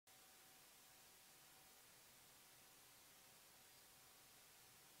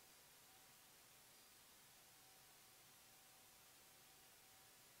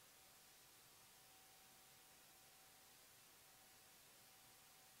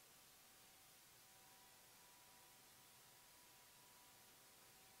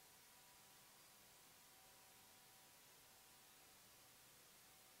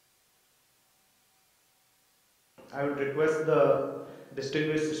I would request the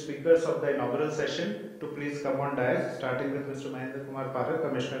distinguished speakers of the inaugural session to please come on dais, starting with Mr. Mahendra Kumar Parak,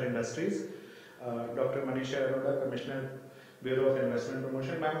 Commissioner Industries, Dr. Manisha Arora, Commissioner Bureau of Investment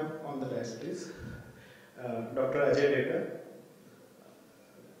Promotion. Ma'am, on the dais, please. Dr. Ajay Dekar,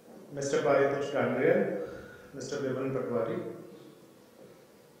 Mr. Paritosh Gandrian, Mr. Bimal Patwari.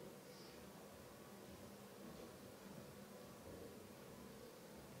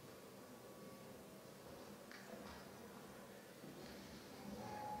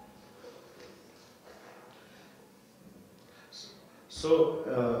 So,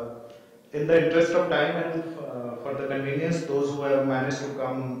 in the interest of time and for the convenience, those who have managed to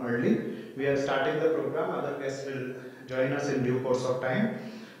come early, we are starting the program. Other guests will join us in due course of time.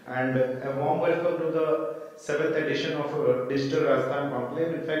 And a warm welcome to the 7th edition of Digital Rajasthan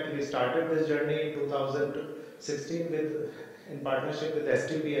Conclave. In fact, we started this journey in 2016 in partnership with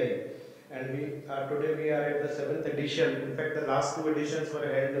STPI. And today we are at the 7th edition. In fact, the last 2 editions were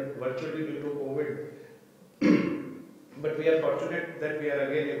held virtually due to COVID. But we are fortunate that we are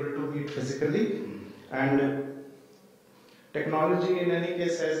again able to meet physically, and technology in any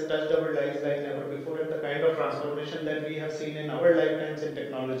case has touched our lives like never before, and the kind of transformation that we have seen in our lifetimes in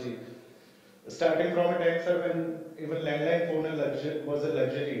technology, starting from a time, sir, when even landline phone was a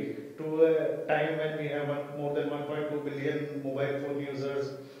luxury, to a time when we have more than 1.2 billion mobile phone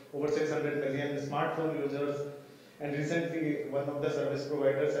users, over 600 million smartphone users. And recently, one of the service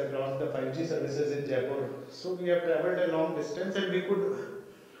providers has launched the 5G services in Jaipur. So we have traveled a long distance, and we could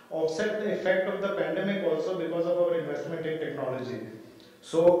offset the effect of the pandemic also because of our investment in technology.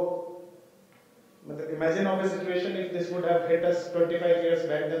 So imagine of a situation if this would have hit us 25 years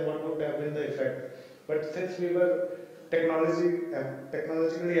back, then what would have been the effect? But since we were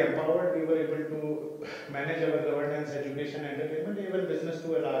technologically empowered, we were able to manage our governance, education, entertainment, even business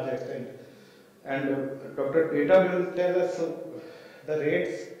to a large extent. And Dr. Data will tell us the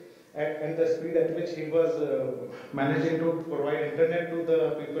rates and the speed at which he was managing to provide internet to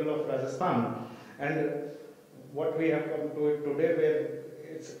the people of Rajasthan. And what we have come to it today, where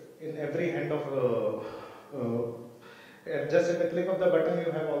it's in every hand of, just at the click of the button,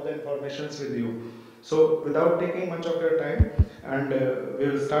 you have all the informations with you. So without taking much of your time, and we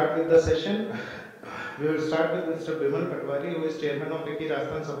will start with the session. We will start with Mr. Bimal Patwari, who is Chairman of FICCI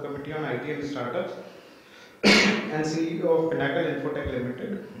Rajasthan Subcommittee on IT and Startups and CEO of Pinnacle Infotech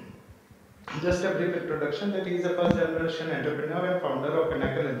Limited. Just a brief introduction that he is a first generation entrepreneur and founder of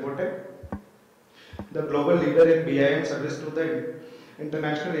Pinnacle Infotech, the global leader in BIM service to the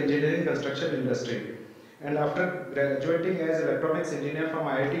international engineering construction industry. And after graduating as electronics engineer from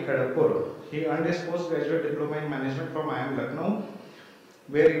IIT Kharagpur, he earned his postgraduate diploma in management from IIM Lucknow,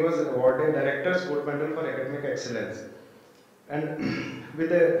 where he was awarded Director's Gold Medal for Academic Excellence. And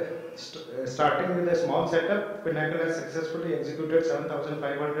starting with a small setup, Pinnacle has successfully executed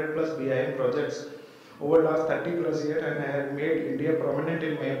 7,500 plus BIM projects over the last 30 plus years and has made India prominent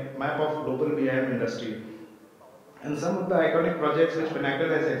in map of global BIM industry. And some of the iconic projects which Pinnacle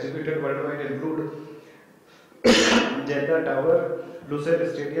has executed worldwide include Jeddah Tower, Lusail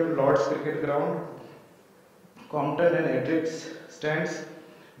Stadium, Lord's Cricket Ground, Compton and Edric's stands,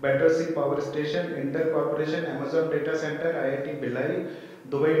 Battersea Power Station, Intel Corporation, Amazon Data Center, IIT Bhilai,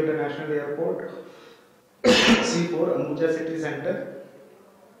 Dubai International Airport, C4 Ambuja City Center,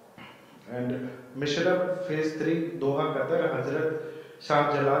 and Mishrab Phase 3, Doha, Qatar, Hazrat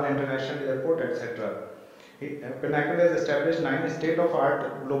Shah Jalal International Airport, etc. Pinnacle has established 9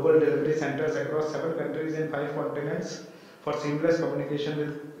 state-of-art global delivery centers across 7 countries in 5 continents for seamless communication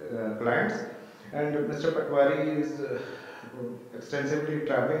with clients. And Mr. Patwari is extensively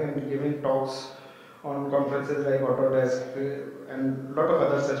traveling and giving talks on conferences like Autodesk and a lot of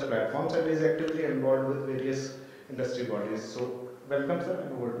other such platforms, and is actively involved with various industry bodies. So welcome, sir,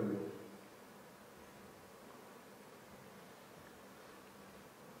 and over to you.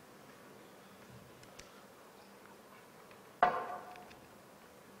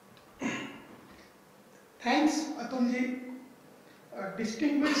 Thanks, Atulji.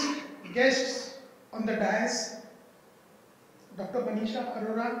 Distinguished guests on the dais, Dr. Manisha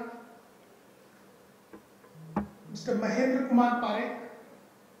Arora, Mr. Mahendra Kumar Parak,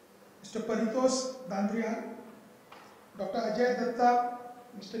 Mr. Paritosh Gandrian, Dr. Ajay Datta,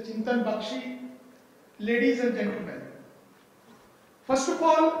 Mr. Chintan Bakshi, ladies and gentlemen. First of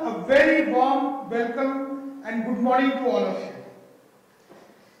all, a very warm welcome and good morning to all of you.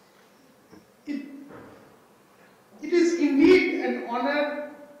 It is indeed an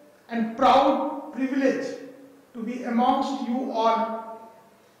honor and proud privilege to be amongst you all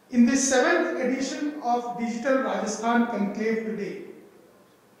in this 7th edition of Digital Rajasthan Conclave today.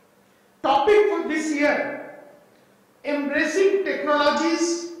 Topic for this year, embracing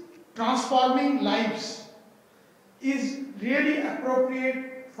technologies, transforming lives is really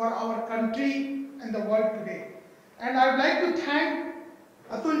appropriate for our country and the world today. And I would like to thank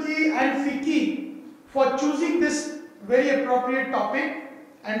Atulji and Fiki for choosing this very appropriate topic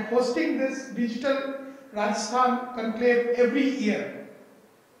and hosting this digital Rajasthan Conclave every year.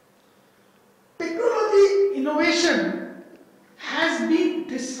 Technology innovation has been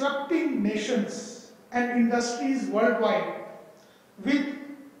disrupting nations and industries worldwide with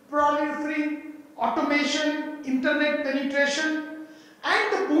proliferating automation, internet penetration,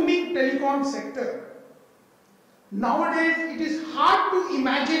 and the booming telecom sector. Nowadays, it is hard to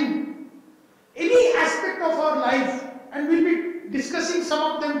imagine any aspect of our life, and we'll be discussing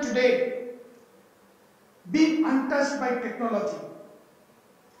some of them today, being untouched by technology.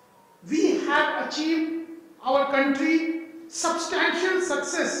 We have achieved, our country, substantial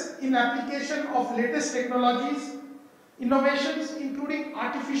success in application of latest technologies, innovations including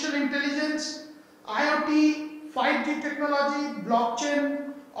artificial intelligence, IoT, 5G technology,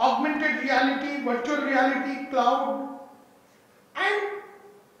 blockchain, augmented reality, virtual reality, cloud, and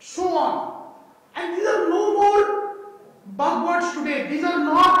so on. And these are no more buzzwords today. These are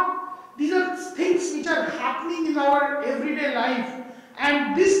things which are happening in our everyday life.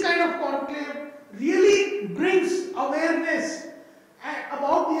 And this kind of conclave really brings awareness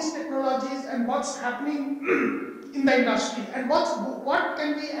about these technologies and what's happening in the industry and what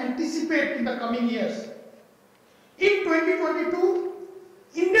can we anticipate in the coming years. In 2022,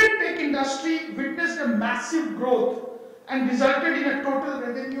 Indian tech industry witnessed a massive growth and resulted in a total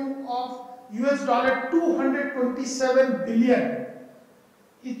revenue of US $227 billion.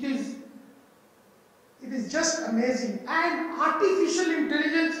 It is just amazing. And artificial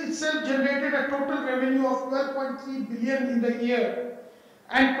intelligence itself generated a total revenue of 12.3 billion in the year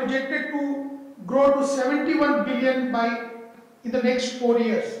and projected to grow to 71 billion in the next 4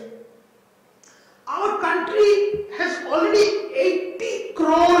 years. Our country has already 80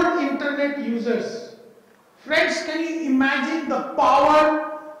 crore internet users. Friends, can you imagine the power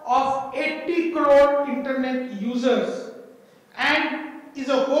of 80 crore internet users, and is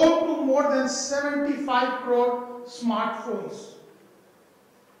a home to more than 75 crore smartphones.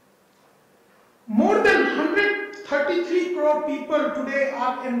 More than 133 crore people today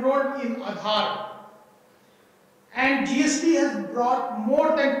are enrolled in Aadhaar, and GST has brought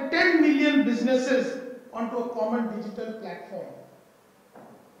more than 10 million businesses onto a common digital platform.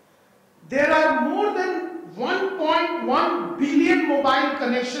 There are more than 1.1 billion mobile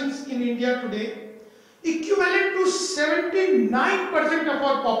connections in India today, equivalent to 79% of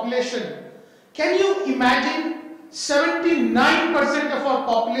our population. Can you imagine 79% of our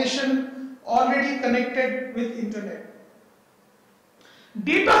population already connected with internet?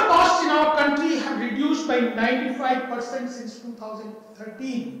 Data costs in our country have reduced by 95% since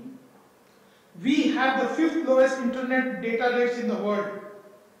 2013. We have the 5th lowest internet data rates in the world.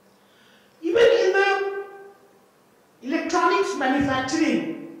 Even in the electronics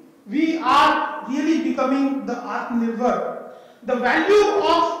manufacturing, we are really becoming the Atmanirbhar. The value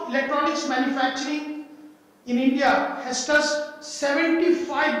of electronics manufacturing in India has touched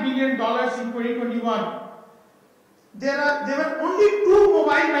 $75 billion in 2021. There were only 2 mobile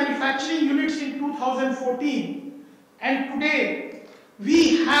manufacturing units in 2014, and today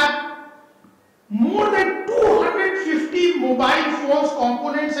we have more than 250 mobile phones,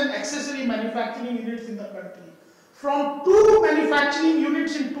 components and accessory manufacturing units in the country. From 2 manufacturing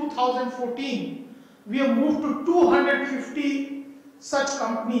units in 2014, we have moved to 250 such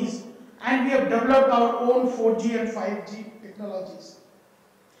companies, and we have developed our own 4G and 5G technologies.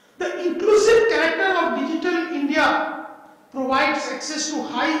 The inclusive character of Digital India provides access to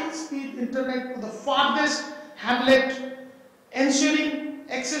high-speed internet to the farthest hamlet, ensuring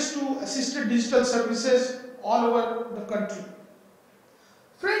access to assisted digital services all over the country.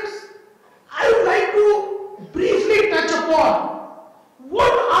 Friends, I would like to briefly touch upon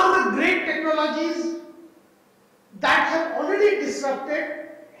what are the great technologies that have already disrupted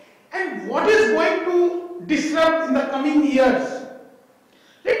and what is going to disrupt in the coming years.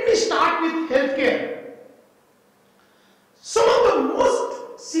 Let me start with healthcare. Some of the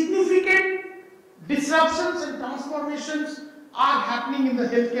most significant disruptions and transformations are happening in the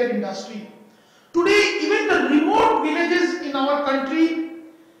healthcare industry. Today, even the remote villages in our country,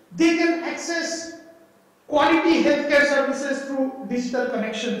 they can access quality healthcare services through digital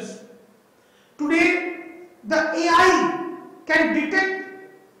connections. Today, the AI can detect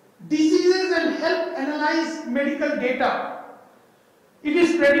diseases and help analyze medical data. It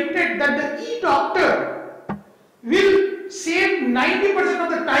is predicted that the e-doctor will save 90% of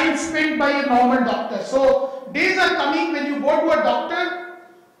the time spent by a normal doctor. So days are coming when you go to a doctor,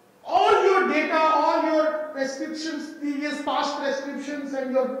 all your data, all your prescriptions, previous past prescriptions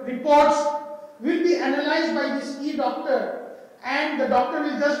and your reports will be analyzed by this e-doctor, and the doctor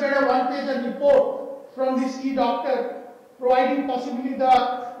will just get a one-page report from this e-doctor providing possibly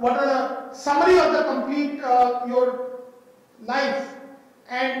what are the summary of the complete your life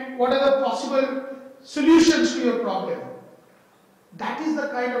and what are the possible solutions to your problem. That is the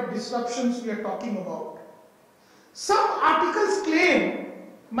kind of disruptions we are talking about. Some articles claim,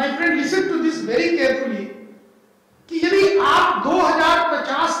 my friend, listen to this very carefully, कि यदि आप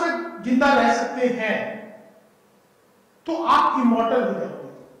 2050 तक जिंदा रह सकते हैं तो आप immortal हो जाओगे.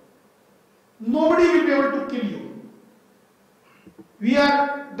 Nobody will be able to kill you.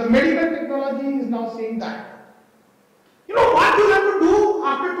 The medical technology is now saying that. You know what you have to do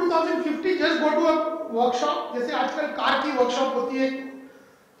after 2050? Just go to a workshop. जैसे आजकल कार की workshop होती है,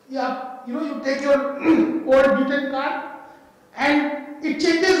 या you take your old beaten car and it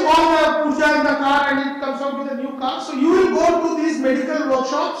changes all the purja in the car and it comes out with a new car. So you will go to these medical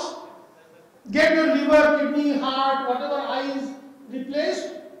workshops, get your liver, kidney, heart, whatever eyes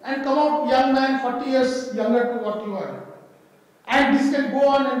replaced, and come out young man, 40 years younger to what you are. And this can go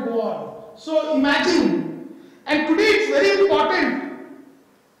on and go on. So imagine, and today it's very important,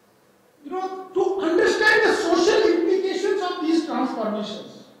 to understand the social implications of these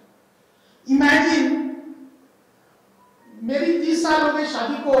transformations. Imagine, मेरी 30 साल हो गए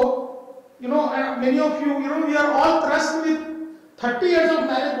शादी को, and many of you, we are all thrust with 30 years of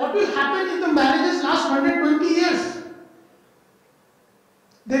marriage. What will happen if the marriages last 120 years?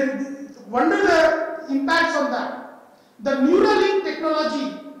 Wonder the impacts on that. The Neuralink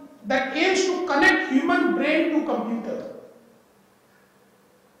technology that aims to connect human brain to computer.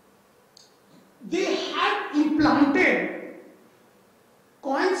 They have implanted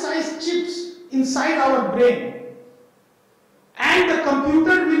coin-sized chips inside our brain, and the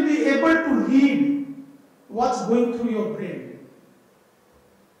computer will be able to read what's going through your brain.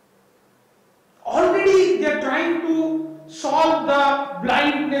 Already they are trying to solve the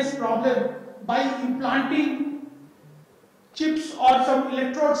blindness problem by implanting chips or some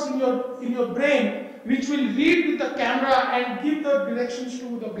electrodes in your brain which will read with the camera and give the directions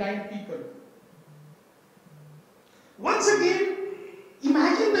to the blind people. Once again,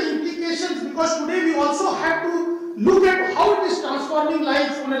 imagine the implications, because today we also have to look at how it is transforming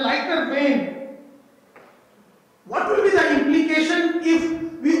lives on a lighter vein. What will be the implication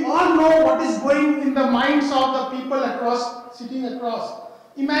if we all know what is going in the minds of the people sitting across?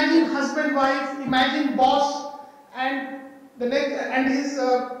 Imagine husband, wife, imagine boss and his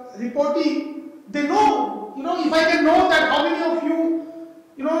reportee. They know, if I can know that how many of you,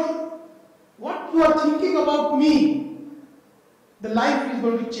 what you are thinking about me, the life is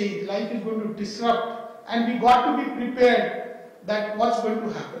going to change, life is going to disrupt, and we got to be prepared that what's going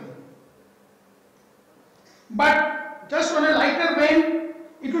to happen. But just on a lighter vein,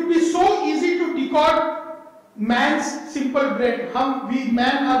 it would be so easy to decode man's simple brain. We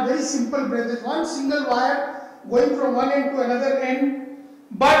man are very simple brain. There's one single wire going from one end to another end.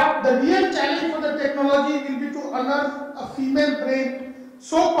 But the real challenge for the technology will be to unearth a female brain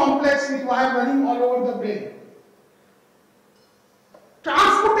so complex with wire running all over the brain.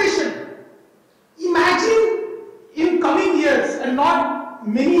 Transportation. Imagine in coming years, and not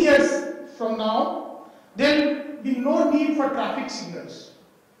many years from now, there will be no need for traffic signals.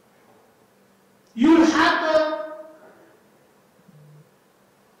 You will have the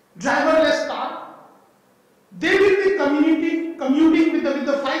driverless car. They will be commuting with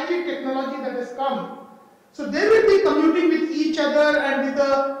the 5G technology that has come. So they will be commuting with each other and with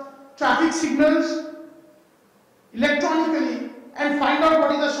the traffic signals electronically, and find out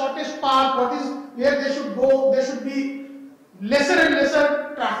what is the shortest path, where they should go. There should be lesser and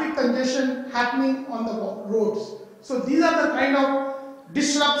lesser traffic congestion happening on the roads. So these are the kind of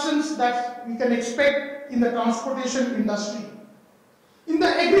disruptions that we can expect in the transportation industry. In the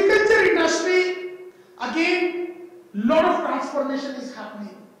agriculture industry, again, lot of transformation is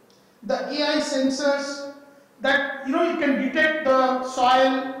happening. The AI sensors that, you can detect the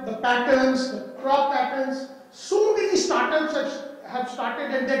soil, the patterns, the crop patterns. So many startups have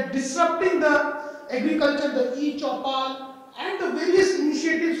started, and they're disrupting the agriculture, the e-chopal, and the various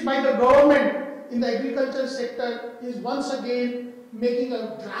initiatives by the government in the agriculture sector is once again making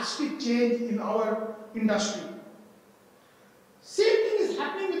a drastic change in our industry. Same thing is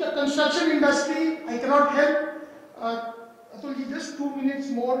happening with the construction industry. I cannot help. Atul, just 2 minutes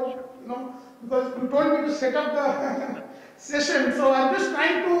more, because you told me to set up the session. So I'm just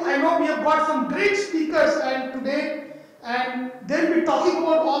trying to, I know we have got some great speakers, and today and they'll be talking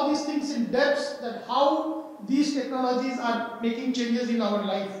about all these things in depth, that how these technologies are making changes in our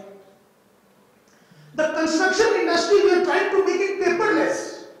life. The construction industry, we are trying to make it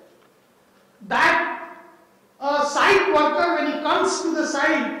paperless. That a site worker, when he comes to the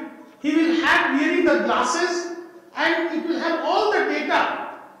site, he will have wearing the glasses, and it will have all the data,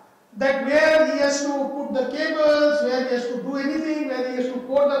 that where he has to put the cables, where he has to do anything, where he has to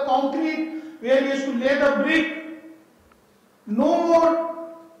pour the concrete, where he has to lay the brick. No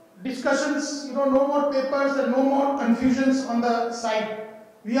more discussions, no more papers, and no more confusions on the site.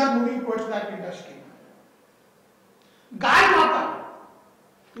 We are moving towards that industry. Guy Mata,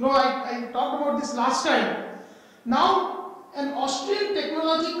 I talked about this last time. Now, an Austrian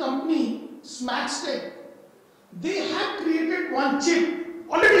technology company, Smackstep, they have created one chip.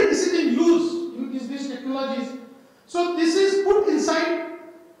 Already this is in use, these technologies. So this is put inside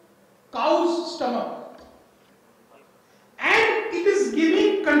cow's stomach, and it is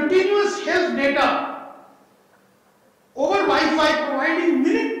giving continuous health data over Wi-Fi, providing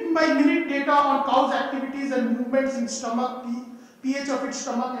minute by minute data on cow's activities and movements in stomach, pH of its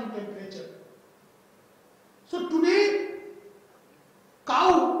stomach and temperature. So today,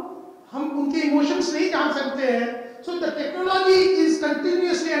 cow, हम उनके emotions नहीं जान सकते हैं. So the technology is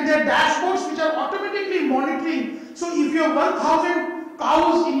continuously, and there are dashboards which are automatically monitoring. So if you have 1,000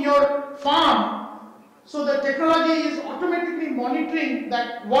 cows in your farm, so the technology is automatically monitoring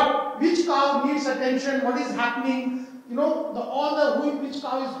that which cow needs attention, what is happening, which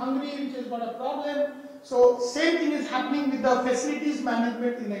cow is hungry, which has got a problem. So same thing is happening with the facilities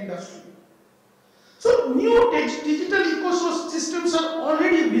management in the industry. So new digital ecosystems are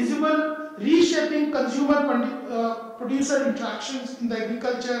already visible, reshaping consumer-producer interactions in the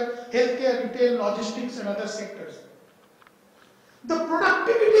agriculture, healthcare, retail, logistics, and other sectors. The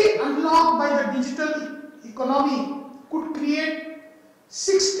productivity unlocked by the digital economy could create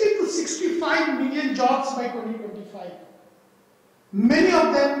 60 to 65 million jobs by 2025. Many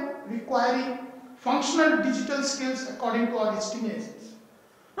of them requiring functional digital skills according to our estimations.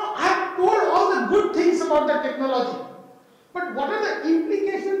 Now, I have told all the good things about the technology, but what are the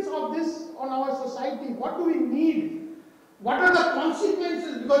implications of this on our society? What do we need? What are the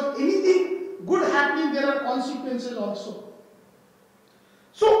consequences? Because anything good happening, there are consequences also.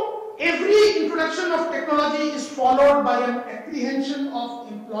 So, every introduction of technology is followed by an apprehension of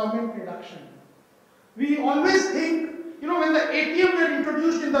employment reduction. We always think, when the ATM were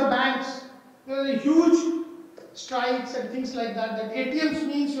introduced in the banks, there were huge strikes and things like that. That ATMs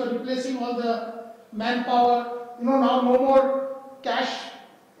means you are replacing all the manpower. Now no more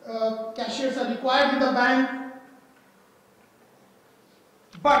cashiers are required in the bank.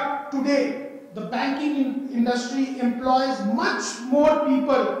 But today, the banking industry employs much more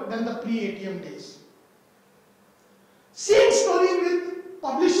people than the pre-ATM days. Same story with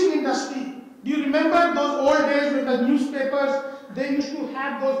publishing industry. Do you remember those old days when the newspapers, they used to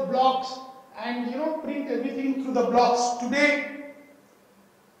have those blocks and print everything through the blocks today?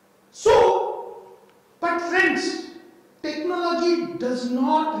 But friends, technology does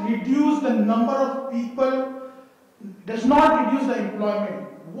not reduce the number of people, does not reduce the employment.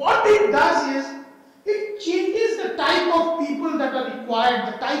 What it does is, it changes the type of people that are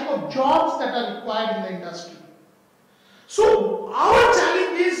required, the type of jobs that are required in the industry. So our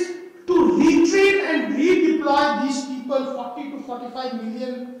challenge is to retrain and redeploy these people, 40 to 45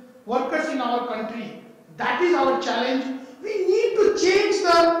 million workers in our country. That is our challenge. We need to change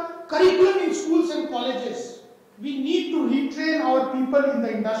the curriculum in schools and colleges. We need to retrain our people in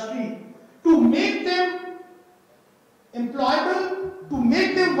the industry to make them employable, to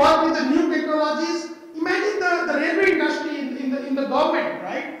make them work with the new technologies. Imagine the railway industry in the government,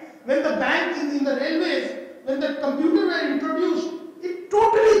 right? When the bank in the railways, when the computer were introduced, it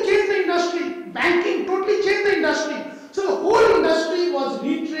totally changed the industry. Banking totally changed the industry. So the whole industry was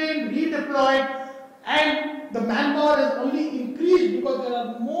retrained, redeployed, and the manpower has only increased because there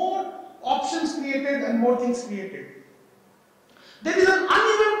are more options created and more things created. There is an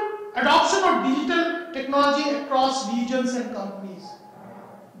uneven adoption of digital technology across regions and companies.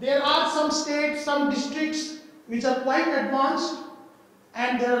 There are some states, some districts which are quite advanced,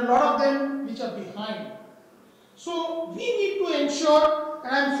 and there are a lot of them which are behind. So we need to ensure,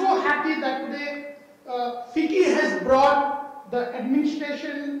 and I am so happy that today FICCI has brought the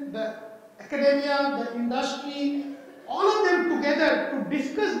administration, the academia, the industry, all of them together to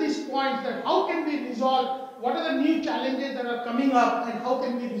discuss these points, that how can we resolve, what are the new challenges that are coming up, and how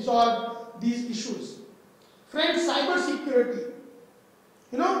can we resolve these issues. Friends, cyber security.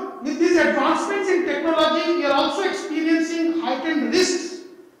 With these advancements in technology, we are also experiencing heightened risks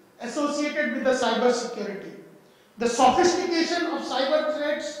associated with the cyber security. The sophistication of cyber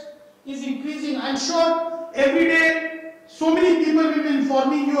threats is increasing. I'm sure every day so many people will be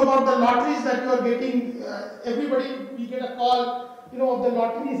informing you about the lotteries that you are getting. Everybody, we get a call, of the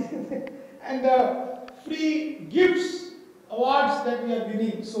lotteries and the free gifts, awards that we are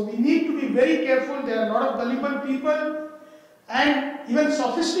winning. So we need to be very careful. There are a lot of gullible people and even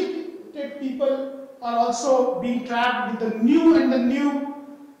sophisticated people are also being trapped with the new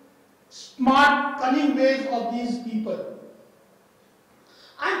smart, cunning ways of these people.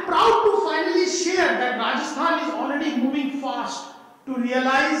 I'm proud to finally share that Rajasthan is already moving fast to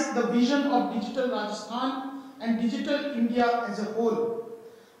realize the vision of digital Rajasthan and digital India as a whole.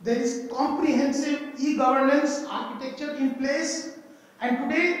 There is comprehensive e-governance architecture in place, and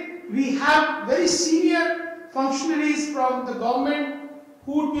today we have very senior functionaries from the government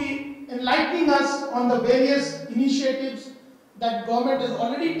who would be enlightening us on the various initiatives that government has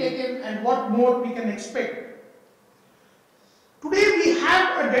already taken and what more we can expect. Today we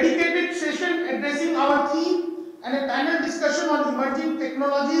have a dedicated session addressing our theme and a panel discussion on emerging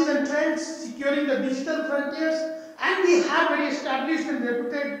technologies and trends securing the digital frontiers, and we have very established and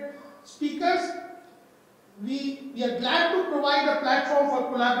reputed speakers. We are glad to provide a platform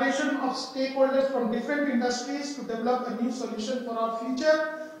for collaboration of stakeholders from different industries to develop a new solution for our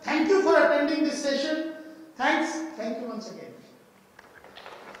future. Thank you for attending this session. Thanks. Thank you once again.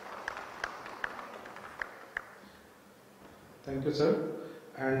 Thank you, sir.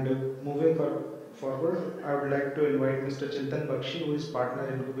 And moving forward, I would like to invite Mr. Chintan Bakshi, who is Partner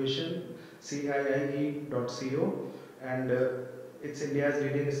Incubation, CIIE.co, and it's India's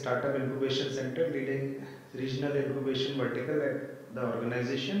leading startup incubation center, leading regional incubation vertical at the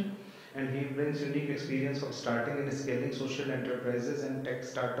organization. And he brings unique experience of starting and scaling social enterprises and tech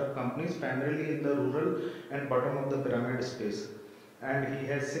startup companies, primarily in the rural and bottom of the pyramid space. And he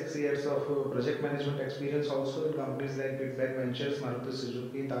has 6 years of project management experience also in companies like Big Bang Ventures, Maruti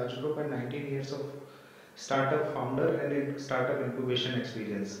Suzuki, Taj Group, and 19 years of startup founder and in startup incubation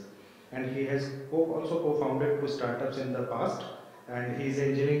experience. And he has also co-founded 2 startups in the past. And he is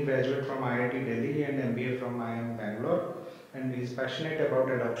engineering graduate from IIT Delhi and MBA from IIM Bangalore. And he is passionate about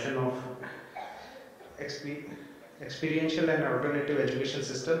adoption of experiential and alternative education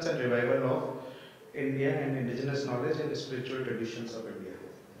systems and revival of India and indigenous knowledge and spiritual traditions of India.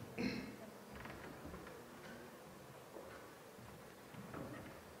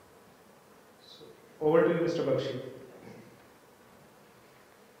 So, over to you, Mr. Bakshi.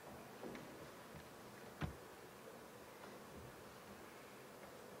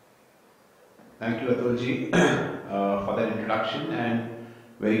 Thank you, Atulji, for that introduction, and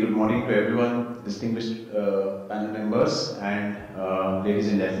very good morning to everyone, distinguished panel members and ladies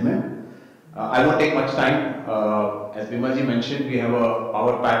and gentlemen. I won't take much time. As Bimalji mentioned, we have a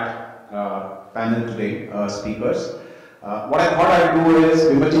power-packed panel today, speakers. What I thought I'd do is,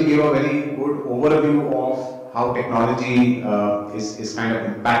 Bimalji gave a very good overview of how technology is kind of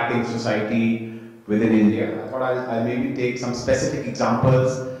impacting society within India. I thought I'll maybe take some specific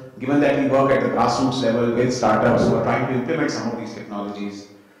examples, given that we work at the grassroots level with startups who are trying to implement some of these technologies.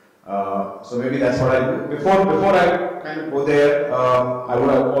 So maybe that's what I'll do. Before I kind of go there, I would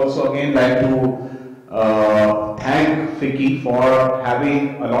also again like to thank FICCI for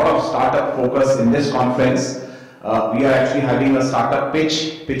having a lot of startup focus in this conference. We are actually having a startup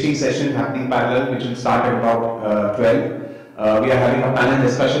pitching session happening parallel, which will start at about 12. We are having a panel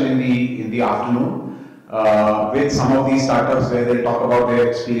discussion in the afternoon with some of these startups where they'll talk about their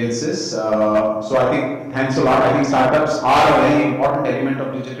experiences. So I think thanks a lot. I think startups are a very important element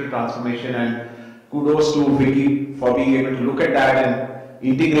of digital transformation, and kudos to FICCI for being able to look at that and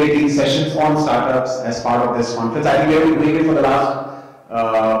integrating sessions on startups as part of this conference. I think we have been doing it for the last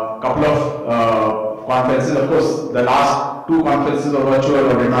couple of conferences. Of course, the last 2 conferences were virtual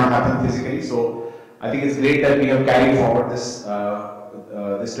or did not happen physically. So I think it's great that we have carried forward this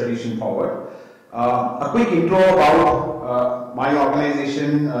this tradition forward. A quick intro about my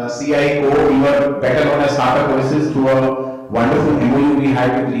organization, CICO. We were better known as Startup Voices through a wonderful MOU we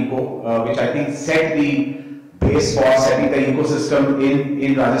had with RICO, which I think set the base for setting the ecosystem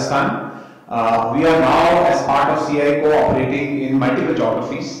in Rajasthan. We are now, as part of CICO, operating in multiple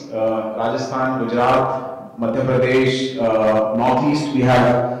geographies: Rajasthan, Gujarat, Madhya Pradesh, Northeast. We have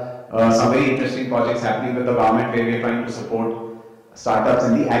some very interesting projects happening with the government where we are trying to support startups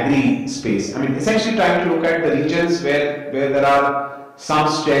in the agri space. I mean, essentially trying to look at the regions where there are some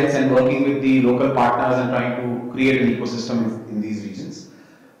strengths and working with the local partners and trying to create an ecosystem in these regions.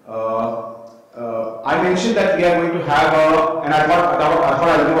 I mentioned that we are going to have and I thought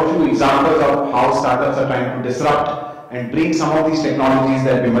I'll give a few examples of how startups are trying to disrupt and bring some of these technologies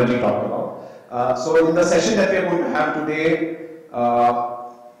that Bimalji talked about. So in the session that we are going to have today,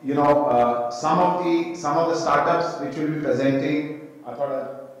 some of the startups which will be presenting, I thought I'd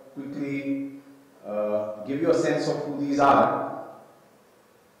quickly give you a sense of who these are.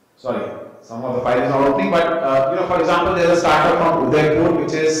 Sorry, some of the file is not opening, but for example, there's a startup from Udaipur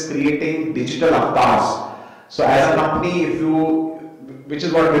which is creating digital avatars. So as a company, which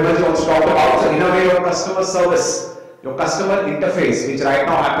is what Vimalji also talked about, so in a way your customer service, your customer interface, which right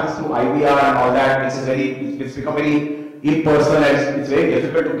now happens through IVR and all that, it's become very impersonal and it's very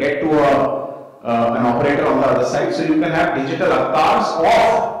difficult to get to an operator on the other side. So you can have digital avatars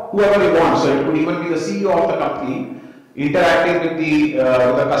of whoever you want. So it could even be the CEO of the company interacting with the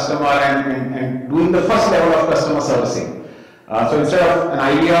customer and doing the first level of customer servicing. So instead of an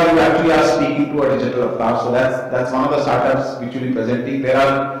IVR, you actually are speaking to a digital avatar. So that's one of the startups which will be presenting. There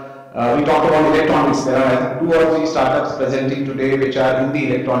are, we talked about electronics. There are I think 2 or 3 startups presenting today which are in the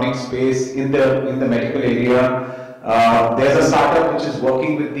electronic space, in the medical area. There's a startup which is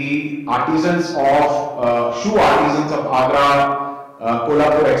working with the artisans of shoe artisans of Agra,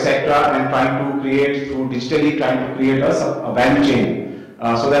 Kolhapur, etc., and trying to create a value chain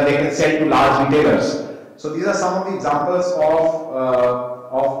so that they can sell to large retailers. So these are some of the examples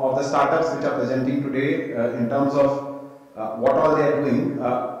of the startups which are presenting today in terms of what all they are doing.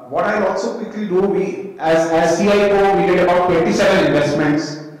 What I'll also quickly do, as CIO, we did about 27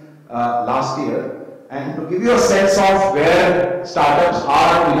 investments last year. And to give you a sense of where startups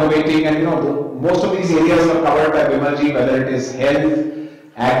are innovating, and most of these areas are covered by Vimalji, whether it is health,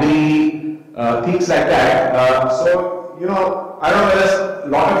 agri, things like that. I don't know whether a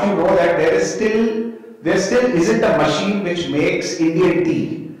lot of you know that there still isn't a machine which makes Indian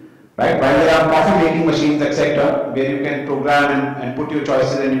tea, right? While there are coffee making machines, etc., where you can program and put your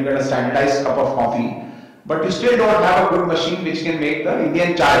choices and you get a standardized cup of coffee, but you still don't have a good machine which can make the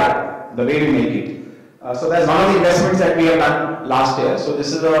Indian chai the way we make it. So that's one of the investments that we have done last year. So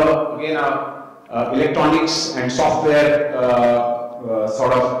this is again a electronics and software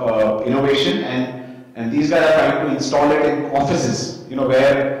sort of innovation, and these guys are trying to install it in offices,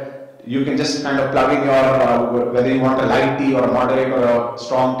 where you can just kind of plug in your whether you want a light tea or a moderate or a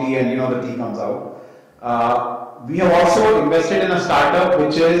strong tea, and the tea comes out. We have also invested in a startup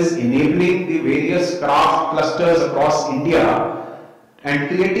which is enabling the various craft clusters across India and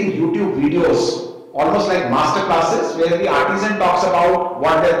creating YouTube videos, almost like master classes, where the artisan talks about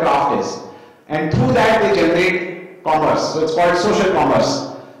what their craft is, and through that they generate commerce. So it's called social commerce.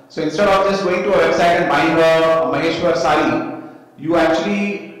 So instead of just going to a website and buying a Maheshwar sari, you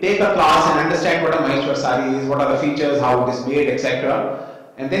actually take a class and understand what a Maheshwar sari is, what are the features, how it is made, etc.,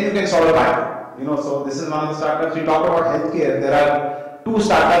 and then you can sort of buy. So this is one of the startups. We talked about healthcare. There are 2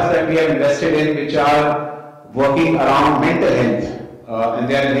 startups that we have invested in which are working around mental health. And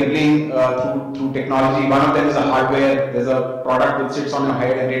they are enabling through technology. One of them is a hardware. There's a product which sits on your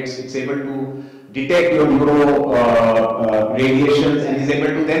head and it's able to detect your neuro radiations and is able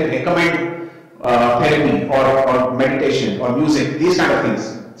to then recommend therapy or meditation or music, these kind of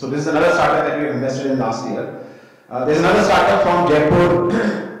things. So this is another startup that we have invested in last year. There's another startup from Jaipur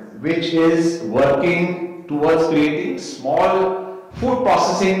which is working towards creating small food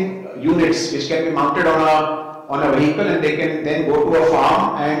processing units which can be mounted on a vehicle, and they can then go to a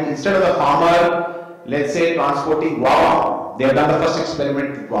farm, and instead of the farmer, let's say, transporting guava, they have done the first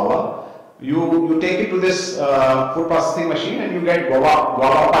experiment with guava. You take it to this food processing machine and you get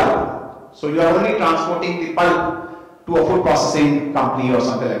guava pulp. So you are only transporting the pulp to a food processing company or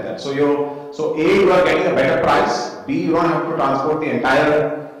something like that. So A, you are getting a better price. B, you don't have to transport the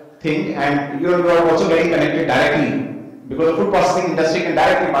entire thing, and you are also getting connected directly, because the food processing industry can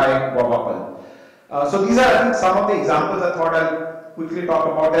directly buy guava pulp. So these are, I think, some of the examples I thought I'll quickly talk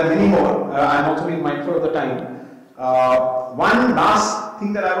about. There are many more. I'm also being mindful of the time. One last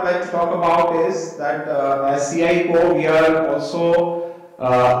thing that I would like to talk about is that as CIO, we are also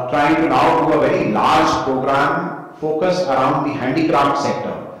trying to now do a very large program focused around the handicraft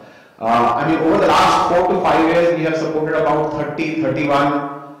sector. Over the last 4 to 5 years, we have supported about 31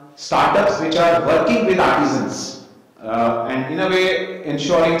 startups which are working with artisans. And in a way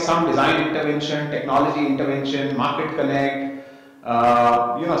ensuring some design intervention, technology intervention, market connect,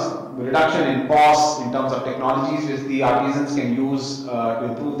 reduction in costs in terms of technologies which the artisans can use to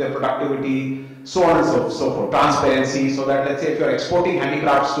improve their productivity, so on and so forth. Transparency, so that let's say if you're exporting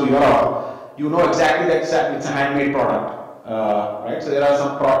handicrafts to Europe, you know exactly that it's a handmade product, right? So there are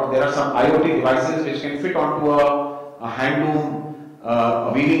some IoT devices which can fit onto a handloom.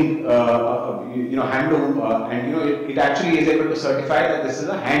 Weaving, handloom, and it actually is able to certify that this is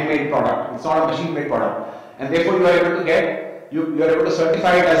a handmade product. It's not a machine-made product, and therefore you are able to get you are able to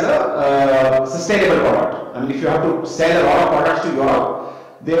certify it as a sustainable product. I mean, if you have to sell a lot of products to Europe,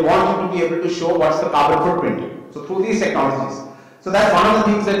 they want you to be able to show what's the carbon footprint. So through these technologies. So that's one of the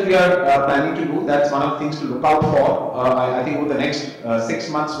things that we are planning to do. That's one of the things to look out for. I think over the next 6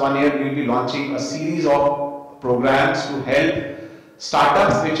 months, 1 year, we will be launching a series of programs to help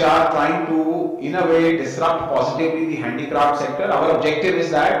startups which are trying to, in a way, disrupt positively the handicraft sector. Our objective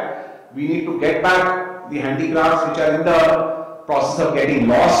is that we need to get back the handicrafts which are in the process of getting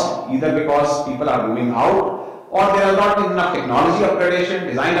lost, either because people are moving out or there are not enough technology upgradation,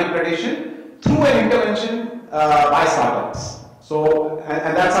 design upgradation, through an intervention by startups. So,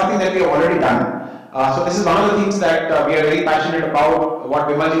 and that's something that we have already done. So this is one of the things that we are very passionate about, what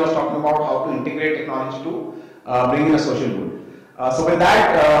Vimalji was talking about, how to integrate technology to bring in a social good. So with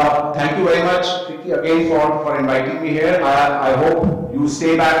that, thank you very much, Vicky, again for inviting me here. I hope you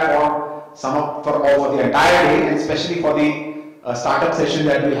stay back for for the entire day, and especially for the startup session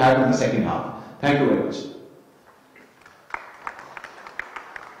that we'll have in the second half. Thank you very much.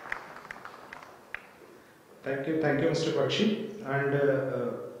 Thank you, Mr. Bakshi. And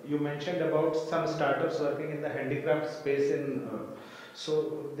you mentioned about some startups working in the handicraft space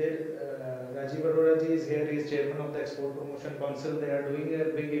so there, Rajiv Arora ji is here, he is chairman of the Export Promotion Council. They are doing a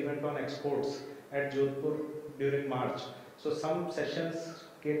big event on exports at Jodhpur during March. So some sessions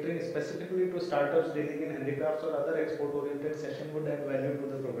catering specifically to startups dealing in handicrafts or other export oriented session would add value to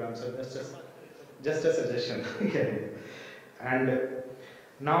the program. So just a suggestion. And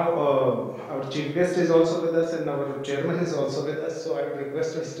now our chief guest is also with us and our chairman is also with us. So I would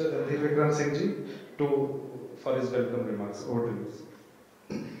request Mr. Randhir Vikram Singh ji for his welcome remarks. Over to you.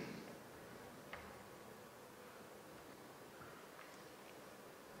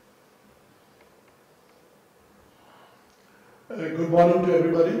 Good morning to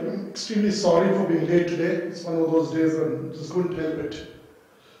everybody. I'm extremely sorry for being late today. It's one of those days when I just couldn't help it.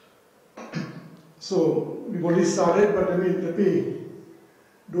 So we've already started, but let me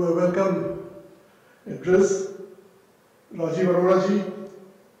do a welcome address. Rajiv Arora ji,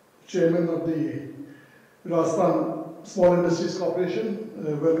 Chairman of the Rajasthan Small Industries Corporation.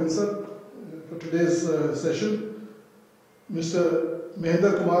 Welcome, sir, for today's session. Mr.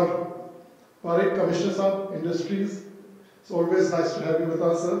 Mahendra Kumar Parekh, Commissioner Sahab, Industries. It's always nice to have you with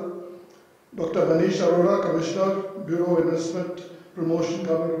us, sir. Dr. Manish Arora, Commissioner, Bureau of Investment Promotion,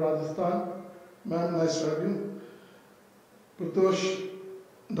 Government of Rajasthan. Ma'am, nice to have you. Pratosh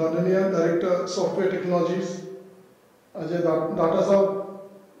Dandania, Director, Software Technologies. Ajay Data Sahab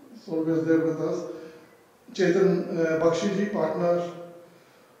is always there with us. Chetan Bakshi ji, Partner,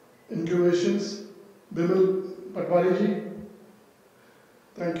 Incubations. Bimal Patwari ji,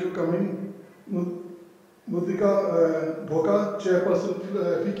 thank you for coming. Mudika Bhoka, Chairperson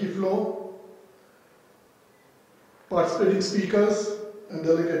Fiki Flow, participating speakers and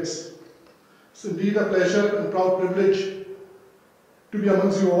delegates. It's indeed a pleasure and proud privilege to be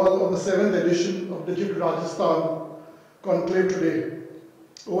amongst you all on the 7th edition of Digital Rajasthan Conclave today.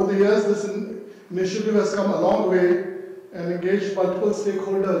 Over the years, this initiative has come a long way and engaged multiple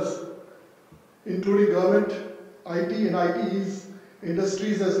stakeholders, including government, IT and ITEs,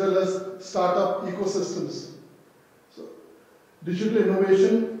 industries as well as startup ecosystems. So, digital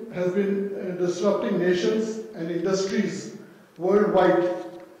innovation has been disrupting nations and industries worldwide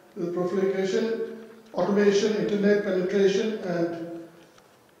with proliferation, automation, internet penetration and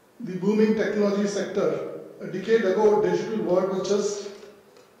the booming technology sector. A decade ago, digital word was just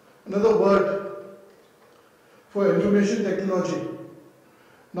another word for information technology.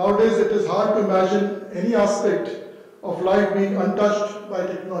 Nowadays, it is hard to imagine any aspect of life being untouched by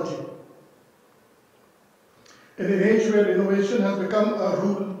technology. In an age where innovation has become a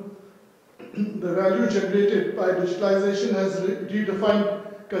rule, the value generated by digitalization has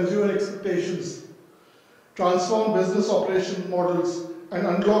redefined consumer expectations, transformed business operation models, and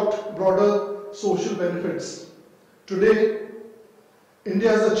unlocked broader social benefits. Today, India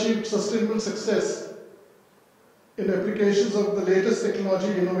has achieved sustainable success in applications of the latest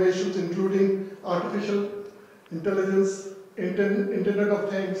technology innovations, including artificial intelligence, Internet of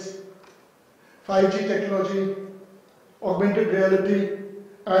Things, 5G technology, augmented reality,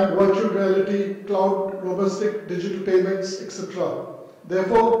 and virtual reality, cloud, robust digital payments, etc.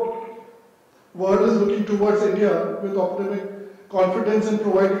 Therefore, the world is looking towards India with optimistic confidence in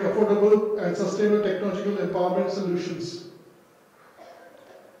providing affordable and sustainable technological empowerment solutions.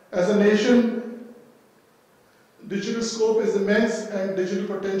 As a nation, digital scope is immense and digital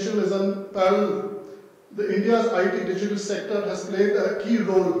potential is unparalleled. India's IT digital sector has played a key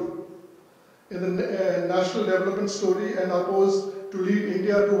role in the national development story and are poised to lead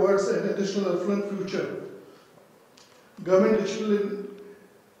India towards an additional affluent future. Government Digital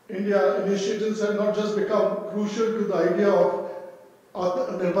India initiatives have not just become crucial to the idea of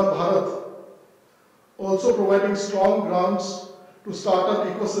Atmanirbhar Bharat, also providing strong grounds to startup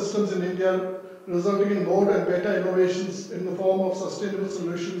ecosystems in India, resulting in more and better innovations in the form of sustainable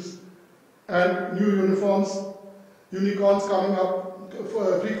solutions and new unicorns coming up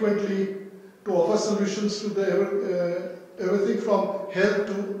frequently to offer solutions to everything from health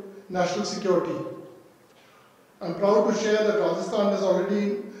to national security. I'm proud to share that Rajasthan is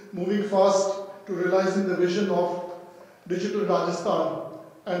already moving fast to realizing the vision of Digital Rajasthan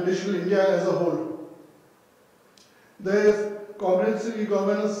and Digital India as a whole. There is comprehensive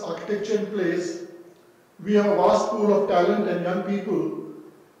e-governance architecture in place. We have a vast pool of talent and young people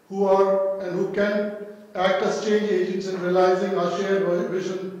who can act as change agents in realizing our shared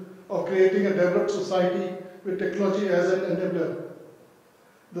vision of creating a developed society with technology as an enabler.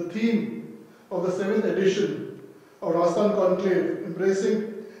 The theme of the 7th edition of Rajasthan Conclave,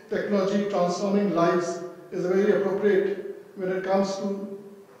 Embracing Technology, Transforming Lives, is very appropriate when it comes to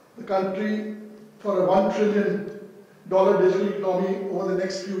the country for a $1 trillion digital economy over the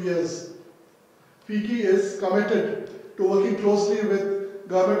next few years. FICCI is committed to working closely with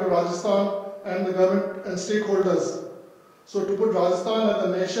Government of Rajasthan and the government and stakeholders, so to put Rajasthan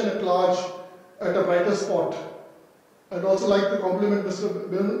and the nation at large at a brighter spot. I'd also like to compliment Mr.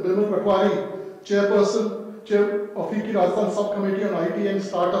 Bimal Patwari, Chair of FICCI Rajasthan Subcommittee on IT and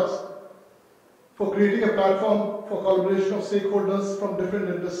Startups, for creating a platform for collaboration of stakeholders from different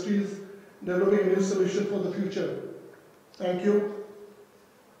industries, developing a new solution for the future. Thank you.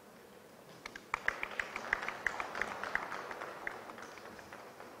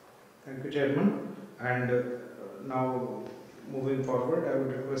 Thank you, Chairman. And now, moving forward, I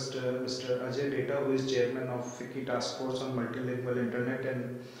would request Mr. Ajay Data, who is Chairman of FICCI Task Force on Multilingual Internet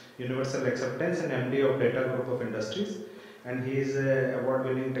and Universal Acceptance and MD of Data Group of Industries. And he is an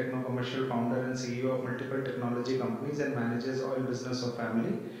award-winning techno-commercial founder and CEO of multiple technology companies and manages oil business of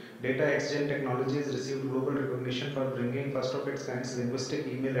family. Data Exchange Technologies received global recognition for bringing first of its kind linguistic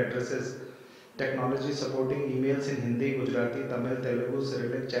email addresses technology supporting emails in Hindi, Gujarati, Tamil, Telugu,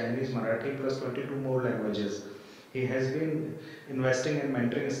 Cyrillic, Chinese, Marathi plus 22 more languages. He has been investing and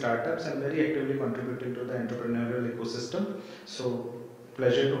mentoring startups and very actively contributing to the entrepreneurial ecosystem. So,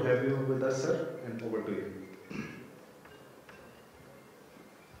 pleasure to have you with us, sir, and over to you.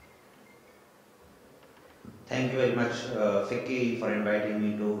 Thank you very much, FICCI, for inviting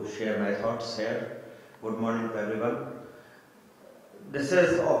me to share my thoughts here. Good morning to everyone. This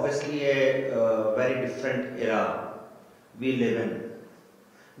is obviously a very different era we live in.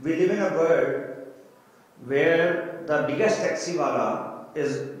 We live in a world where the biggest taxi wala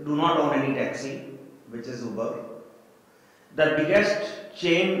do not own any taxi, which is Uber. The biggest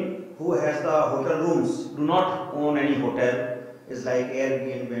chain who has the hotel rooms do not own any hotel, is like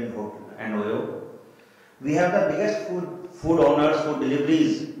Airbnb and Oyo. We have the biggest food owners, food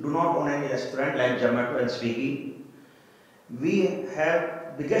deliveries do not own any restaurant like Zomato and Swiggy. We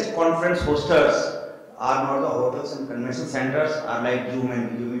have biggest conference hosters are not the hotels and convention centers, are like Zoom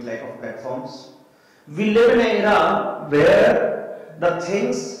and Meet like of platforms. We live in an era where the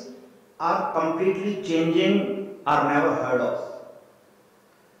things are completely changing, are never heard of.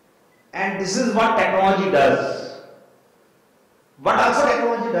 And this is what technology does. What also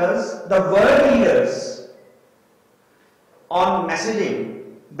technology does, the world leaders on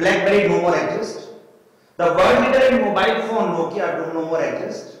messaging, BlackBerry no more exist. The world leader in mobile phone, Nokia, do no more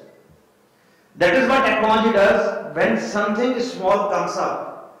exist. That is what technology does. When something small comes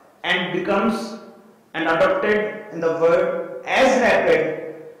up and becomes and adopted in the world as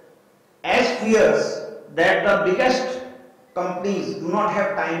rapid, as fierce, that the biggest companies do not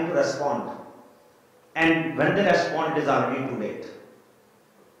have time to respond. And when they respond, it is already too late.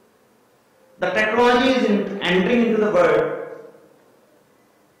 The technology is entering into the world,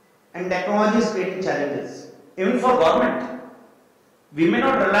 and technology is creating challenges. Even for government, we may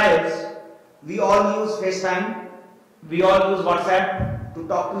not realize we all use FaceTime, we all use WhatsApp to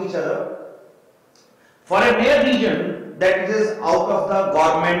talk to each other. For a mere region that is out of the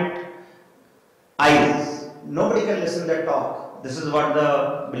government eyes, nobody can listen to that talk. This is what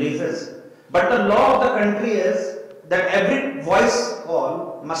the belief is. But the law of the country is that every voice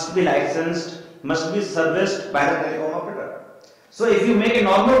call must be licensed, must be serviced by the telecom operator. So if you make a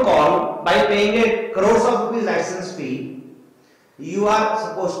normal call by paying a crores of rupees license fee, you are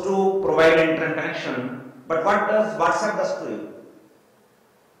supposed to provide internet connection. But what does WhatsApp does to you?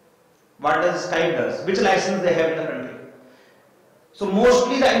 What does Skype does? Which license they have in the country? So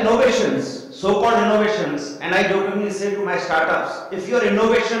mostly the innovations, so-called innovations, and I jokingly say to my startups, if your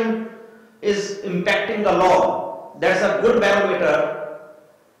innovation is impacting the law, that's a good barometer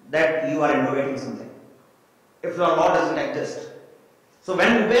that you are innovating something. If your law doesn't exist. So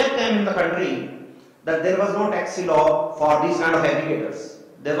when Uber came in the country, that there was no taxi law for these kind of aggregators.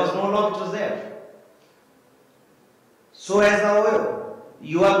 There was no law which was there. So as now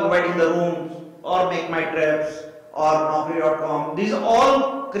you are providing the rooms or Make My Trips or Naukri.com, these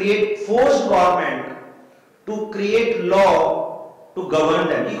all create forced government to create law to govern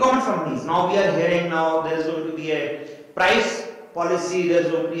them. E-commerce companies, now we are hearing now there is going to be a price policy, there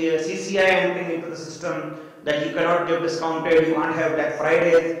is going to be a CCI entering into the system that you cannot give discounted, you can't have Black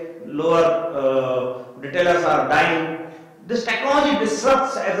Fridays, lower retailers are dying. This technology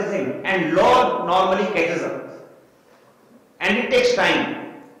disrupts everything and law normally catches up. And it takes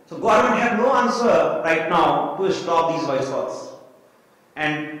time. So government have no answer right now to stop these voice calls.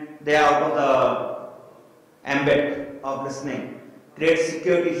 And they are out of the ambit of listening. Create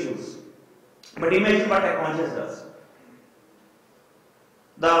security issues. But imagine what technology does.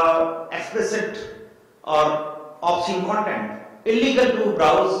 The explicit or obscene content, illegal to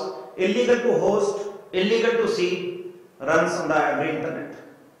browse, illegal to host, illegal to see, runs on the every internet.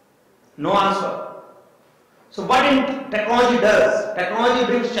 No answer. So what technology does? Technology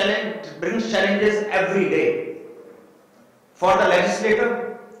brings challenges every day for the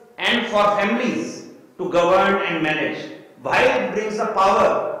legislator and for families to govern and manage. While it brings the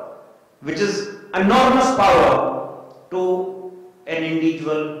power, which is enormous power to an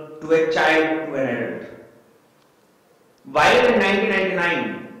individual, to a child, to an adult. While in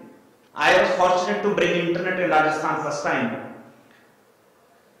 1999, I was fortunate to bring internet in Rajasthan first time.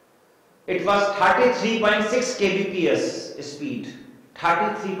 It was 33.6 kbps speed,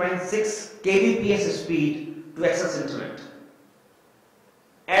 33.6 kbps speed to access internet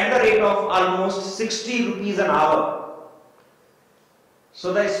at the rate of almost 60 rupees an hour.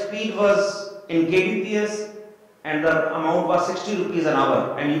 So the speed was in kbps and the amount was 60 rupees an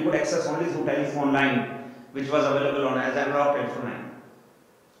hour, and you could access only through telephone line which was available on as analog telephone line.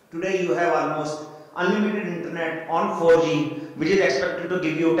 Today you have almost unlimited internet on 4G, which is expected to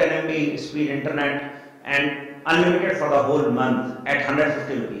give you 10 MB speed internet and unlimited for the whole month at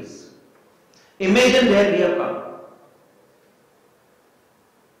 150 rupees. Imagine where we have come.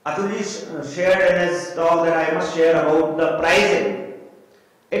 Atulji shared in his talk that I must share about the pricing.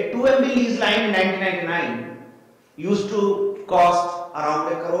 A 2 MB lease line in 1999 used to cost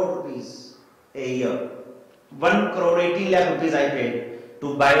around 1 crore rupees a year. 1 crore 18 lakh rupees I paid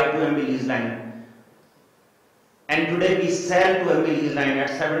to buy a 2 MB lease line. And today we sell 2 MB lease line at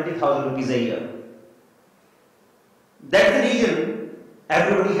 70,000 rupees a year. That's the reason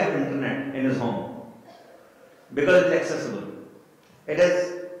everybody has internet in his home. Because it is accessible. It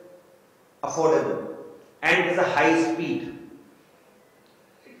is affordable. And it is a high speed.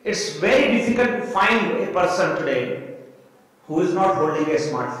 It's very difficult to find a person today who is not holding a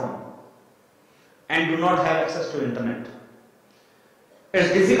smartphone and do not have access to internet.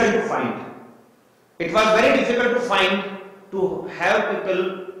 It's difficult to find. It was very difficult to find to have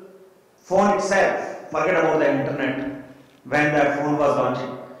people phone itself forget about the internet when the phone was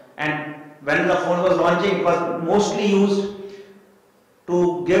launching. And when the phone was launching, it was mostly used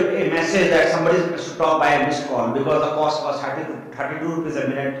to give a message that somebody is supposed to talk by a missed call, because the cost was 32 rupees a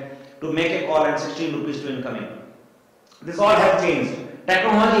minute to make a call and 16 rupees to incoming. This all has changed.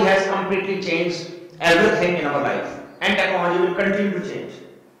 Technology has completely changed everything in our life, and technology will continue to change.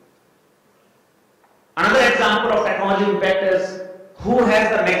 Another example of technology impact is who has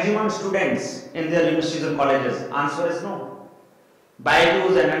the maximum students in their universities and colleges? Answer is no.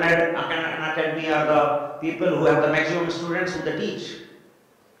 Byju's and Academy are the people who have the maximum students who they teach.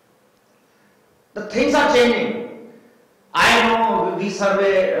 The things are changing. I know we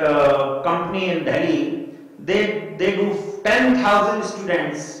survey a company in Delhi, they do 10,000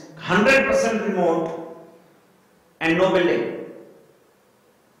 students, 100% remote and no building.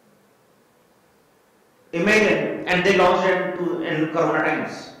 Imagine, and they launched it in Corona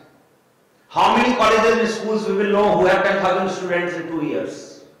times. How many colleges and schools we will know who have 10,000 students in 2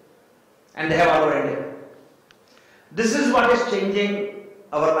 years? And they have our India. This is what is changing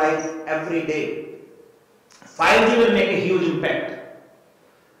our life every day. 5G will make a huge impact.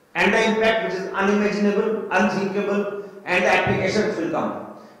 And the impact which is unimaginable, unthinkable, and the applications will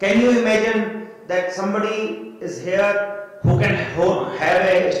come. Can you imagine that somebody is here who can have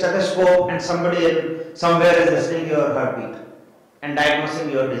a stethoscope and somebody somewhere is listening to your heartbeat and diagnosing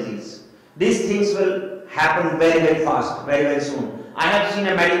your disease? These things will happen very, very fast, very, very soon. I have seen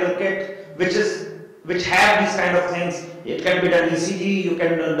a medical kit which have these kind of things. It can be done ECG, you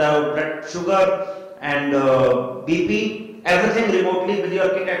can do the blood sugar and BP, everything remotely with your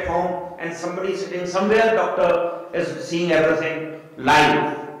kit at home, and somebody sitting somewhere, doctor is seeing everything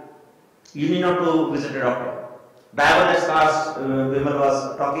live. You need not to visit a doctor. Driverless cars, Vimal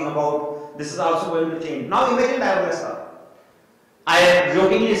was talking about, this is also going to change. Now imagine driverless car. I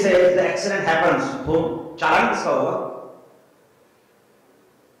jokingly say if the accident happens, तो चालान किसका होगा?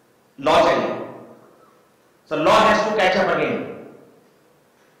 Law चाहिए. So law has to catch up again.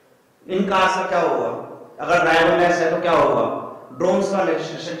 In cars का क्या होगा? अगर driverless है तो क्या होगा? ड्रोन्स का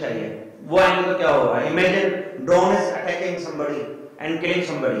लेजिस्लेशन चाहिए. वो आएंगे तो क्या होगा? Imagine drone is attacking somebody and killing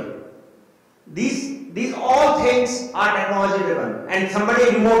somebody. These all things are technology driven, and somebody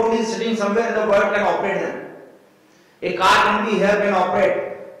remotely sitting somewhere in the world can operate them. A car can be here, can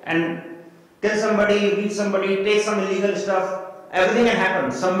operate and kill somebody, beat somebody, take some illegal stuff. Everything can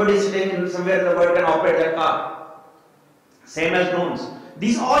happen. Somebody sitting in somewhere in the world can operate that car. Same as drones.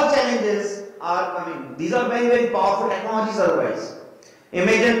 These all challenges are coming. These are very, very powerful technologies otherwise.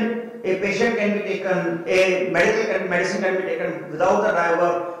 Imagine a patient can be taken, a medicine can be taken without the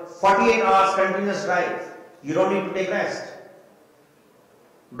driver, 48 hours continuous drive. You don't need to take rest.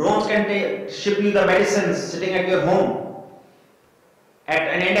 Drones can ship you the medicines sitting at your home at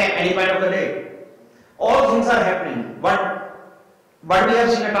any point of the day. All things are happening. But we have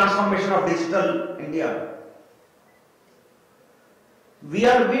seen a transformation of digital India. We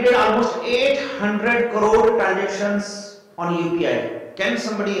did almost 800 crore transactions on UPI. Can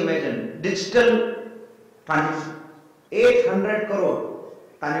somebody imagine? Digital transactions. 800 crore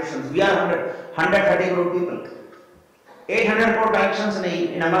transactions. We are 130 crore people. 800 crore transactions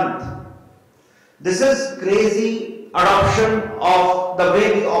in a month. This is crazy adoption of the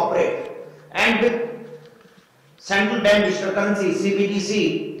way we operate. And with central bank digital currency,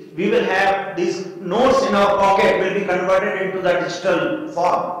 CBDC, we will have these notes in our pocket will be converted into the digital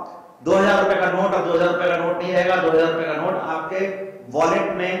form. 2000 रुपए का note अब 2000 रुपए का note नहीं रहेगा. 2000 रुपए का note आपके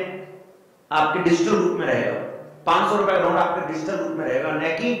वॉलेट में आपके डिजिटल रूप में रहेगा. 500 रुपए का नोट आपके डिजिटल रूप में रहेगा,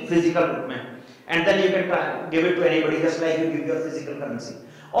 न कि फिजिकल रूप में. And then you can give it to anybody just like you give your physical currency.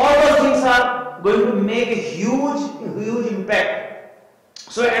 All those things are going to make a huge impact.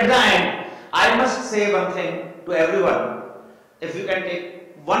 So at the end, I must say one thing to everyone. If you can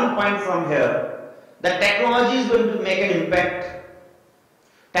take one point from here, that technology is going to make an impact.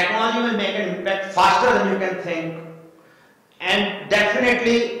 Technology will make an impact faster than you can think. And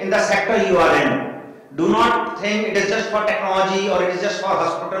definitely in the sector you are in. Do not think it is just for technology or it is just for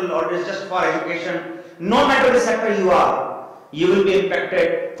hospital or it is just for education. No matter the sector you are, you will be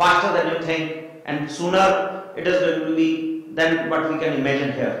impacted faster than you think, and sooner it is going to be than what we can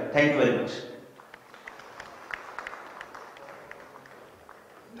imagine here. Thank you very much.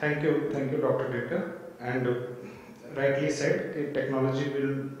 Thank you, Dr. Decker. And rightly said, technology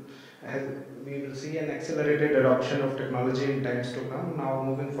we will see an accelerated adoption of technology in times to come. Now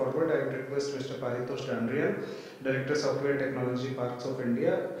moving forward, I would request Mr. Paritosh Dandrial, Director Software Technology Parks of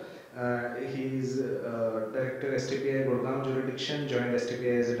India. He is Director STPI Gurgaon Jurisdiction, joined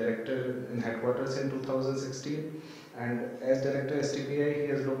STPI as a Director in headquarters in 2016. And as Director STPI, he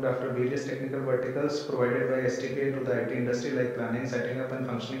has looked after various technical verticals provided by STPI to the IT industry like planning, setting up and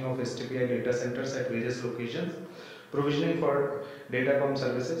functioning of STPI data centers at various locations, provisioning for datacom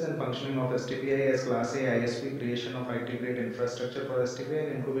services and functioning of STPI as Class A ISP, creation of IT-grade infrastructure for STPI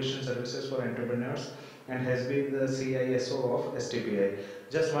and incubation services for entrepreneurs, and has been the CISO of STPI.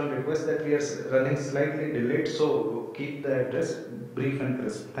 Just one request that we are running slightly delayed, so keep the address brief and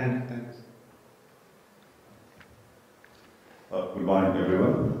crisp. Thank you. Good morning,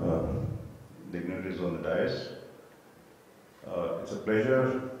 everyone. Dignitaries on the dais. It's a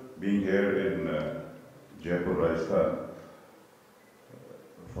pleasure being here in Jaipur, Rajasthan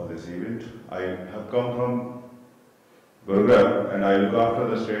for this event. I have come from Gurugram and I look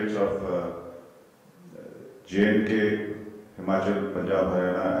after the states of J&K, Himachal, Punjab,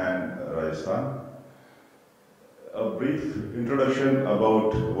 Haryana and Rajasthan. A brief introduction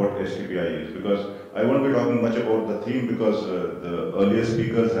about what STPI is, because I won't be talking much about the theme because the earlier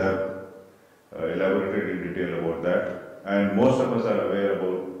speakers have elaborated in detail about that, and most of us are aware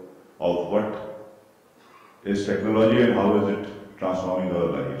of what is technology and how is it transforming our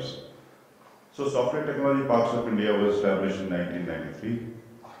lives. So Software Technology Parks of India was established in 1993.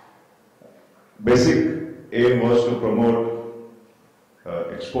 Basic aim was to promote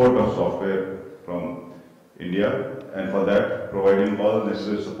export of software from India, and for that providing all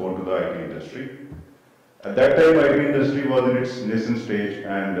necessary support to the IT industry. At that time, IT industry was in its nascent stage,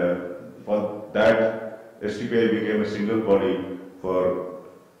 and for that STPI became a single body for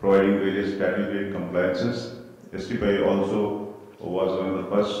providing various category compliances. STPI also was one of the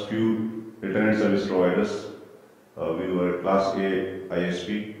first few internet service providers. We were Class A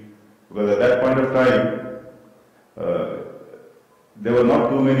ISP, because at that point of time, there were not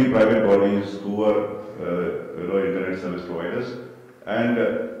too many private bodies who were internet service providers, and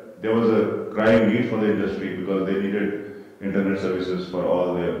there was a crying need for the industry because they needed internet services for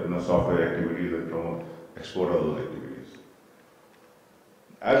all their software activities and promote export of those activities.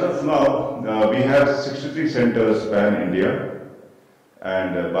 As of now, we have 63 centers pan India,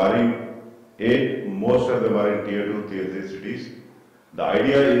 and barring 8, most of them are in tier 2, tier 3 cities. The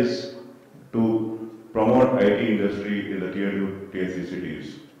idea is to promote IT industry in the tier 2, tier 3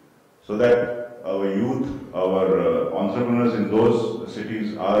 cities, so that our youth, our entrepreneurs in those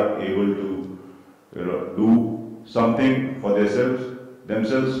cities are able to do something for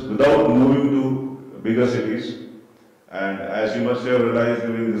themselves without moving to bigger cities. And as you must have realized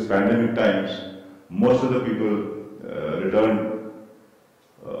during this pandemic times, most of the people returned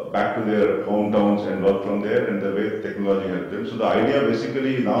back to their hometowns and work from there, and the way technology helped them. So the idea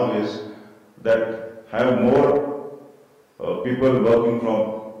basically now is that have more people working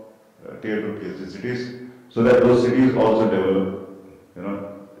from tier 2, tier 3 cities, so that those cities also develop,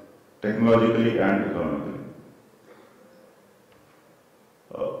 technologically and economically.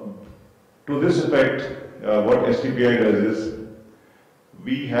 To this effect, what STPI does is,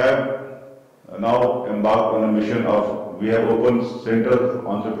 we have now embarked on a mission of, we have opened Center of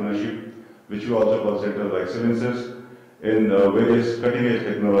Entrepreneurship, which we also call Center of Excellences, in various cutting-edge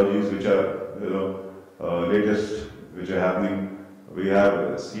technologies which are latest, which are happening. We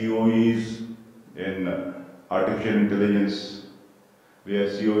have COEs in artificial intelligence, we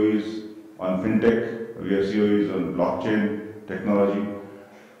have COEs on fintech, we have COEs on blockchain technology,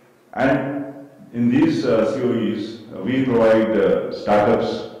 and in these COEs, we provide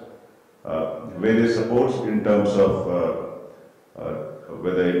startups various supports in terms of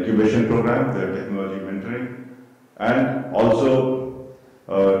whether incubation program, their technology mentoring, and also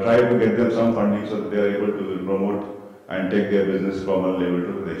try to get them some funding so that they are able to promote and take their business from one level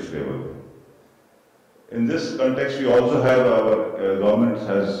to the next level. In this context, we also have our government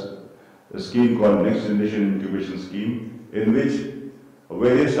has a scheme called Next Generation Incubation Scheme, in which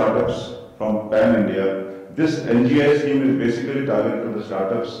various startups from pan India. This NGI scheme is basically targeted to the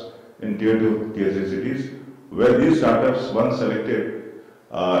startups in tier 2, tier 3 cities, where these startups, once selected,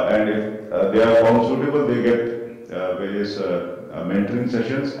 and if they are found suitable, they get various mentoring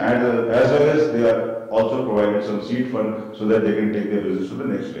sessions, and as well as they are also provided some seed fund so that they can take their business to the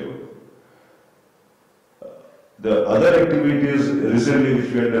next level. The other activities recently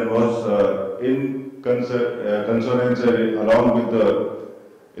which we had done was in consonance along with the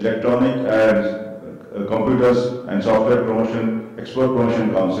Electronic and Computers and Software Promotion, Export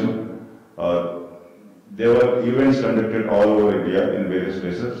Promotion Council. There were events conducted all over India in various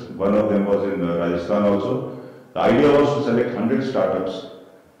places. One of them was in Rajasthan also. The idea was to select 100 startups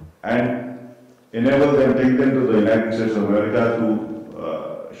and enable them, take them to the United States of America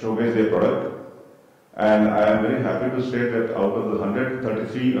to showcase their product. And I am very happy to state that out of the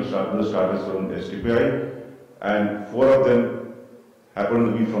 133 of the startups from STPI, and 4 of them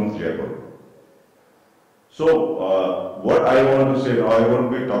happen to be from Jaipur. So, what I want to say now, I won't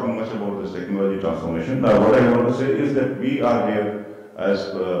be talking much about this technology transformation. What I want to say is that we are here as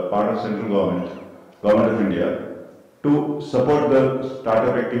part of central government of India, to support the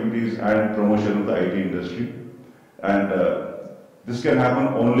startup activities and promotion of the IT industry. And this can happen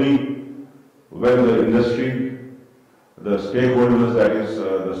only when the industry, the stakeholders, that is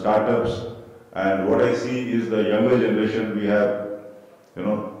the startups, and what I see is the younger generation we have,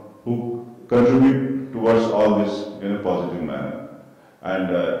 who contribute towards all this in a positive manner.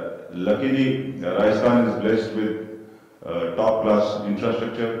 And luckily, Rajasthan is blessed with top-class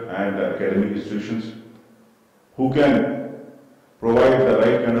infrastructure and academic institutions who can provide the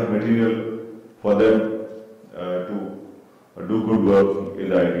right kind of material for them to do good work in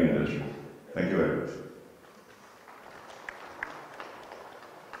the IT industry. Thank you very much.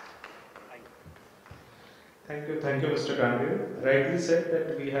 Thank you, Mr. Conclave. Rightly said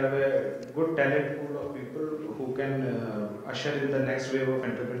that we have a good talent pool of people who can usher in the next wave of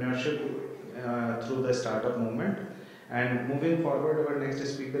entrepreneurship through the startup movement. And moving forward, our next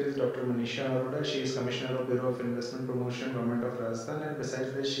speaker is Dr. Manisha Arora. She is Commissioner of Bureau of Investment Promotion, Government of Rajasthan, and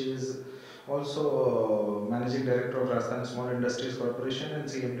besides this, she is also Managing Director of Rajasthan Small Industries Corporation and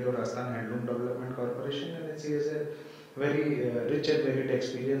CMD of Rajasthan Handloom Development Corporation, and she has a very rich and varied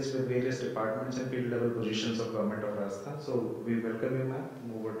experience with various departments and field level positions of Government of Rajasthan. So we welcome you, ma'am.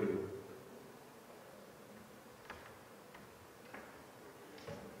 Over to you.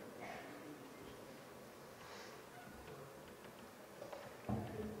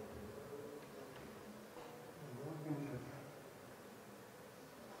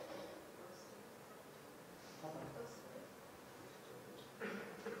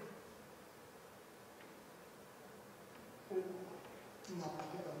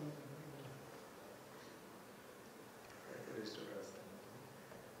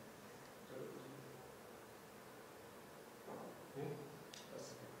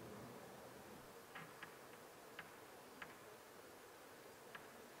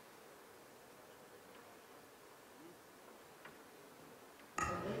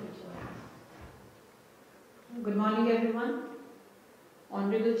 Good morning, everyone.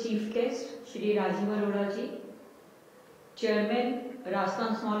 Honorable Chief Guest, Shri Rajiv Arora ji, Chairman,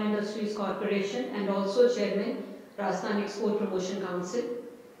 Rajasthan Small Industries Corporation, and also Chairman, Rajasthan Export Promotion Council,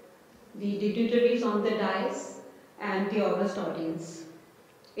 the dignitaries on the dais, and the august audience.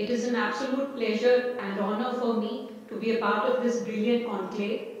 It is an absolute pleasure and honor for me to be a part of this brilliant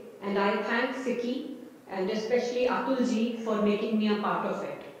conclave, and I thank Siki and especially Atul ji for making me a part of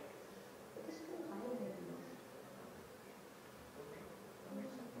it.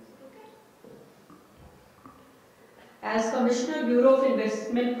 As Commissioner, Bureau of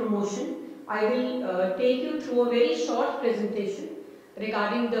Investment Promotion, I will take you through a very short presentation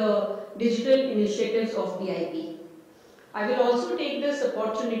regarding the digital initiatives of BIP. I will also take this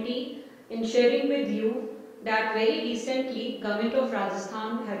opportunity in sharing with you that very recently Government of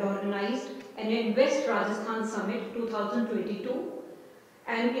Rajasthan had organized an Invest Rajasthan Summit 2022,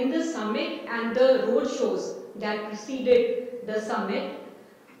 and in the summit and the road shows that preceded the summit,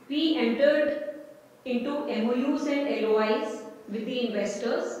 we entered into MOUs and LOIs with the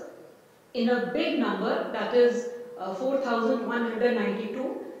investors in a big number, that is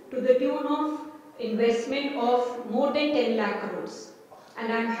 4,192, to the tune of investment of more than 10 lakh crores.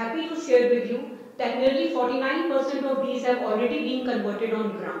 And I am happy to share with you that nearly 49% of these have already been converted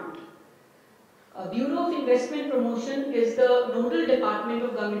on ground. Bureau of Investment Promotion is the nodal department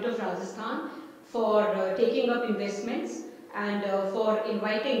of Government of Rajasthan for taking up investments and for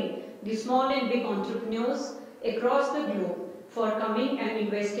inviting the small and big entrepreneurs across the globe for coming and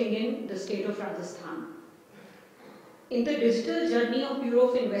investing in the state of Rajasthan. In the digital journey of Bureau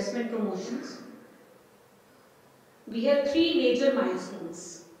of Investment Promotions, we have three major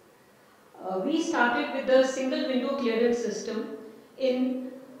milestones. We started with the single window clearance system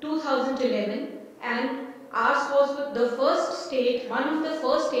in 2011, and ours was the first state, one of the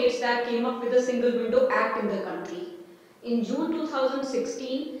first states that came up with a single window act in the country. In June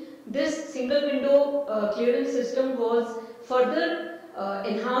 2016, this single window clearance system was further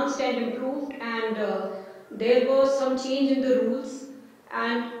enhanced and improved, and there was some change in the rules,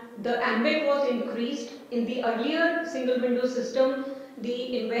 and the ambit was increased. In the earlier single window system,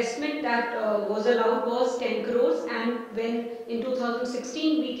 the investment that was allowed was 10 crores, and when in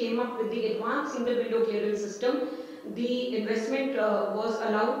 2016 we came up with the advanced single window clearance system, the investment was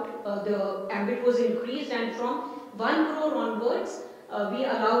allowed, the ambit was increased, and from 1 crore onwards, we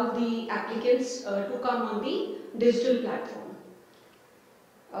allowed the applicants to come on the digital platform.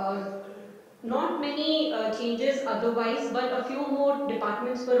 Not many changes otherwise, but a few more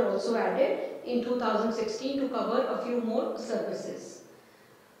departments were also added in 2016 to cover a few more services.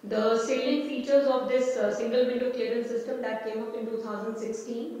 The salient features of this single window clearance system that came up in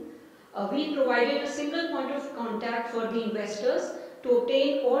 2016, we provided a single point of contact for the investors to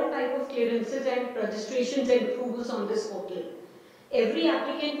obtain all type of clearances and registrations and approvals on this portal. Every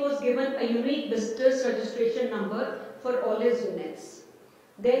applicant was given a unique business registration number for all his units.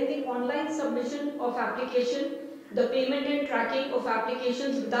 Then the online submission of application, the payment and tracking of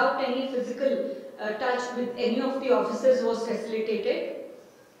applications without any physical touch with any of the offices was facilitated.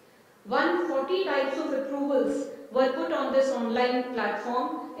 140 types of approvals were put on this online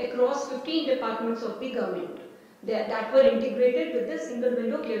platform across 15 departments of the government that were integrated with the single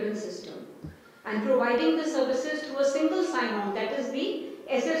window clearance system, and providing the services through a single sign-on, that is the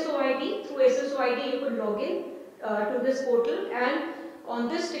SSOID. Through SSOID you could log in to this portal, and on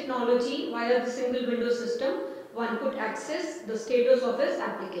this technology via the single window system one could access the status of his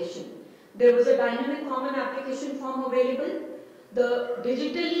application. There was a dynamic common application form available. The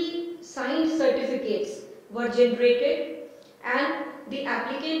digitally signed certificates were generated, and the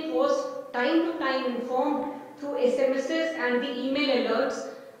applicant was time to time informed through SMSs and the email alerts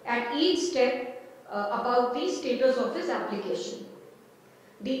at each step about the status of his application.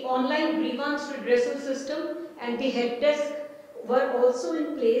 The online grievance redressal system and the help desk were also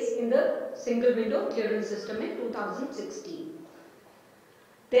in place in the single window clearance system in 2016.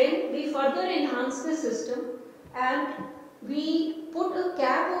 Then we further enhanced the system and we put a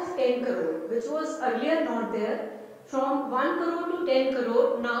cap of 10 crore, which was earlier not there. From 1 crore to 10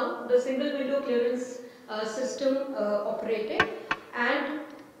 crore, now the single window clearance system operated, and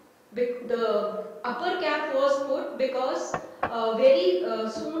the upper cap was put because very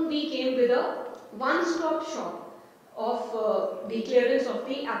soon we came with a one-stop shop of the clearance of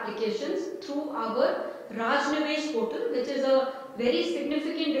the applications through our Rajnivesh portal, which is a very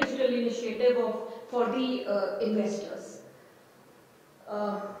significant digital initiative for the investors.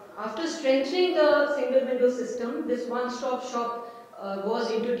 After strengthening the single window system, this one-stop shop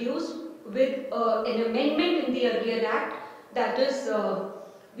was introduced with an amendment in the earlier act. That is,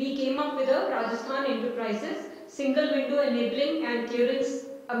 we came up with a Rajasthan Enterprises Single Window Enabling and Clearance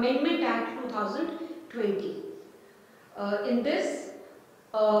Amendment Act 2020. In this,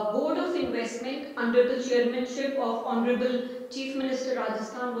 Board of Investment under the chairmanship of Honorable Chief Minister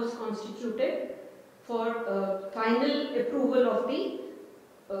Rajasthan was constituted for final approval of the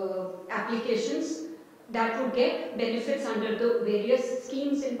applications that would get benefits under the various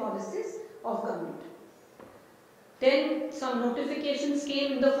schemes and policies of government. Then some notifications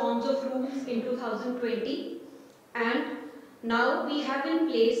came in the forms of rules in 2020, and now we have in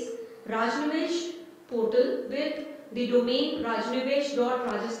place Rajnivesh portal with the domain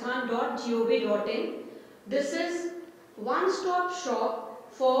rajnivesh.rajasthan.gov.in. This is one-stop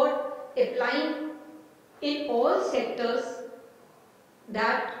shop for applying in all sectors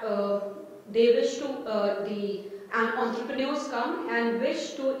that they wish to, the entrepreneurs come and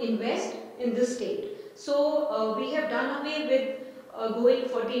wish to invest in this state. So we have done away with going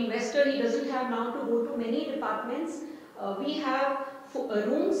for the investor. He doesn't have now to go to many departments. We have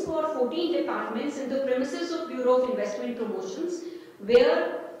rooms for 14 departments in the premises of Bureau of Investment Promotions,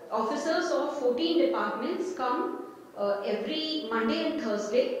 where officers of 14 departments come every Monday and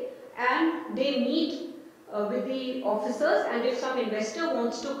Thursday, and they meet with the officers, and if some investor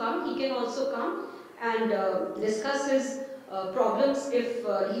wants to come, he can also come and discuss his problems if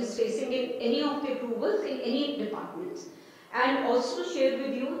he is facing in any of the approvals in any departments. And also share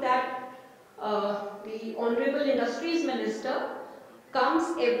with you that the Honorable Industries Minister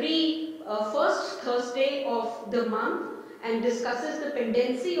comes every first Thursday of the month and discusses the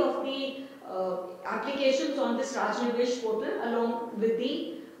pendency of the applications on this Rajnivesh portal along with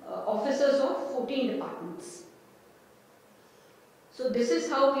the officers of 14 departments. So this is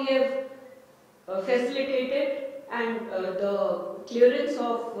how we have facilitated and the clearance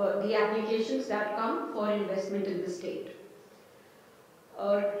of the applications that come for investment in the state.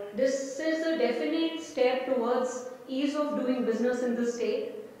 This is a definite step towards ease of doing business in the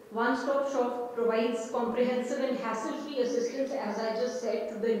state. One-stop shop provides comprehensive and hassle-free assistance, as I just said,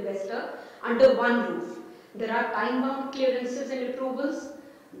 to the investor under one roof. There are time-bound clearances and approvals.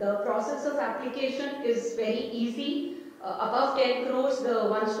 The process of application is very easy. Above 10 crores, the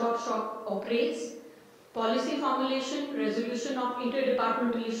one-stop shop operates. Policy formulation, resolution of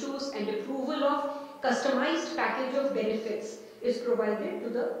interdepartmental issues, and approval of customized package of benefits is provided to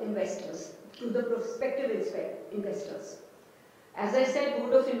the investors, to the prospective investors. As I said,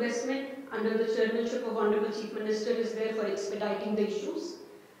 Board of Investment under the chairmanship of Honorable Chief Minister is there for expediting the issues.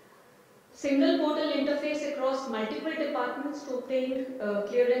 Single portal interface across multiple departments to obtain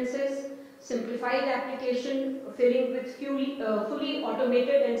clearances, simplified application filling with fully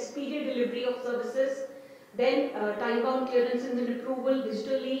automated and speedy delivery of services, then time-bound clearances and approval,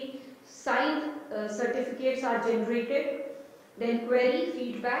 digitally signed certificates are generated, then query,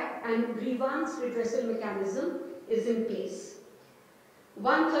 feedback and grievance redressal mechanism is in place.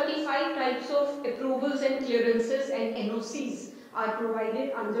 135 types of approvals and clearances and NOCs are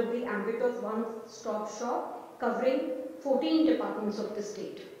provided under the ambit of one-stop shop covering 14 departments of the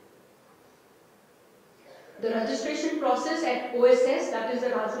state. The registration process at OSS, that is the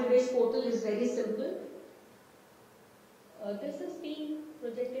Rajnivesh portal, is very simple. This is being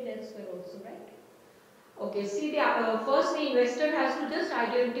projected elsewhere also, right? Okay, see, first the investor has to just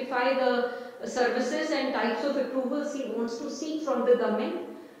identify the services and types of approvals he wants to seek from the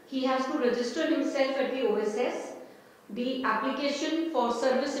government. He has to register himself at the OSS. The application for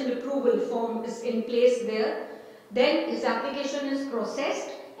service and approval form is in place there. Then his application is processed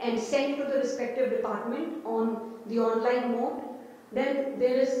and sent to the respective department on the online mode. Then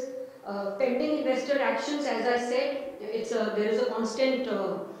there is pending investor actions. As I said, there is a constant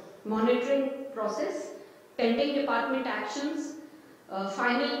monitoring process. Pending department actions,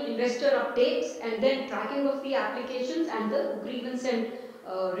 final investor updates, and then tracking of the applications, and the grievance and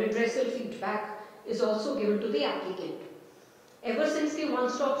redressal feedback is also given to the applicant. Ever since the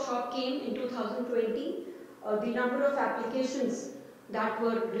one-stop shop came in 2020, the number of applications that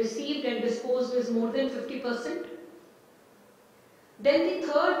were received and disposed is more than 50%. Then the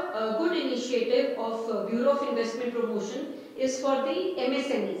third good initiative of Bureau of Investment Promotion is for the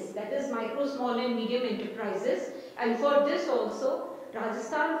MSMEs, that is micro, small and medium enterprises, and for this also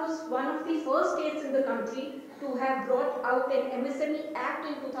Rajasthan was one of the first states in the country to have brought out an MSME Act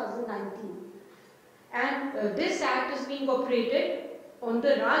in 2019. And this act is being operated on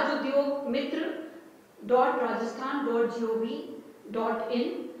the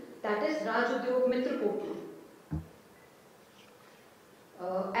rajudyogmitra.rajasthan.gov.in, that is Rajudyog Mitra portal.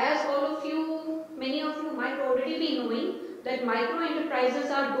 As all of you, many of you might already be knowing that micro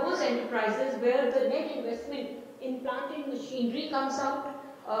enterprises are those enterprises where the net investment in plant and machinery comes out.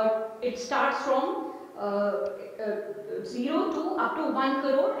 It starts from 0 to up to 1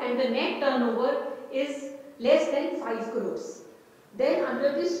 crore and the net turnover is less than 5 crores. Then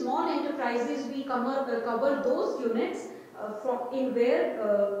under the small enterprises we cover those units in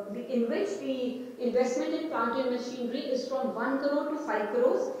which the investment in plant and machinery is from 1 crore to 5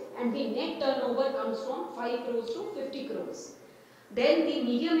 crores and the net turnover comes from 5 crores to 50 crores. Then the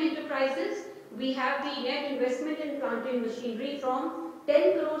medium enterprises, we have the net investment in plant and machinery from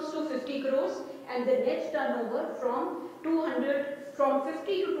 10 crores to 50 crores and the net turnover from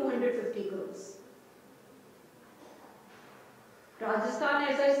 50 to 250 crores. Rajasthan,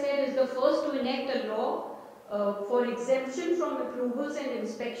 as I said, is the first to enact a law for exemption from approvals and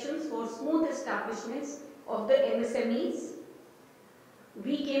inspections for smooth establishments of the MSMEs.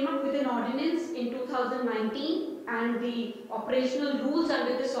 We came up with an ordinance in 2019 and the operational rules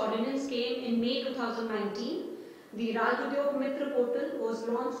under this ordinance came in May 2019. The Raj Udyog Mitra portal was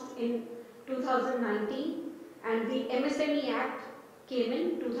launched in 2019 and the MSME Act came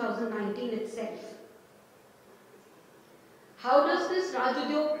in 2019 itself. How does this Raj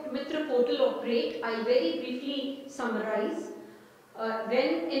Udyog Mitra portal operate? I'll very briefly summarize.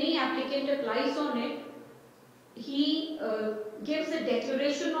 When any applicant applies on it, he gives a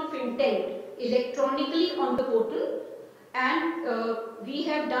declaration of intent electronically on the portal and we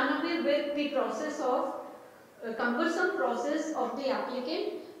have done away with the process of cumbersome process of the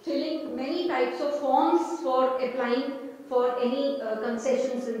applicant filling many types of forms for applying for any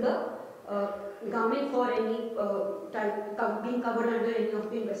concessions in the government for any being covered under any of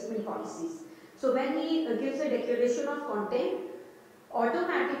the investment policies. So when he gives a declaration of content,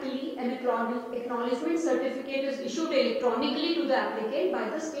 automatically an acknowledgement certificate is issued electronically to the applicant by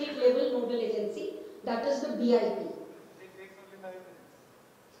the state level nodal agency, that is the BIP.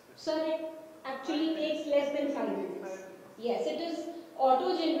 Sir, it actually takes less than 5 minutes. Yes, it is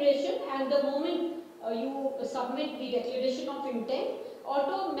auto generation and the moment you submit the declaration of intent,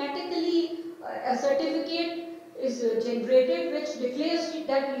 automatically a certificate is generated which declares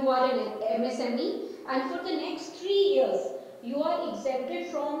that you are an MSME and for the next 3 years you are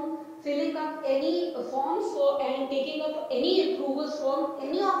exempted from filling up any forms and taking up any approvals from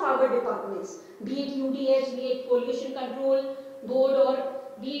any of our departments, be it UDH, be it Pollution Control Board or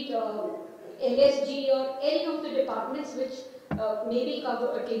be it LSG or any of the departments which may be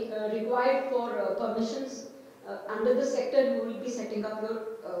required for permissions under the sector. You will be setting up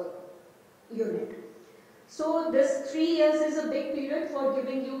your unit. So this 3 years is a big period for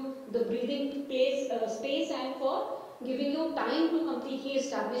giving you the breathing space and for giving you time to completely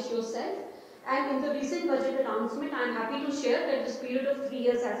establish yourself. And in the recent budget announcement, I am happy to share that this period of 3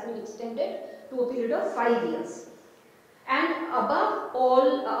 years has been extended to a period of 5 years. And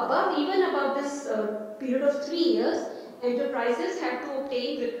even above this period of 3 years, enterprises have to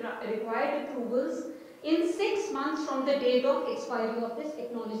obtain required approvals in 6 months from the date of expiry of this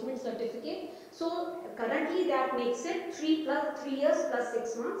acknowledgement certificate. So currently that makes it 3 years plus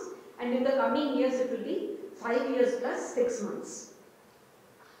 6 months, and in the coming years it will be 5 years plus 6 months,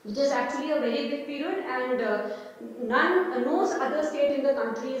 which is actually a very big period, and no other state in the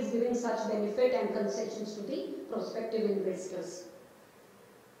country is giving such benefit and concessions to the prospective investors.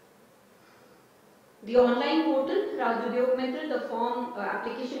 The online portal, Raj Udyog Mitra, the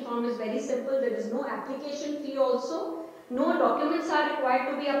application form is very simple. There is no application fee also. No documents are required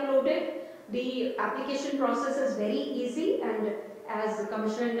to be uploaded. The application process is very easy, and as the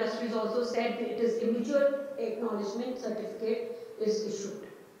Commissioner Industries also said, it is immediate acknowledgement certificate is issued.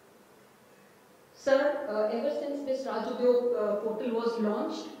 Sir, ever since this Raj Udyog portal was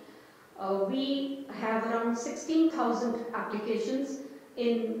launched, we have around 16,000 applications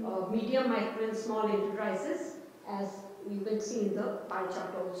in medium, micro and small enterprises, as you will see in the pie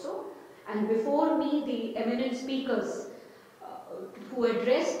chart also. And before me, the eminent speakers who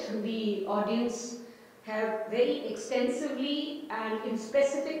addressed the audience have very extensively and in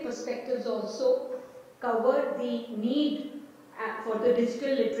specific perspectives also covered the need for the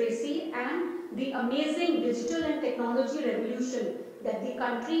digital literacy and the amazing digital and technology revolution that the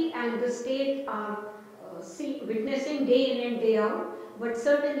country and the state are witnessing day in and day out. But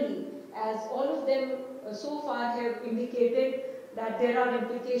certainly, as all of them so far have indicated, that there are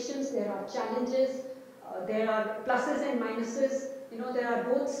implications, there are challenges, there are pluses and minuses. There are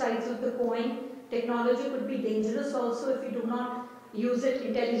both sides of the coin. Technology could be dangerous also if we do not use it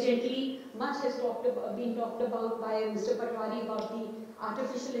intelligently. Much has been talked about by Mr. Patwari about the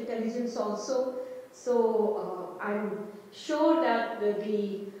artificial intelligence also. So I'm sure that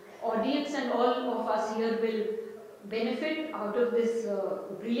the audience and all of us here will benefit out of this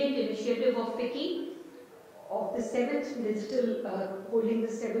brilliant initiative of FICCI, of the holding the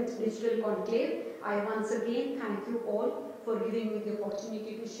 7th Digital Conclave. I once again thank you all for giving me the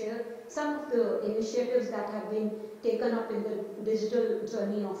opportunity to share some of the initiatives that have been taken up in the digital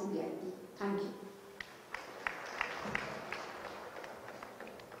journey of VIP. Thank you.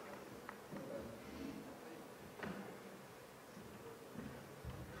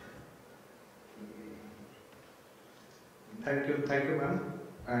 Thank you, ma'am,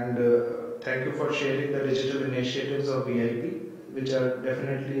 and thank you for sharing the digital initiatives of VIP, which are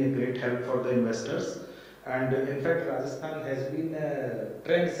definitely a great help for the investors. And in fact, Rajasthan has been a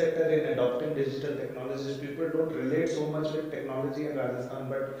trendsetter in adopting digital technologies. People don't relate so much with technology in Rajasthan,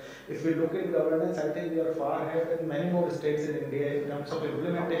 but if we look in governance, I think we are far ahead in many more states in India in terms of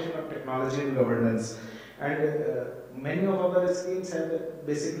implementation of technology in governance. And many of our schemes have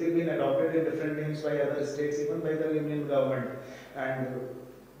basically been adopted in different names by other states, even by the union government. And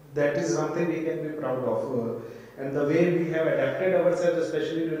that is something we can be proud of. And the way we have adapted ourselves,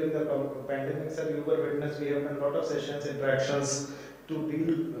 especially during the pandemic, sir, you were witness, we have done a lot of sessions, interactions to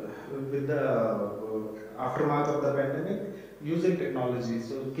deal with the aftermath of the pandemic using technology,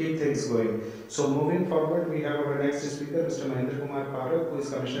 so keep things going. So moving forward, we have our next speaker, Mr. Mahendra Kumar Parak, who is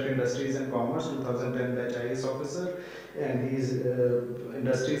Commissioner Industries and Commerce, 2010 batch IAS officer, and he is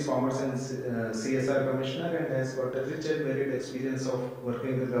Industries, Commerce and CSR Commissioner, and has got a rich and varied experience of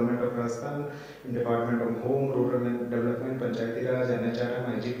working with Government of Rajasthan in Department of Home, Rural Development, Panchayati Raj,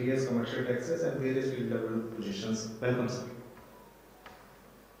 NHRM, IGPS, Commercial Taxes, and various field level positions. Welcome, sir.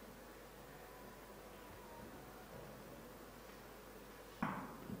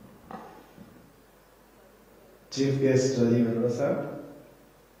 Chief guest Rajiv Arora साहब,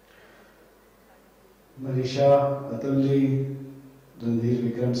 मनीषा, अतुल जी, रणधीर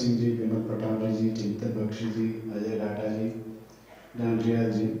विक्रम सिंह जी, विमल पटावरी जी, चिंतन बख्शी जी, Ajay data ji,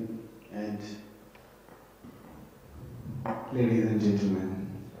 डांड्रियाल ji, and ladies and gentleman,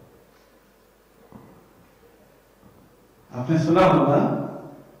 आपने सुना होगा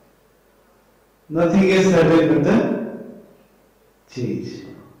nothing is certain but the change,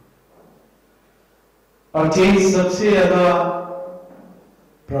 और change सबसे ज्यादा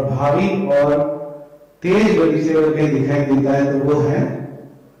प्रभावी और तेज गति से अगर कहीं दिखाई देता है तो वो है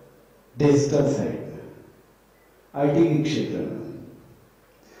डिजिटल साइड, आईटी के क्षेत्र में।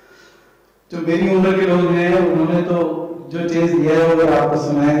 जो मेरी उम्र के लोग हैं उन्होंने तो जो चेंज दिया है अगर आपको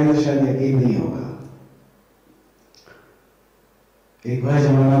सुनाएंगे तो शायद यकीन नहीं होगा। एक बार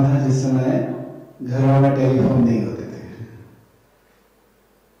जमाना था जिस समय घरों में टेलीफोन नहीं होते थे,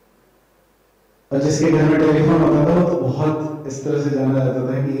 और जिसके घर में टेलीफोन होता था वो तो बहुत इस तरह से जाना जाता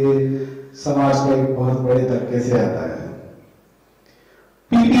था कि ये समाज का एक बहुत बड़े तबके से आता है।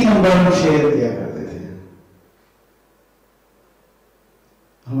 पीपी नंबर हम शेयर किया करते थे,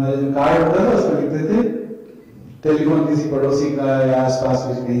 हमारे जो कार्ड होता था उसमें लिखते थे टेलीफोन किसी पड़ोसी का या आसपास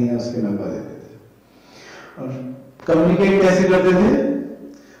में कहीं है उसके नंबर देते थे, और कम्युनिकेट कैसे करते थे,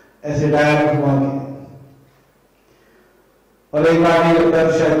 ऐसे डायल घुमा के, और एक बार नहीं लगता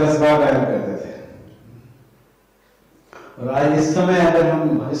तो शायद 10 बार डायल करते थे। और आज इस समय अगर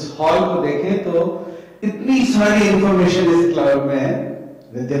हम इस हॉल को देखें तो इतनी सारी इंफॉर्मेशन इस क्लाउड में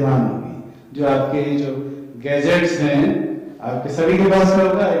विद्यमान होगी, जो आपके जो गैजेट्स हैं आपके सभी के पास में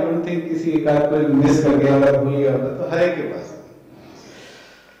होगा। आई डोंट थिंक किसी एक आध को मिस कर गया होगा, भूल गया होगा, तो हर एक के पास।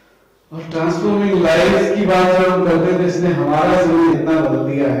 और ट्रांसफॉर्मिंग लाइफ की बात जब हम करते हैं तो इसने हमारा जीवन इतना बदल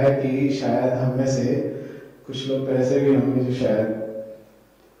दिया है कि शायद हम में से कुछ लोग तो ऐसे भी होंगे जो शायद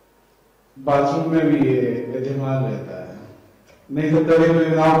बाथरूम में भी ये विद्यमान रहता है, नहीं तो कभी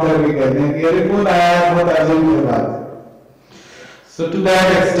भी नाम करके कहते हैं कि अरे कौन आया है, बहुत अर्जेंट है बात। So to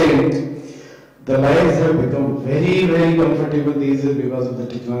that extent, the lives have become very, very comfortable these days because of the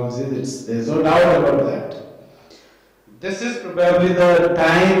technology. There's no doubt about that. This is probably the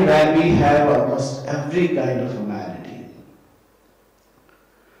time when we have almost every kind of humanity.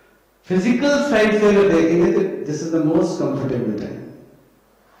 Physical side से अगर देखेंगे तो this is the most comfortable time.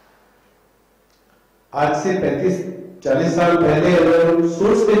 आज से 35-40 साल पहले अगर हम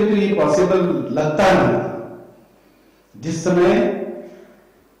सोचते हैं तो ये पॉसिबल लगता नहीं। जिस समय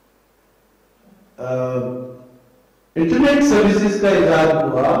इंटरनेट सर्विसेज का इजाद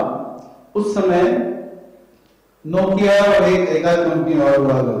हुआ उस समय नोकिया और एक आध कंपनी और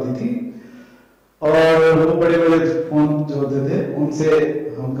हुआ करती थी, और वो बड़े बड़े फोन जो होते थे उनसे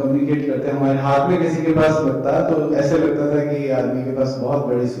हम कम्युनिकेट करते, हमारे हाथ में किसी के पास लगता तो ऐसे लगता था कि आदमी के पास बहुत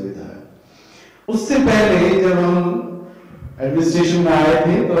बड़ी सुविधा है। उससे पहले जब हम एडमिनिस्ट्रेशन में आए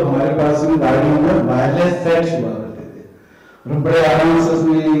थे तो हमारे पास में गाड़ियों में वायरलेस सेट्स हुआ करते थे और हम बड़े आराम से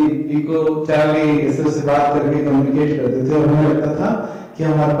उसमें इको चार्ली इस तरह से बात करके कम्युनिकेट करते थे और हमें लगता था कि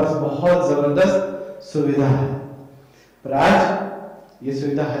हमारे पास बहुत जबरदस्त सुविधा है। पर आज ये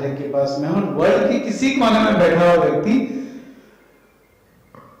सुविधा हर एक के पास में है और वर्ल्ड के किसी कोने में बैठा हुआ व्यक्ति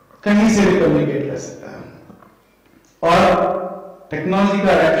कहीं से भी कम्युनिकेट कर सकता है और टेक्नोलॉजी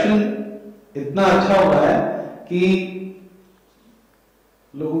का एडॉप्शन इतना अच्छा हुआ है कि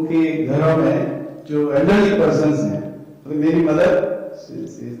लोगों के घरों में जो एल्डरली पर्सन्स हैं, तो मेरी मदर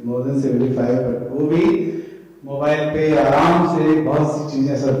मोर देन 75 पर वो भी मोबाइल पे आराम से बहुत सी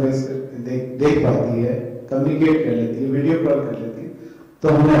चीजें सरफेस देख पाती है, कम्युनिकेट कर लेती है, वीडियो कॉल कर लेती है, तो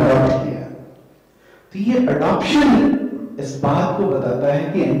हमने अडॉप्ट किया। तो ये अडॉप्शन इस बात को बताता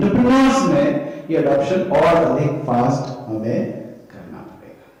है कि एंटरप्रेन्योर्स में ये अडॉप्शन और अधिक फास्ट हमें करना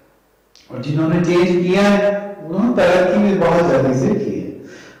पड़ेगा और जिन्होंने चेंज किया है उन्होंने तरक्की में बहुत जल्दी से की है।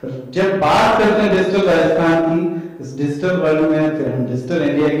 जब बात करते हैं डिजिटल राजस्थान की, इस डिजिटल वर्ल्ड में फिर हम डिजिटल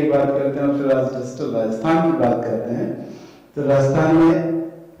इंडिया की बात करते हैं और फिर आज डिजिटल राजस्थान की बात करते हैं, तो राजस्थान में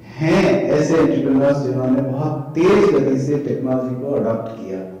हैं ऐसे एंटरप्रेन्योर्स जिन्होंने बहुत तेज गति से टेक्नोलॉजी को अडॉप्ट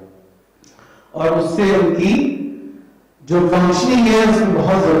किया और उससे उनकी जो फंक्शनिंग है उसमें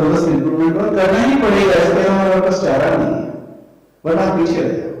बहुत जबरदस्त इंप्रूवमेंट और करना ही पड़ेगा, इसलिए हमारे पास चारा नहीं है, वरना आप पीछे रह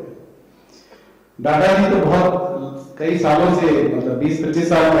जाओगे। डाटा भी तो बहुत कई सालों से, मतलब 20-25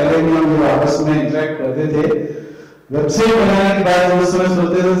 साल पहले भी हम जो आपस में इंटरेक्ट करते थे, वेबसाइट बनाने के बाद उस समय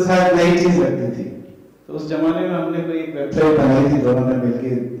सोचते थे शायद नई चीज लगती थी, तो उस जमाने में हमने कोई वेबसाइट बनाई थी दोनों ने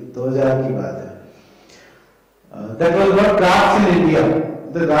मिलकर, 2000 की बात है। That was what crafts in India,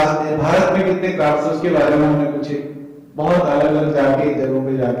 Bharat में कितने क्राफ्ट्स उसके बारे में हमने कुछ बहुत अलग अलग जाके जगहों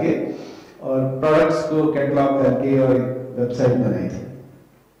पे जाके और प्रोडक्ट्स को कैटलॉग करके और वेबसाइट बनाई थी।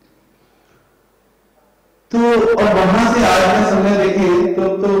 तो और वहां से आज का समय देखिए तो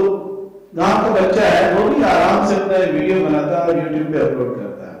गांव का बच्चा है वो भी आराम से अपना वीडियो बनाता है और यूट्यूब पे अपलोड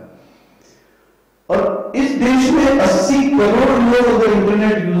करता है। और इस देश में 80 करोड़ लोग अगर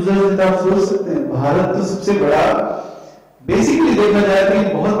इंटरनेट यूजर्स आप सोच सकते हैं, भारत तो सबसे बड़ा बेसिकली देखा जाए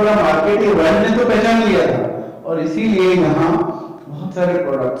तो बहुत बड़ा मार्केट है, वर्ल्ड ने तो पहचान लिया था और इसीलिए यहाँ बहुत सारे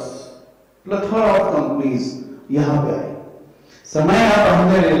प्रोडक्ट्स, प्लेथोरा ऑफ कंपनीज यहाँ पे आए। समय आप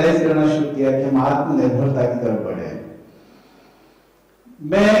हमने रियलाइज करना शुरू किया कि हम आत्मनिर्भरता की तरफ बढ़े।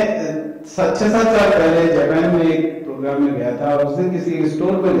 मैं 6-7 साल पहले जापान में एक प्रोग्राम में गया था और उस दिन किसी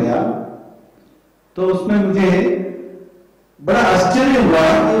स्टोर में गया तो उसमें मुझे बड़ा आश्चर्य हुआ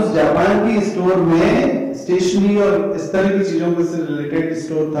कि उस जापान की स्टोर में स्टेशनरी और इस तरह की चीजों से रिलेटेड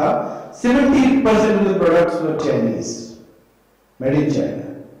स्टोर था, 70% of the products were Chinese, made in China.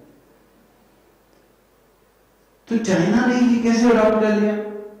 तो चाइना ने ये कैसे अडॉप्ट कर लिया?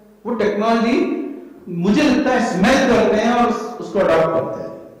 वो टेक्नोलॉजी मुझे लगता है स्मेल करते हैं और उसको अडॉप्ट करते हैं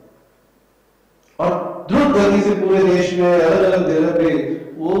और द्रुत गति से पूरे देश में अलग अलग जगह पे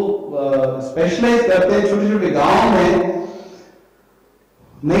वो स्पेशलाइज करते हैं। छोटे छोटे गांव में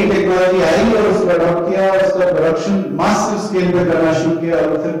नई टेक्नोलॉजी आई और उसको अडॉप्ट किया और उसका प्रोडक्शन मासिव स्केल पे करना शुरू किया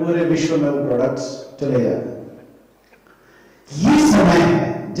और फिर पूरे विश्व में वो प्रोडक्ट्स चले जाते हैं। ये समय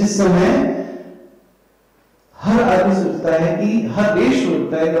है जिस समय हर आदमी सोचता है कि हर देश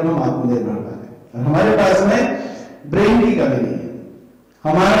सोचता है कि हम आत्मनिर्भर बने और हमारे पास में ब्रेन की कमी नहीं है।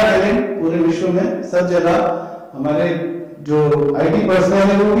 हमारा टैलेंट पूरे विश्व में सब जगह, हमारे जो आईटी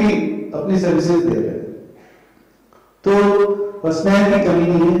पर्सनल है वो भी अपनी सर्विसेज दे रहे हैं, तो पर्सनल की कमी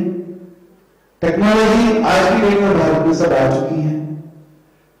नहीं है। टेक्नोलॉजी आज की डेट में भारत में सब आ चुकी है,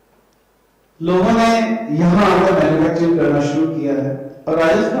 लोगों ने यहां आकर मैन्युफैक्चरिंग करना शुरू किया है और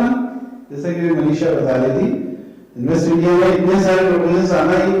राजस्थान, जैसा कि मनीषा बता रही थी, इन्वेस्ट इंडिया में इतने सारे प्रपोजल्स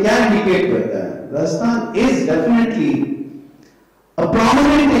आना ये क्या इंडिकेट करता है? Rajasthan is definitely a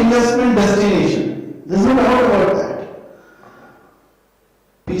prominent investment destination, this is not about that.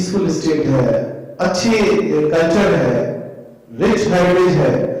 Peaceful state है, अच्छे कल्चर है, रिच हेरिटेज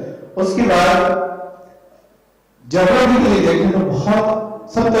है, उसके बाद ज्योग्राफी के लिए देखें तो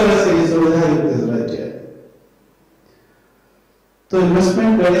बहुत सब तरह से ये सुविधा युक्त राज्य है, तो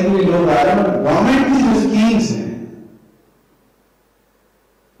इन्वेस्टमेंट करने के लिए लोग आ रहे हैं। गवर्नमेंट की जो स्कीम्स हैं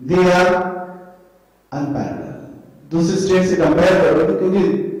दे आर अनपैरेलल, दूसरे स्टेट से कंपेयर करोगे क्योंकि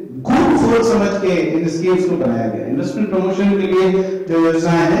गुड सोच समझ के इन स्कीम्स को बनाया गया। इन्वेस्टमेंट प्रमोशन के लिए जो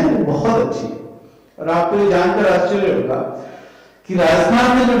योजनाएं हैं वो बहुत अच्छी है और आपको ये जानकर आश्चर्य होगा कि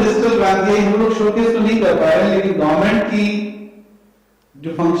राजस्थान में जो डिजिटल क्रांति है हम लोग शोकेस तो नहीं कर पा रहे, लेकिन गवर्नमेंट की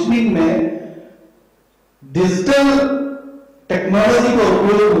जो फंक्शनिंग में डिजिटल टेक्नोलॉजी का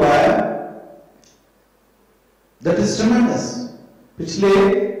उपयोग हुआ है, दैट इज ट्रेमेंडस। पिछले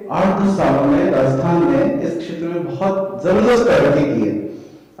 8-10 सालों में राजस्थान ने इस क्षेत्र में बहुत जबरदस्त प्रगति की है।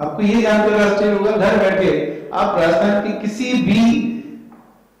 आपको ये जानकर आश्चर्य होगा, घर बैठे आप राजस्थान की किसी भी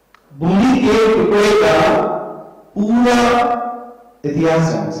भूमि के टुकड़े का पूरा इतिहास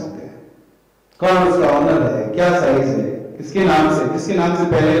जान सकते हैं। कौन उसका ऑनर है, क्या साइज है, किसके नाम से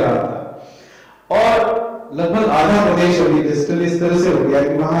पहले रहा था। और लगभग आधा प्रदेश अभी डिजिटल इस तरह से हो गया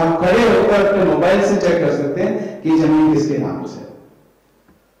कि वहां आप खड़े होकर अपने मोबाइल से चेक कर सकते हैं कि जमीन किसके नाम से।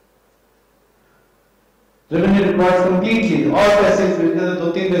 रेवेन्यू रिकॉर्ड कंप्लीटली, और तहसील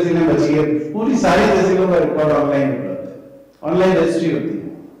 2-3 तहसीलें बची है, पूरी सारी तहसीलों का रिकॉर्ड ऑनलाइन उपलब्ध है, ऑनलाइन रजिस्ट्री होती है,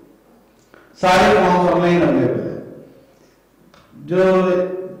 सारे फॉर्म ऑनलाइन अवेलेबल है। जो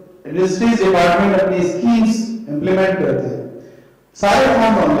रजिस्ट्रीज डिपार्टमेंट अपनी स्कीम्स इंप्लीमेंट करते हैं, सारे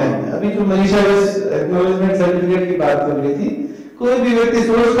फॉर्म ऑनलाइन है। अभी जो मनीषा एक्नॉलेजमेंट सर्टिफिकेट की बात कर रही थी, कोई भी व्यक्ति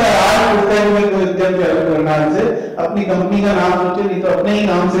सोचता है, आज सोचता है कि मैं कोई उद्यम चालू करना है, अपनी कंपनी का नाम सोचे, नहीं तो अपने ही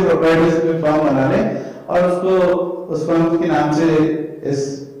नाम से प्रोप्राइटरशिप फॉर्म बना ले और उसको उस फॉर्म के नाम से इस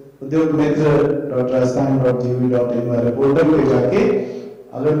उद्योग मित्र .rajasthan.gov.in वाले पोर्टल पे जाके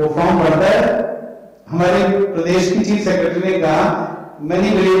अगर वो फॉर्म भरता है, हमारे प्रदेश की चीफ सेक्रेटरी ने कहा, मैं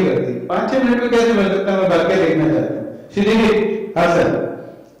नहीं बिलीव करती 5-6 मिनट में कैसे भर सकता, मैं भर के देखना चाहता हूँ। She did it herself.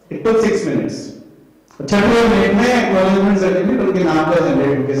 It took 6 minutes. 6वें minute में एक्नॉलेजमेंट सर्टिफिकेट उनके नाम का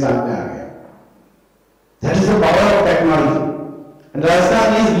जनरेट उनके सामने आ गया। That is the power of technology. And Rajasthan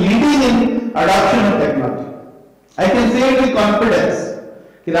is leading in adoption of technology. I can say it with confidence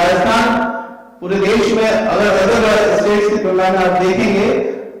कि राजस्थान पूरे देश में अगर अदर स्टेट्स की तुलना में आप देखेंगे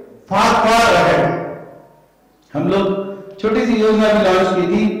फार अहेड। हम लोग छोटी सी योजना भी लॉन्च की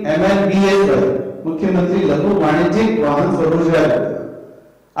थी, MLBS मुख्यमंत्री लघु वाणिज्यिक वाहन स्वरोजगार योजना।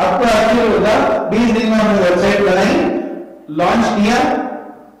 आपको आश्चर्य होगा, 20 दिन में हमने वेबसाइट बनाई, लॉन्च किया,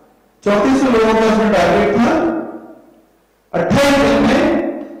 3400 लोगों का उसमें टारगेट था, 28 दिन में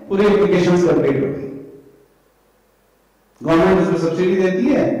पूरी एप्लीकेशन कंप्लीट हो गई। गवर्नमेंट उसमें सब्सिडी देती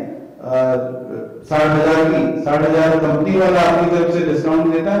है 60,000 की, 60,000 कंपनी वाला अपनी तरफ से डिस्काउंट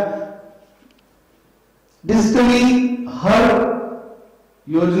देता है। डिजिटली हर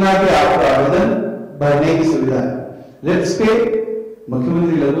योजना के आपका आवेदन भरने की सुविधा है। रिप्स पे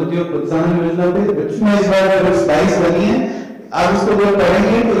मुख्यमंत्री लघु उद्योग प्रोत्साहन योजना पे रिप्स में इस बार 22 बनी है। आप इसको जब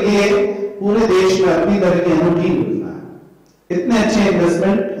पढ़ेंगे तो ये पूरे देश में अपनी तरह की अनूठी योजना है। इतने अच्छे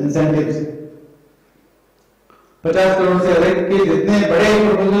इन्वेस्टमेंट इंसेंटिव्स, 50 करोड़ से अधिक के जितने बड़े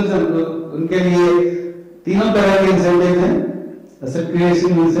प्रपोजल्स उनके लिए तीनों तरह के इंसेंटिव हैं। एसेट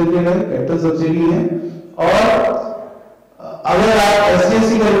क्रिएशन इंसेंटिव है, कैपिटल सब्सिडी है, और अगर आप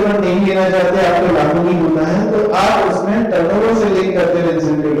एसटीएससी का रिफंड नहीं लेना चाहते, आपको लागू नहीं होता है, तो आप उसमें टर्नओवर से लिंक करते हुए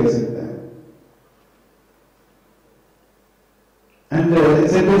इंसेंटिव ले सकते हैं। एंड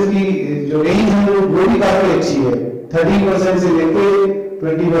इंसेंटिव की जो रेंज है वो भी काफी अच्छी है, 30% से लेके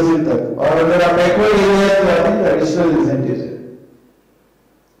 20% तक। और अगर आप बैकवर्ड एरिया है तो आपको एडिशनल इंसेंटिव है।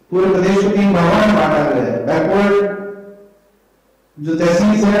 पूरे प्रदेश को 3 भागों में बांटा गया है। बैकवर्ड जो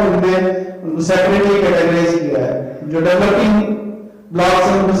तहसील है उनमें उनको सेपरेटली कैटेगराइज किया है, जो डेवलपिंग ब्लॉक्स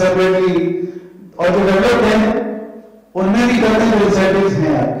हैं उनको सेपरेटली, और जो डेवलप्ड हैं उनमें भी गवर्नमेंट इंसेंटिव्स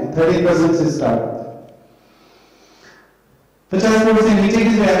हैं आपके 30% से स्टार्ट होता है। 50 करोड़ से नीचे के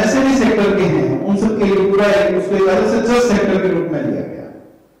जो एमएसएमई सेक्टर के हैं उन सब के लिए पूरा उसको एक अलग से ट्रस्ट सेक्टर के रूप में लिया गया।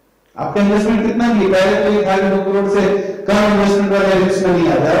 आपका इन्वेस्टमेंट कितना भी, पहले तो ये था कि 2 करोड़ से कम इन्वेस्टमेंट वाले लिस्ट में नहीं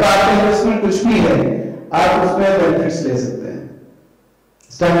आता। अब आपका इन्वेस्टमेंट कुछ भी है, आप उसमें बेनिफिट्स ले सकते हैं।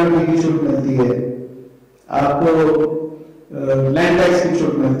 स्टैंप ड्यूटी की छूट मिलती है आपको, लैंड टैक्स की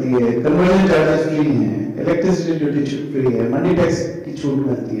छूट मिलती है, कन्वर्जन चार्जेस फ्री हैं, इलेक्ट्रिसिटी ड्यूटी छूट फ्री है, मनी टैक्स की छूट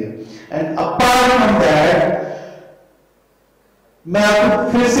मिलती है। एंड अपार्ट फ्रॉम दैट मैं आपको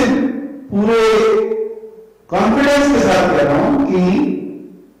फिर से पूरे कॉन्फिडेंस के साथ कह रहा हूं कि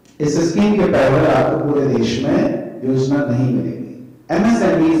इस स्कीम के पैरल आपको पूरे देश में योजना नहीं मिलेगी।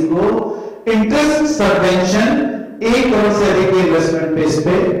 एमएसएमईज को इंटरेस्ट सबवेंशन 1 करोड़ से अधिक के इन्वेस्टमेंट पे इस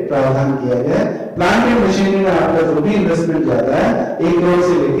पे प्रावधान किया गया है। प्लांट एंड मशीनरी में आपका जो भी इन्वेस्टमेंट जाता है 1 करोड़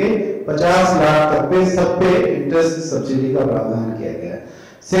से लेके 50 लाख तक पे सब पे इंटरेस्ट सब्सिडी का प्रावधान किया गया है।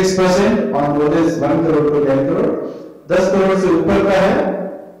 6% on board 1 crore to 10 crore, 10 crore से ऊपर का है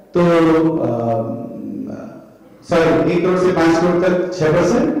तो 1 करोड़ से 5 करोड़ तक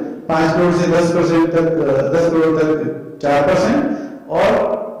 6%, 5 करोड़ से 10% तक 10 करोड़ तक 4%, और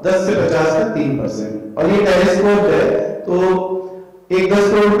 10 से 50 तक 3%। और ये टेलीस्कोप है तो एक 10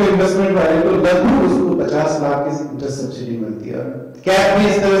 करोड़ का इन्वेस्टमेंट वाले को लगभग उसको 50 लाख की इंटरेस्ट सब्सिडी मिलती है। कैप भी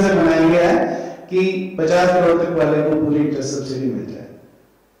इस तरह से बनाया गया है कि 50 करोड़ तक वाले को पूरी इंटरेस्ट सब्सिडी मिल जाए।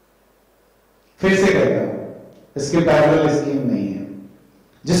 फिर से कहता हूं, इसके पैरेलल स्कीम नहीं है।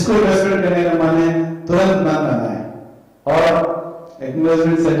 जिसको इन्वेस्टमेंट करने का मन है तुरंत मन बनाए और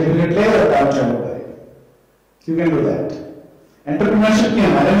इन्वेस्टमेंट सर्टिफिकेट ले और काम चालू करे। You can do that. Entrepreneurship की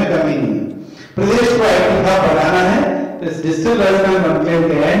हमारे में कमी नहीं है। प्रदेश को आईटी हब बनाना है तो इस डिजिटल राजस्थान कॉन्क्लेव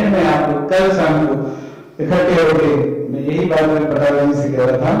के एंड में आप लोग कल शाम को इकट्ठे होके, मैं यही बात में पटावानी से कह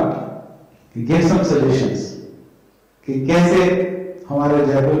रहा था कि गिव सम सजेशंस कि कैसे हमारे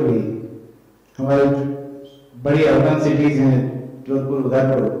जयपुर भी, हमारे बड़ी अर्बन सिटीज हैं जोधपुर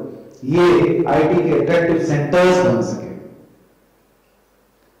उदयपुर, ये आईटी के अट्रैक्टिव सेंटर्स बन सके।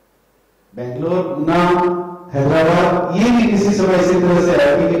 बेंगलोर, गुना, हैदराबाद, ये भी किसी समय इसी तरह से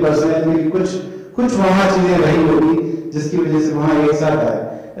आईटी की पर्सनैलिटी कुछ वहां चीजें रही होगी जिसकी वजह से वहां एक साथ आए।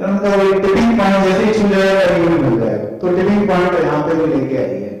 उनका वो टिपिंग पॉइंट जैसे ही छू जाएगा ये भी मिल जाएगा, तो टिपिंग पॉइंट यहाँ पे भी लेके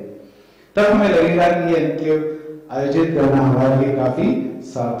आई है। तब हमें लगेगा कि ये एनक्लेव आयोजित करना हमारे लिए काफी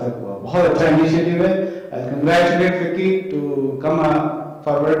सार्थक हुआ। बहुत अच्छा इनिशिएटिव है। आई congratulate Vicky to come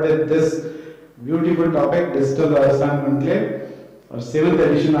forward with this beautiful topic digital Rajasthan conclave, और 7th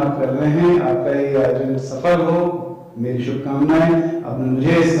एडिशन आप कर रहे हैं। आपका ये आयोजन सफल हो, मेरी शुभकामनाएं। आपने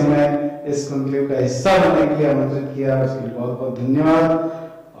मुझे इस समय इस कॉन्क्लेव का हिस्सा बनने के लिए आमंत्रित किया, उसके लिए बहुत बहुत धन्यवाद।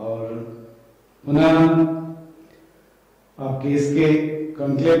 और पुनः आपके इसके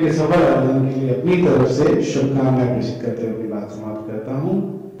कॉन्क्लेव के सफल आयोजन के लिए अपनी तरफ से शुभकामनाएं प्रेषित करते हुए अपनी बात समाप्त करता हूं।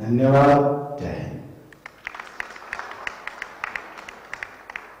 धन्यवाद। जय Hind.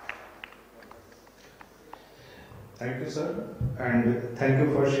 Thank you, sir, and thank you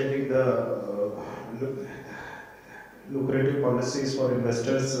for sharing the lucrative policies for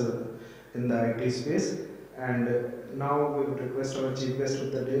investors in the IT space. And now we would request our chief guest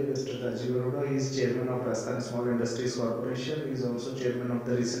of the day, Mr. Rajiv Arora. He is chairman of Rajasthan Small Industries Corporation. He is also chairman of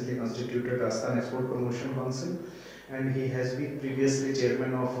the recently constituted Rajasthan Export Promotion Council, and he has been previously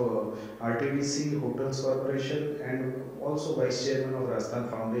chairman of RTDC Hotels Corporation and also vice chairman of Rajasthan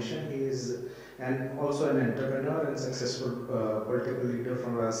Foundation. He is also an entrepreneur and successful political leader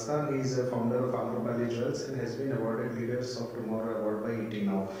from Rajasthan. He is a founder of Amrapali Jewels and has been awarded Leaders of Tomorrow Award by ET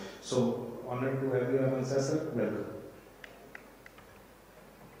Now. So, honored to have you amongst us, sir. Welcome.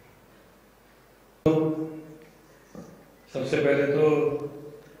 सबसे पहले तो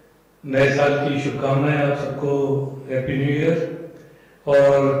नए साल की शुभकामनाएं आप सबको, happy new year. और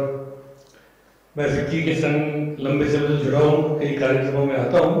मैं फिक्की के संग लंबे समय से जुड़ा हूँ, कई कार्यक्रमों में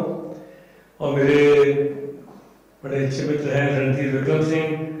आता हूँ, और मेरे बड़े अच्छे मित्र हैं रणधीर विक्रम सिंह,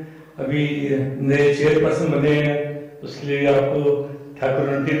 अभी नए चेयरपर्सन बने हैं, उसके लिए आपको ठाकुर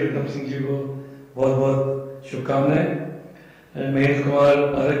रणधीर विक्रम सिंह जी को बहुत बहुत शुभकामनाएं। महेंद्र कुमार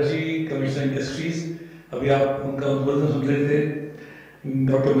पारक जी, कमिश्नर इंडस्ट्रीज, अभी आप उनका उद्बोधन सुन रहे थे।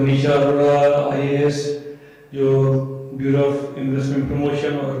 डॉक्टर मनीषा अरोड़ा IAS, जो ब्यूरो ऑफ इन्वेस्टमेंट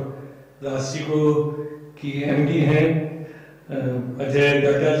प्रमोशन और राष्ट्रीय को की MD हैं। अजय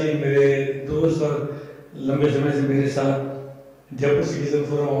दत्ता जी, मेरे दोस्त और लंबे समय से मेरे साथ जयपुर सिटीजन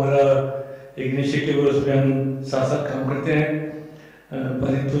फोरम हमारा एक इनिशिएटिव है, उसमें हम साथ साथ काम करते हैं।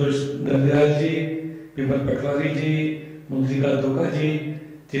 परितोष दंडियाल जी, विमल पटवारी जी, मुंजिका दोका जी,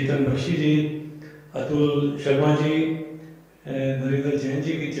 चेतन बख्शी जी, अतुल शर्मा जी, नरेंद्र जैन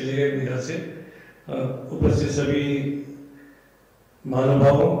जी भी चले गए मेरा से, उपस्थित सभी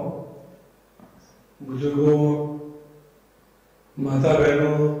महानुभावों, बुजुर्गों, माता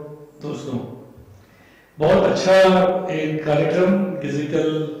बहनों, दोस्तों, बहुत अच्छा एक कार्यक्रम डिजिटल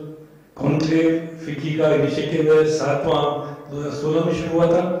कॉन्क्लेव फिक्की का इनिशिएटिव है। 7वां 2016 में शुरू हुआ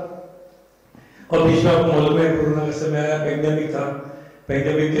था, और बीच में आपको मालूम है कोरोना का समय आया, पेंडेमिक था।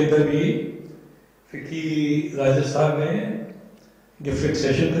 पेंडेमिक के अंदर भी फिक्की राजस्थान ने डिफरेंट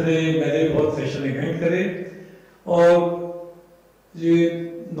सेशन करे, मैंने भी बहुत सेशन इवेंट करे, और ये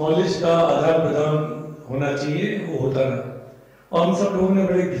नॉलेज का आदान प्रदान होना चाहिए, वो होता रहा। और हम सब लोगों ने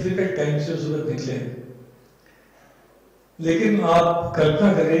बड़े डिफिकल्ट टाइम से उस वक्त निकले, लेकिन आप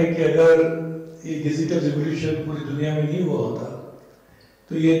कल्पना करें कि अगर ये डिजिटल रिवोल्यूशन पूरी दुनिया में नहीं हुआ होता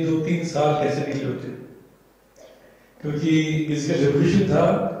तो ये 2-3 साल कैसे निकले होते, क्योंकि डिजिटल रिवोल्यूशन था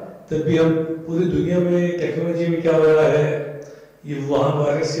तब भी हम पूरी दुनिया में टेक्नोलॉजी में क्या हो रहा है, ये वुहान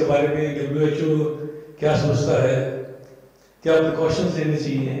वायरस के बारे में WHO क्या सोचता है, क्या प्रिकॉशंस लेने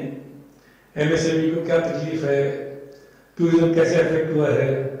चाहिए, MSME को क्या तकलीफ है, टूरिज्म कैसे अफेक्ट हुआ है,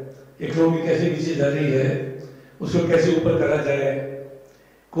 इकोनॉमी कैसे नीचे जा रही है, उसको कैसे ऊपर करा जाए।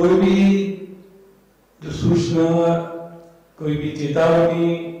 कोई भी जो सूचना, कोई भी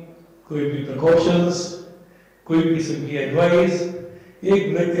चेतावनी, कोई भी प्रिकॉशंस, कोई भी किस्म की एडवाइस 1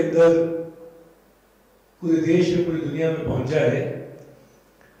 मिनट के अंदर पूरे देश में, पूरी दुनिया में पहुंच जाए,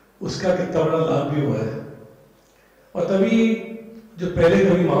 उसका कितना बड़ा लाभ भी हुआ है। और तभी जो पहले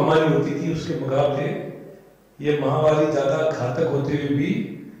कभी महामारी होती थी उसके मुकाबले ये महामारी ज्यादा घातक होते हुए भी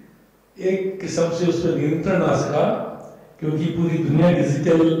एक किस्म से उस पर नियंत्रण आ सका, क्योंकि पूरी दुनिया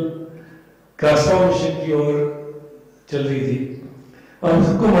डिजिटल ट्रांसफॉर्मेशन की ओर चल रही थी। और हम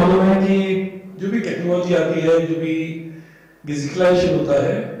सबको मालूम है कि जो भी टेक्नोलॉजी आती है, जो भी डिजिटलाइजेशन होता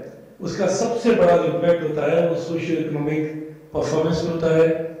है, उसका सबसे बड़ा इम्पैक्ट होता है वो सोशियो इकोनॉमिक परफॉर्मेंस में होता है,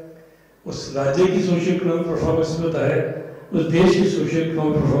 उस राज्य की सोशियो इकोनॉमिक परफॉर्मेंस में होता है, उस देश की सोशियो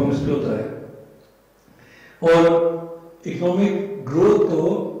इकोनॉमिक परफॉर्मेंस में होता है। और इकोनॉमिक ग्रोथ तो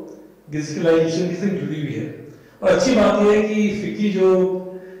डिजिटलाइजेशन से जुड़ी हुई है। और अच्छी बात यह है कि फिक्की जो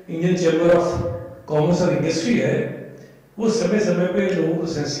इंडियन चैम्बर ऑफ कॉमर्स और इंडस्ट्री है, वो समय समय पे लोगों को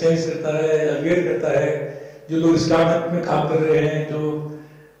सेंसिटाइज करता है, अवेयर करता है। जो लोग स्टार्टअप में काम कर रहे हैं, जो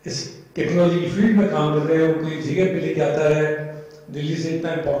इस टेक्नोलॉजी की फील्ड में काम कर रहे हैं, उनको एक जगह पे लेके आता है। दिल्ली से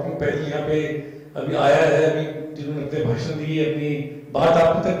इतना इम्पोर्टेंट पैनल यहाँ पे अभी आया है, अभी जिन्होंने अपने भाषण दिए, अपनी बात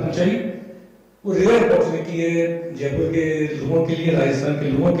आप तक पहुँचाई, वो रेयर अपॉर्चुनिटी है जयपुर के लोगों के लिए, राजस्थान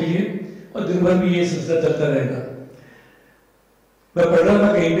के लोगों के लिए, और दिन भर भी ये सिलसिला चलता रहेगा। मैं पढ़ रहा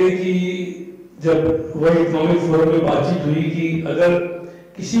था कहीं पे कि जब वर्ल्ड इकोनॉमिक फोरम में बातचीत हुई कि अगर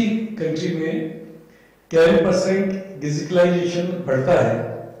किसी कंट्री में 10% डिजिटलाइजेशन बढ़ता है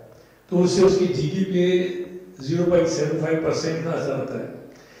तो उससे उसकी जीडीपी पे 0.75% का असर आता है।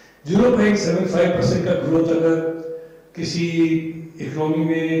 0.75% का ग्रोथ अगर किसी इकोनॉमी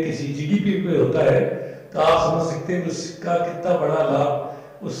में, किसी जीडीपी पे होता है, तो आप समझ सकते हैं उसका कितना बड़ा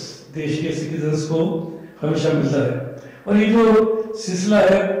लाभ उस देश के सिटीजन्स को हमेशा मिलता है। और ये जो सिलसिला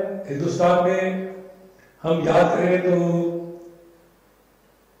है हिंदुस्तान में, हम याद करें तो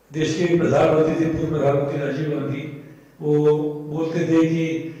देश के प्रधानमंत्री थे, पूर्व प्रधानमंत्री राजीव गांधी, वो बोलते थे कि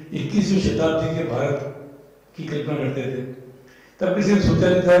 21वीं शताब्दी के भारत की कल्पना करते थे। तब किसी ने सोचा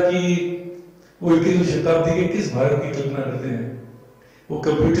नहीं था कि वो 21वीं शताब्दी के किस भारत की कल्पना करते हैं। वो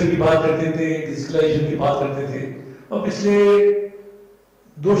कंप्यूटर की बात करते थे, डिजिटलाइजेशन की बात करते थे, और पिछले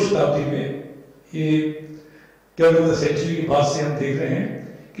 2 शताब्दी में, ये टर्न ऑफ द सेंचुरी के बाद से हम देख रहे हैं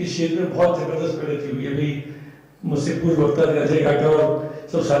कि क्षेत्र में बहुत जबरदस्त प्रगति हुई है। भाई मुझसे पूर्व वक्ता अजय घाटा और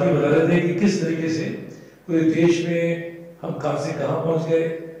सब साथी बता रहे थे कि किस तरीके से पूरे देश में हम कहाँ से कहाँ पहुँच गए।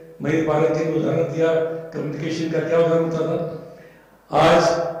 मई भारत ने उदाहरण दिया, कम्युनिकेशन का क्या उदाहरण होता था। आज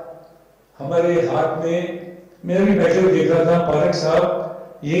हमारे हाथ में, मैं भी बैठे हुए देख रहा था, पारक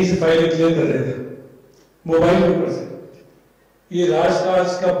साहब यहीं से फाइलें क्लियर कर रहे थे मोबाइल के ऊपर से। ये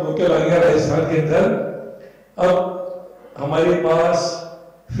राजकाज का पोर्टल आ गया राजस्थान के अंदर। अब हमारे पास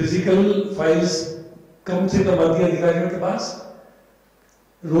फिजिकल फाइल्स कम से कम आती है अधिकारियों के पास,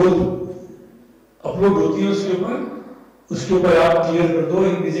 रोज अपलोड होती है उसके ऊपर आप क्लियर कर दो,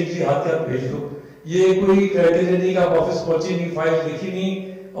 इमीडिएटली हाथ के आप भेज दो। ये कोई क्राइटेरिया नहीं कि आप ऑफिस पहुंची नहीं, फाइल देखी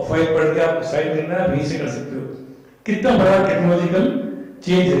नहीं और फाइल पढ़ के आप साइन करना है, वहीं से कर सकते हो। कितना बड़ा टेक्नोलॉजिकल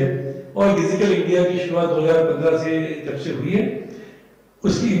चेंज है। और डिजिटल इंडिया की शुरुआत 2015 से जब से हुई है,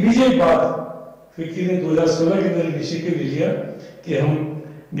 उसकी इमीडिएट बाद फिक्की ने 2016 के अंदर इनिशिएटिव लिया कि हम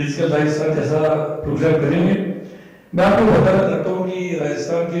डिजिटल राजस्थान जैसा प्रोग्राम करेंगे। मैं आपको बताना चाहता हूँ कि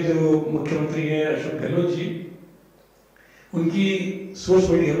राजस्थान के जो मुख्यमंत्री हैं अशोक गहलोत जी, उनकी सोच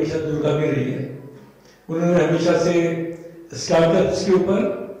बड़ी हमेशा दूरगामी रही है। उन्होंने हमेशा से स्टार्टअप्स के ऊपर,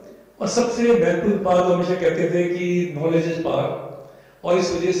 और सबसे महत्वपूर्ण बात हमेशा कहते थे कि नॉलेज इज पावर। और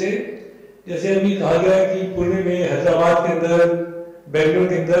इस वजह से जैसे अभी कहा गया है कि पुणे में, हैदराबाद के अंदर, बेंगलोर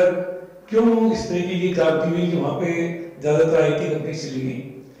के अंदर क्यों इस तरीके की क्रांति हुई कि वहाँ पे ज़्यादातर IT कंपनी चली गई,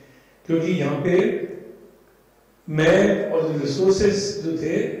 क्योंकि यहाँ पे मैन और रिसोर्सेज जो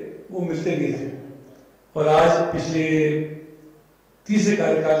थे वो मिलते नहीं थे। और आज पिछले तीसरे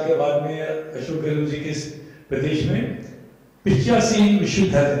कार्यकाल के बाद में अशोक गहलोत जी के इस प्रदेश में 85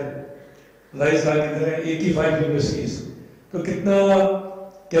 विश्वविद्यालय राजस्थान के अंदर है, 85 यूनिवर्सिटीज। तो कितना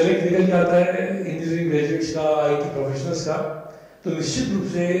टैलेंट निकल जाता है इंजीनियरिंग ग्रेजुएट्स का, IT प्रोफेशनल्स का। तो निश्चित रूप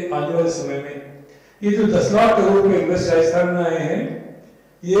से आने वाले समय में ये जो 10 लाख करोड़ रुपए इन्वेस्ट राजस्थान में आए हैं,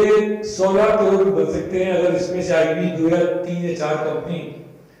 ये 100 लाख करोड़ रुपए बन सकते हैं अगर इसमें से IB 2 या 3 या 4 कंपनी,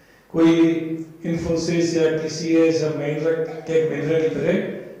 कोई इन्फोसिस या TCS या महिंद्रा की तरह,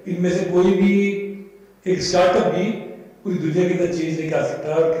 इनमें से कोई भी एक स्टार्टअप भी पूरी दुनिया के अंदर चेंज लेके आ सकता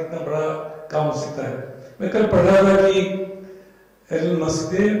है और कितना बड़ा काम हो सकता है। मैं कल पढ़ रहा था कि एलन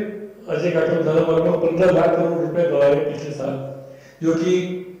मस्क ने अजय घाटा बता रहा 15 लाख करोड़ रुपए गवाए पिछले साल, जो कि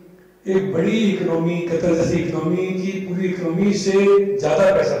एक बड़ी इकोनॉमी, कतर जैसी इकोनॉमी की पूरी इकोनॉमी से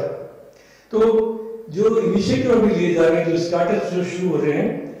ज्यादा पैसा। तो जो इनिशिएटिव अभी लिए जा रहे हैं, जो स्टार्टअप जो शुरू हो रहे हैं,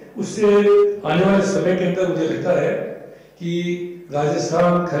 उससे आने वाले समय के अंदर मुझे लगता है कि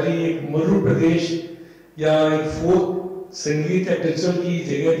राजस्थान खाली एक मरुभूमि प्रदेश या एक फोक संगीत या कल्चर की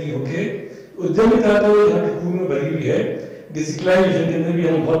जगह नहीं होके उद्यमिता तो यहाँ की खून में भरी हुई है। डिजिटलाइजेशन के अंदर भी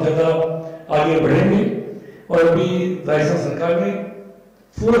हम बहुत ज्यादा आगे बढ़ेंगे। और अभी राजस्थान सरकार ने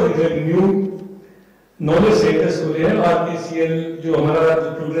 400 न्यू नॉलेज सेंटर्स खोले हैं, RKCL जो हमारा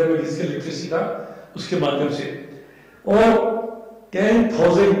जो प्रोग्राम है डिजिटल लिटरेसी का, उसके माध्यम से, और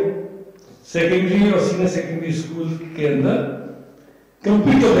 10,000 सेकेंडरी और सीनियर सेकेंडरी स्कूल के अंदर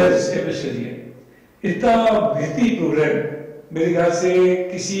कंप्यूटर लैब एस्टेब्लिश करिए। इतना बेहतरीन प्रोग्राम मेरे ख्याल से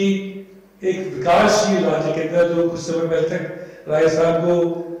किसी एक विकासशील राज्य के अंदर, जो कुछ समय पहले तक राजस्थान को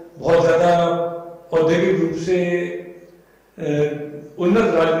बहुत ज्यादा औद्योगिक रूप से उन्नत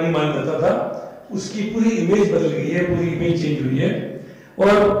राज्य नहीं माना जाता था, उसकी पूरी इमेज बदल गई है, पूरी इमेज चेंज हुई है। और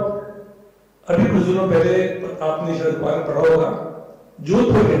अभी कुछ दिनों पहले आपने शायद पढ़ा होगा,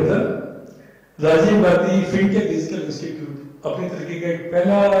 जोधपुर के अंदर Rajiv Gandhi fintech digital institute अपने तरीके का एक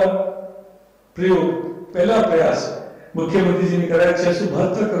पहला प्रयास मुख्यमंत्री जी ने कराया।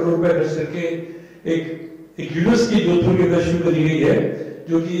 672 करोड़ रुपए खर्च करके एक यूनिवर्सिटी जोधपुर के अंदर शुरू करी गई है,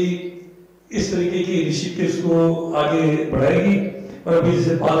 जो कि इस तरीके की इनिशिएटिव्स को आगे बढ़ाएगी। और अभी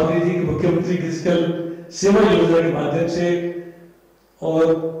जैसे बात हो रही थी कि मुख्यमंत्री डिजिटल सेवा योजना के माध्यम से, और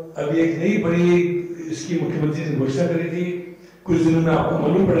अभी एक नई बड़ी इसकी मुख्यमंत्री ने घोषणा करी थी, कुछ दिनों में आपको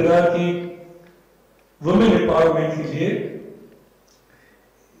मालूम पड़ेगा कि वुमेन एम्पावरमेंट के लिए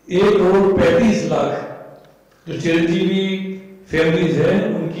 1,35,00,000 जो चिरंजीवी फैमिलीज हैं,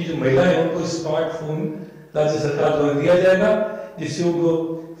 उनकी जो महिलाएं हैं, उनको स्मार्टफोन राज्य सरकार द्वारा दिया जाएगा, जिससे उनको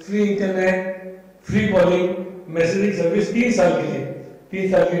free internet, free calling, messaging service 3 साल के लिए, 3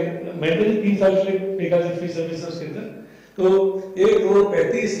 साल के मेंटली 3 साल के लिए बेकार फ्री सर्विस है उसके अंदर। तो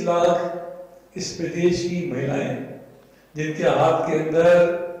 1,35,00,000 इस प्रदेश की महिलाएं, जिनके हाथ के अंदर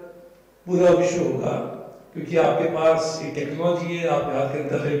पूरा विश्व होगा, क्योंकि आपके पास एक टेक्नोलॉजी है, आपके हाथ के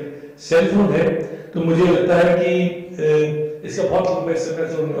अंदर एक सेलफोन है। तो मुझे लगता है कि इसका बहुत लंबे समय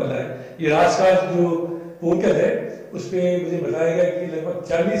से होने वाला है। ये राजकाज जो पोर्टल है, उस पर मुझे बताया गया कि लगभग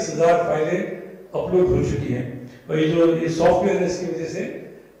 40,000 फाइलें अपलोड हो चुकी हैं, और ये सॉफ्टवेयर है, इसकी वजह से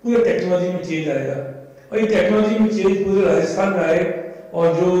पूरे टेक्नोलॉजी में चेंज आएगा। और ये टेक्नोलॉजी में चेंज पूरे राजस्थान में आए, और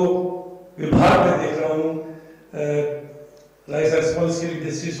जो विभाग में देख रहा हूँ Rajasthan small scale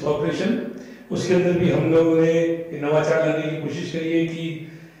industries corporation, उसके अंदर भी हम लोगों ने नवाचार लाने की कोशिश करी है कि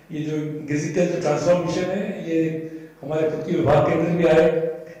ये जो डिजिटल ट्रांसफॉर्मेशन है, ये हमारे खुद के विभाग के अंदर भी आए।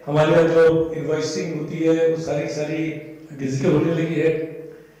 हमारे यहाँ जो इन्वॉइसिंग होती है, वो सारी डिजिटल होने लगी है।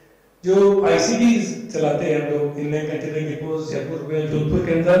 जो ICT चलाते हैं हम लोग, इंडियन कंटेनर डिपोज जयपुर में, जोधपुर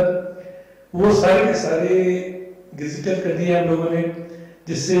के अंदर, वो सारे के सारे डिजिटल कर दिए हम लोगों ने,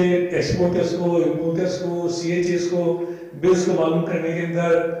 जिससे एक्सपोर्टर्स को, इम्पोर्टर्स को, CHS को, बिल्स को मालूम करने के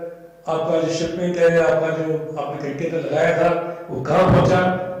अंदर, आपका जो शिपमेंट है, आपका जो आपने कंटेनर लगाया था वो कहाँ पहुंचा,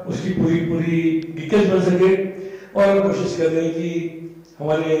 उसकी पूरी डिटेल्स बन सके। और कोशिश कर रहे हैं कि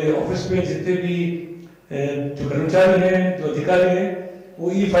हमारे ऑफिस में जितने भी जो कर्मचारी हैं, जो अधिकारी हैं, वो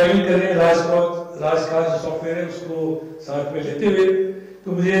फाइलिंग करें, राजकाज सॉफ्टवेयर है उसको साथ में लेते हुए।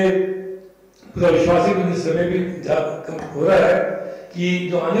 तो मुझे पूरा विश्वास है कि समय भी कम हो रहा है कि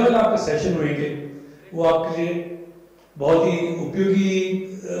जो आने वाला आपके सेशन होंगे वो आपके लिए बहुत ही उपयोगी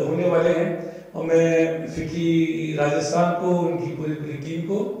होने वाले हैं। और मैं फिकी राजस्थान को, उनकी पूरी टीम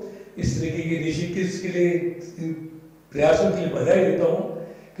को इस तरीके के इनिशिएटिव्स के लिए, इन प्रयासों के लिए बधाई देता हूँ,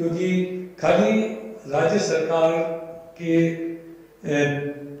 क्योंकि खाली राज्य सरकार के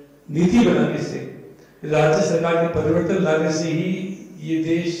नीति बनाने से, राज्य सरकार के परिवर्तन लाने से ही ये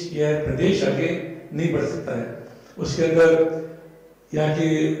देश या प्रदेश आगे नहीं बढ़ सकता है। उसके अंदर यहाँ के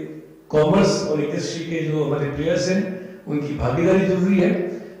कॉमर्स और इंडस्ट्री के जो हमारे प्लेयर्स हैं, उनकी भागीदारी जरूरी है।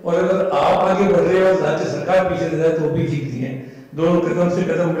 और अगर आप आगे बढ़ रहे हो और राज्य सरकार पीछे रह जाए तो भी ठीक नहीं है। दोनों कदम से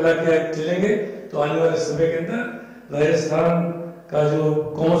कदम मिला के चलेंगे तो आने वाले समय के अंदर राजस्थान का जो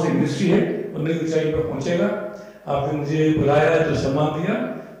कॉमर्स इंडस्ट्री है वो नई ऊंचाई पर पहुंचेगा। आपने मुझे बुलाया, जो सम्मान दिया,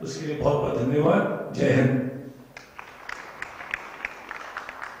 उसके लिए बहुत बहुत धन्यवाद। जय Hind.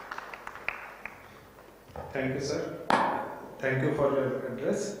 Thank you, sir. Thank you for your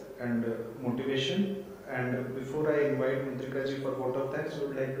address and motivation. And before I invite Mudrika ji for vote of thanks, we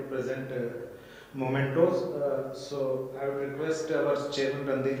would like to present mementos. So I would request our chairman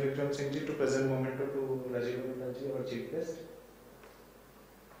Randeep Vikram Singh ji to present memento to Rajiv Gupta ji, our chief guest.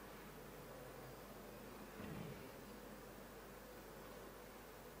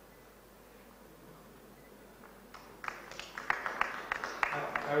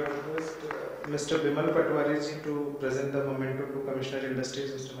 I would request Mr. Bimal Patwari ji to present the memento to Commissioner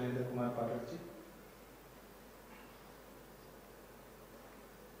Industries, Mr. Mahendra Kumar Parak ji.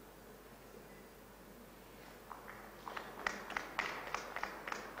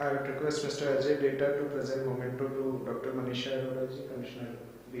 I would request Mr. Ajay Data to present memento to Dr. Manisha Arora ji, Commissioner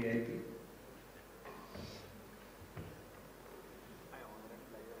VIP.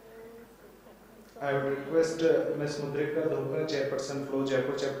 I would request Ms. Mudrika Dhoka, Chairperson Flow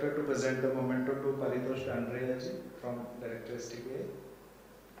Jaipur Chapter, to present the memento to Paritosh Dandrea ji from Director STPA.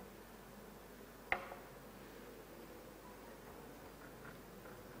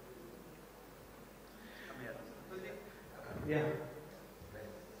 Yeah.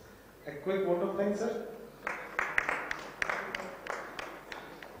 A quick vote of thanks, sir.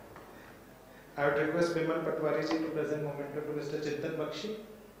 I would request Bimal Patwari ji to present memento to Mr. Chintan Bakshi.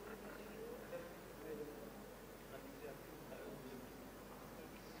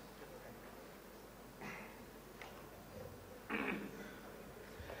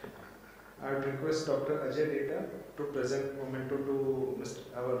 I would request Dr. Ajay Data to present memento to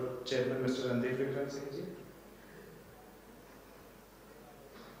our chairman, Mr. Randeep Vikram Singh ji.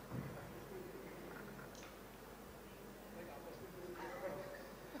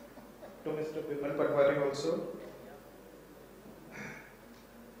 To Mr. Bimal Patwari also.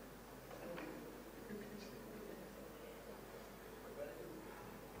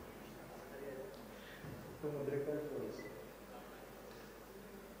 To Mudrika also.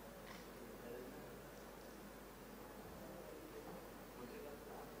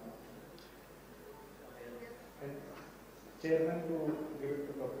 And chairman to give it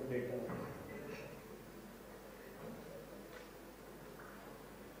to Dr. Data.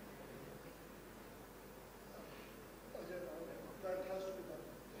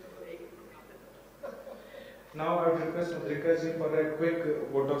 Now I would request Mudrika ji for a quick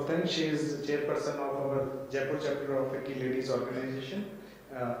vote of thanks. She is chairperson of our Jaipur chapter of FICCI Ladies Organization.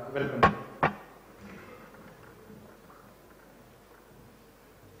 Welcome.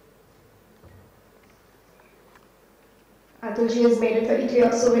 Atulji has made it very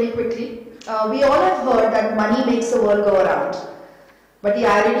clear so very quickly. We all have heard that money makes the world go around. But the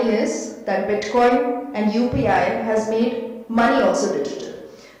irony is that Bitcoin and UPI has made money also digital.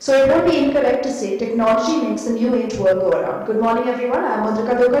 So it would be incorrect to say technology makes the new age world go around. Good morning everyone, I am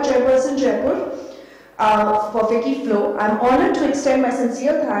Mudrika Dhoka, Chairperson Jaipur for FICCI Flow. I am honoured to extend my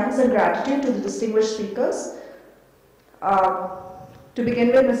sincere thanks and gratitude to the distinguished speakers. To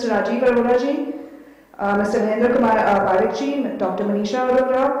begin with, Mr. Rajiv Arora ji, Mr. Mahendra Kumar Parekh ji, Dr. Manisha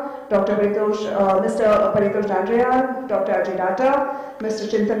Arora, Mr. Paritosh Dandrea, Dr. Ajay Data, Mr.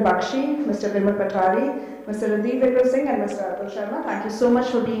 Chintan Bakshi, Mr. Bimal Patwari, Mr. Randeep Vikram Singh and Mr. Atul Sharma. Thank you so much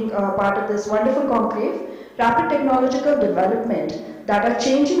for being part of this wonderful conclave. Rapid technological development that are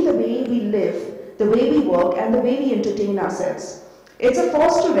changing the way we live, the way we work and the way we entertain ourselves. It's a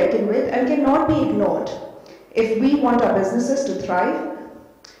force to reckon with and cannot be ignored. If we want our businesses to thrive,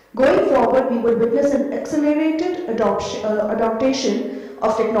 going forward, we will witness an accelerated adoption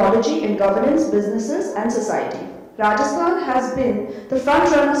of technology in governance, businesses and society. Rajasthan has been the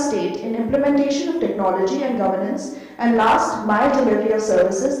front-runner state in implementation of technology and governance and last mile delivery of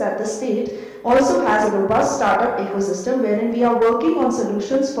services that the state also has a robust startup ecosystem wherein we are working on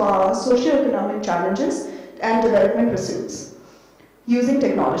solutions for our socio-economic challenges and development pursuits using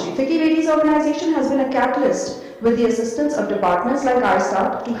technology. FICCI Ladies Organization has been a catalyst with the assistance of departments like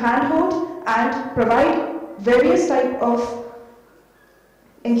iStart to handhold and provide various type of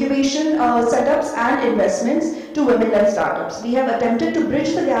incubation setups and investments to women-led startups. We have attempted to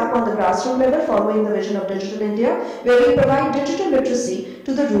bridge the gap on the grassroots level following the vision of Digital India, where we provide digital literacy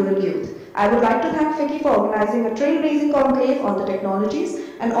to the rural youth. I would like to thank FICCI for organizing a trailblazing conclave on the technologies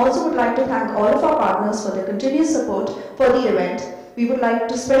and also would like to thank all of our partners for their continuous support for the event. We would like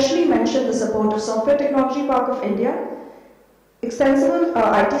to specially mention the support of Software Technology Park of India, Extensible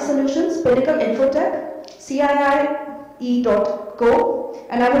IT Solutions, Pinnacle Infotech, CIIE.co,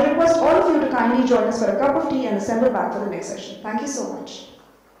 and I would request all of you to kindly join us for a cup of tea and assemble back for the next session. Thank you so much.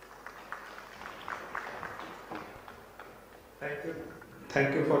 Thank you.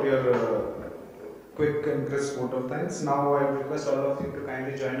 Thank you for your quick and crisp vote of thanks. Now I request all of you to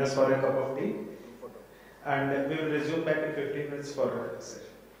kindly join us for a cup of tea. And we will resume back in 15 minutes for our session.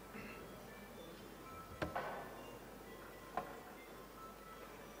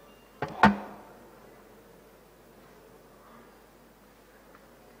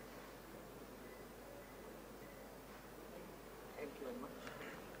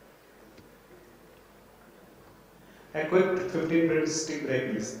 A quick 15 minutes tea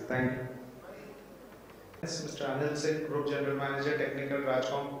break, please. Thank you. Yes, Mr. Anil Singh, Group General Manager, Technical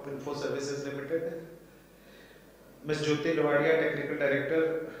Rajcom Info Services Limited. Ms. Jyoti Lavadia, Technical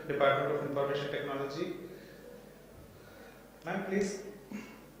Director, Department of Information Technology. Ma'am, please.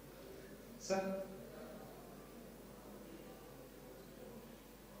 Sir.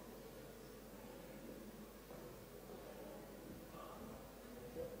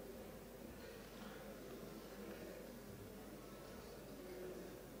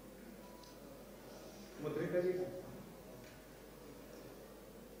 Mudrika ji.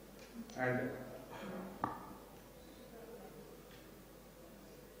 And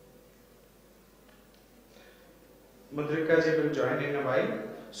Mudrika ji will join in a while.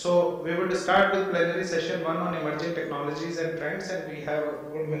 So we would start with plenary session 1 on emerging technologies and trends, and we have a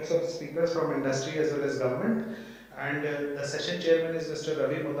good mix of speakers from industry as well as government. And the session chairman is Mr.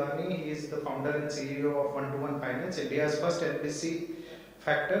 Ravi Mudani. He is the founder and CEO of One-to-One Finance, India's first NBC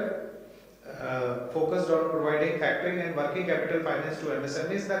factor, focused on providing factoring and working capital finance to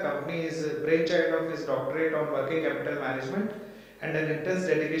MSMEs. The company is a brainchild of his doctorate on working capital management and an intense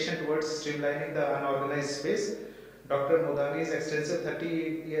dedication towards streamlining the unorganized space. Dr. Mudani's extensive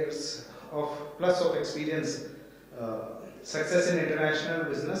 30 years plus of experience, success in international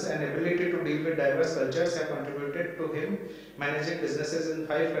business and ability to deal with diverse cultures have contributed to him managing businesses in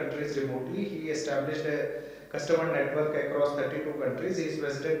 5 countries remotely. He established a customer network across 32 countries. He is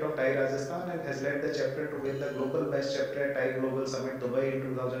president of TAI Rajasthan and has led the chapter to win the Global Best Chapter at TAI Global Summit Dubai in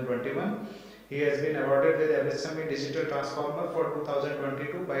 2021. He has been awarded with MSME Digital Transformer for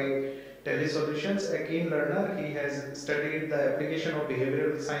 2022 by Telesolutions. A keen learner, he has studied the application of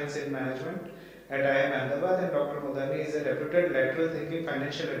behavioral science in management at IIM Ahmedabad, and Dr. Mudani is a reputed lateral thinking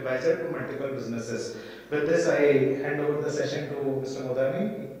financial advisor to multiple businesses. With this, I hand over the session to Mr.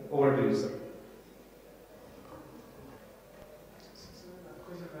 Mudani. Over to you, sir.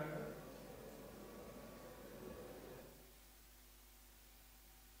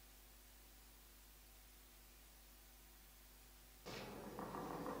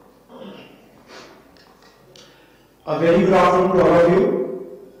 A very good afternoon to all of you.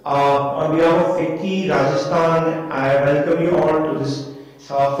 On behalf of FICCI Rajasthan, I welcome you all to this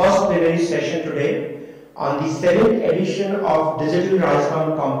first plenary session today on the 7th edition of Digital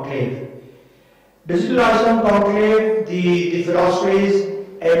Rajasthan Conclave. Digital Rajasthan Conclave, the philosophy is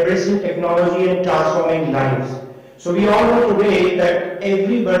embracing technology and transforming lives. So we all know today that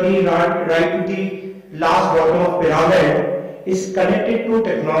everybody right to the last bottom of pyramid is connected to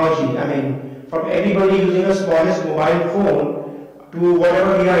technology. I mean, from everybody using the smallest mobile phone to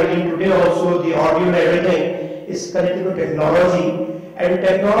whatever we are using today, also the audio and everything is connected to technology. And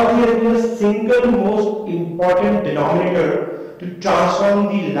technology has been the single most important denominator to transform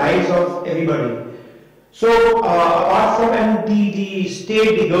the lives of everybody. So apart from the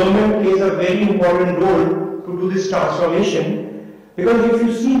state, the government plays a very important role to do this transformation. Because if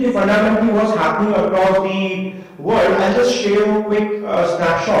you see the fundamentally what's happening across the world, I'll just share a quick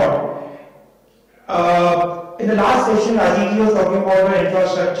snapshot. In the last session, Ajit was talking about the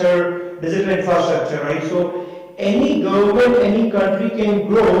infrastructure, digital infrastructure, right? So any government, any country can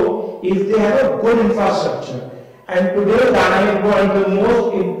grow if they have a good infrastructure. And today's dynamic world, the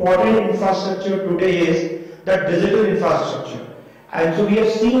most important infrastructure today is the digital infrastructure. And so we have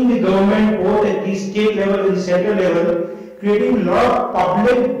seen the government both at the state level and the central level creating a lot of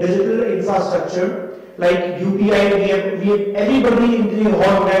public digital infrastructure like UPI. We have everybody in the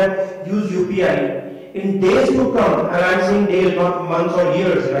hall have used UPI. In days to come, and I'm saying days, not months or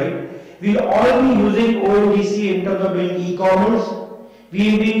years, right? We'll all be using ONDC in terms of doing e-commerce.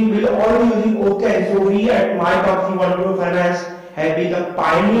 We'll all be using OCAN. So we at my company, One-to-One Finance, have been the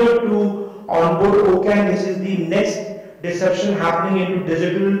pioneer to onboard OCAN. This is the next disruption happening into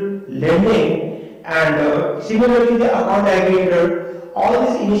digital lending. And similarly, the account aggregator, all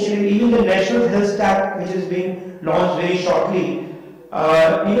these initiatives, even the National Health Stack, which is being launched very shortly.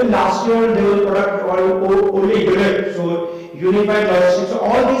 Even last year, there was a product called Only Unit, so Unified Logistics. So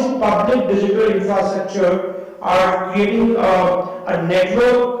all these public digital infrastructure are creating a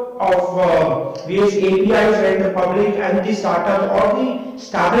network of various APIs where the public and the startups or the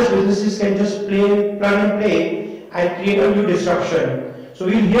established businesses can just plug and play and create a new disruption. So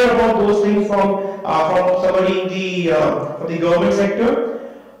we'll hear about those things from somebody in from the government sector.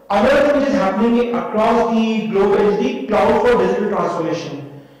 Another thing which is happening across the globe is the cloud for digital transformation.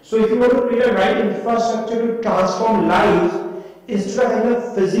 So if you want to create a right infrastructure to transform lives, instead of having a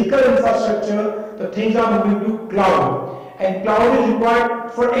physical infrastructure, the things are moving to cloud. And cloud is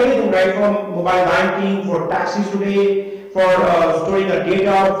required for everything, right? From mobile banking, for taxis today, for storing our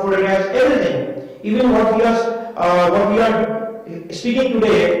data, for everything. Even what we are speaking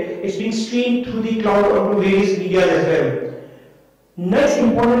today is being streamed through the cloud onto various media as well. Next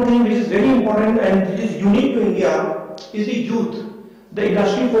important thing which is very important and which is unique to India is the youth. The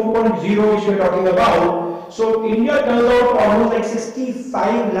industry 4.0 which we are talking about. So India turns out almost like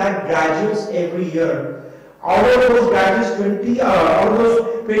 65 lakh graduates every year. Out of those graduates,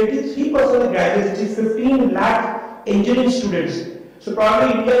 23% of the graduates, which is 15 lakh engineering students. So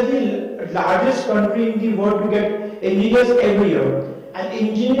probably India is the largest country in the world to get engineers every year. And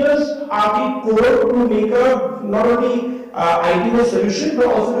engineers are the core to make a not only IT solution but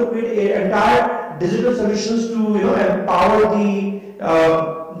also to create an entire digital solutions to empower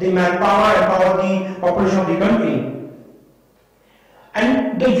the manpower, empower the population of the country.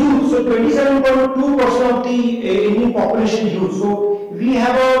 And the youth, so 27.2% of the Indian population is youth. So we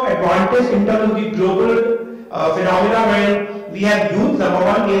have an advantage in terms of the global phenomena where we have youth, number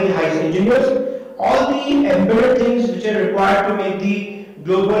one, we have the highest engineers, all the embedded things which are required to make the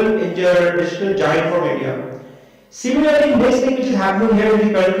global digital giant from India. Similarly, next thing which is happening here in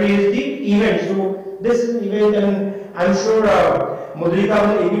the country is the event. So this is an event, and I'm sure Mudrika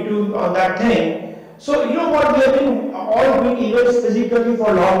will agree to on that thing. So you know what, we have been all doing events physically for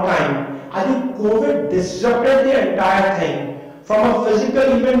a long time. I think COVID disrupted the entire thing. From a physical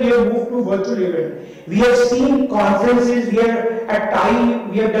event, we have moved to virtual event. We have seen conferences. We have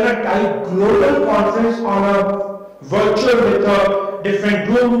done a Thai global conference on a virtual with different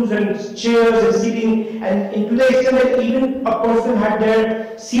rooms and chairs and seating, and to the extent that even a person had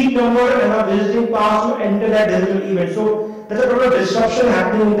their seat number and a visiting pass to enter that digital event. So there's a lot of disruption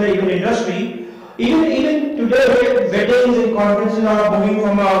happening in the event industry. Even today, weddings and conferences are moving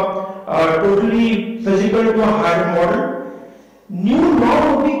from a totally physical to a hybrid model. New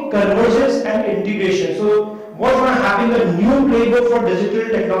norm will be convergence and integration. So what's going to happen, the new playbook for digital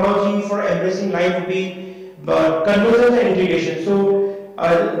technology for embracing life will be convergence and integration. So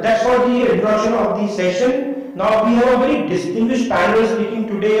that's for the introduction of the session. Now we have a very distinguished panel speaking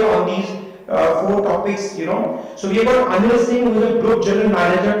today on these 4 topics, So we have got Anil Singh, who is a Group General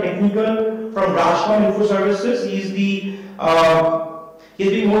Manager Technical from Rajasthan Info Services. He has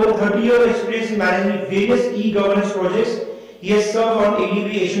been more than 30 years of experience in managing various e-governance projects. He has served on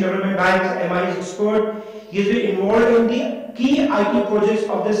ADB, Asian Development Bank's MIS expert. He has been involved in the key IT projects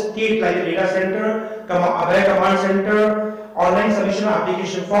of the state like the data center, Abhay Command Center, online submission of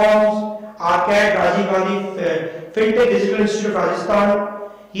application forms, RCAT, Rajiv Gandhi FinTech Digital Institute of Rajasthan.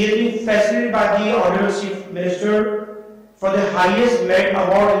 He has been facilitated by the Honorable Chief Minister for the highest merit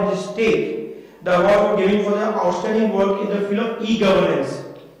award in the state. The award was given for the outstanding work in the field of e-governance.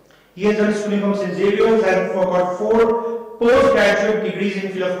 He has done schooling from St. Xavier's and got 4 postgraduate degrees in the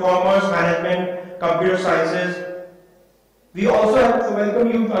field of commerce, management, computer sciences. We also have to welcome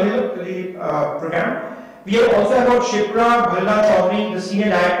you to the program. We have also got Shipra Bhalla Chaudhary, the Senior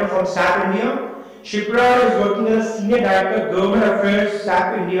Director from SAP India. Shipra is working as Senior Director Government Affairs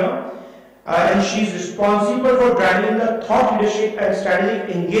SAP India, and she is responsible for driving the thought leadership and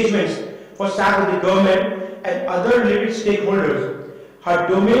strategic engagements for SAP with the government and other related stakeholders. Her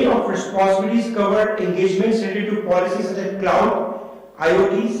domain of responsibilities cover engagements related to policies such as cloud,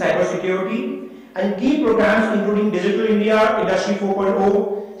 IoT, cybersecurity, and key programs including Digital India, Industry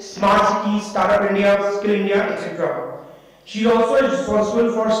 4.0, Smart Cities, Startup India, Skill India, etc. She also is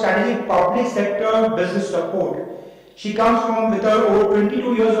responsible for strategic public sector business support. She comes from with her over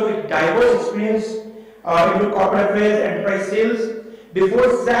 22 years of diverse experience into corporate affairs, enterprise sales.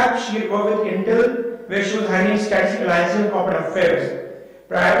 Before SAP, she had worked with Intel, where she was handling strategic alliances and corporate affairs.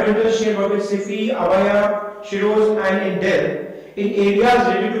 Prior to Intel, she had worked with SIFI, Avaya, Shiroz, and Intel in areas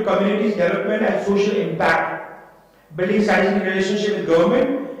related to communities development and social impact, building strategic relationship with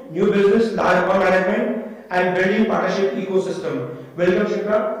government, new business, large account management, and building partnership ecosystem. Welcome,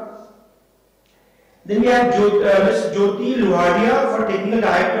 Shikra. Then we have Ms. Jyoti Luhadia for Technical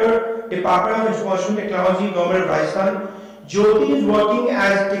Director, Department of Information Technology, Government of Rajasthan. Jyoti is working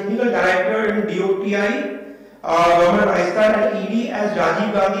as Technical Director in DOTI, Government of Rajasthan, and ED as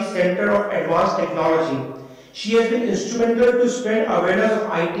Rajiv Gandhi Center of Advanced Technology. She has been instrumental to spread awareness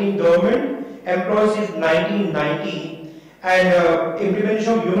of IT in government, employees since 1990, and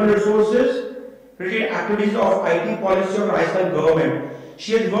implementation of human resources related activities of IT policy of Rajasthan government.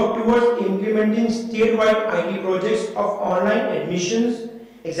 She has worked towards implementing statewide IT projects of online admissions,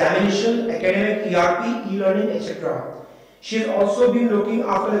 examination, academic ERP, e-learning, etc. She has also been looking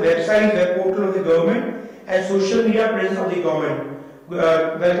after the website, web portal of the government and social media presence of the government.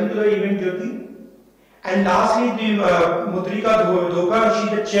 Welcome to the event, Jyoti. And lastly, the Mudrika Dhoka,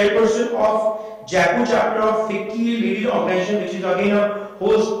 she is the chairperson of Jaipur chapter of FICCI Ladies Organization, which is again a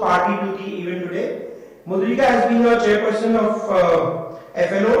host party to the event today. Mudrika has been a chairperson of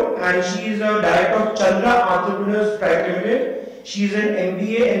FLO, and she is a director of Chandra Entrepreneurs Private Limited. She is an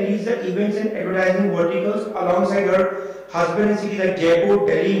MBA and leads the events and advertising verticals alongside her husband in cities like Jaipur,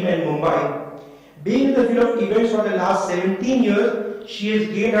 Delhi, and Mumbai. Being in the field of events for the last 17 years, she has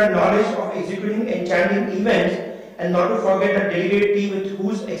gained her knowledge of executing enchanting events, and not to forget a dedicated team with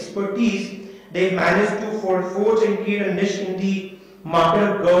whose expertise they managed to forge and create a niche in the market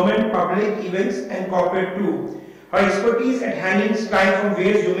of government, public events, and corporate too. Her expertise at handling clients from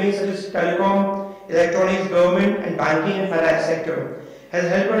various domains such as telecom, electronics, government, and banking and finance sector has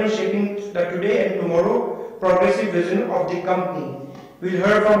helped her in shaping the today and tomorrow progressive vision of the company. We'll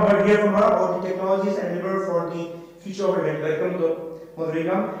hear from her about the technologies enabled for the future of event. Welcome to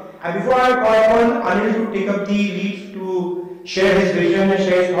Madhurikam. And before I call upon Anil to take up the lead to share his vision and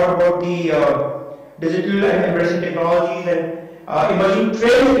share his thought about the digital and embracing technologies and emerging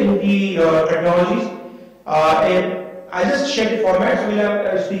trends in the technologies, and I'll just share the format. So we'll have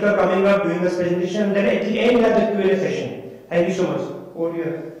a speaker coming up doing this presentation, and then at the end we'll have the Q&A session. Thank you so much. Over to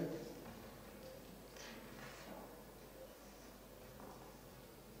you.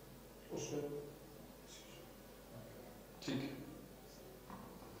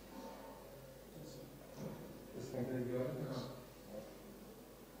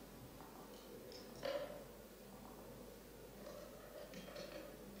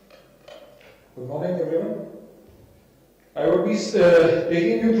 Good morning, everyone. I will be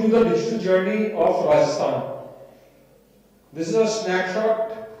taking you through the digital journey of Rajasthan. This is a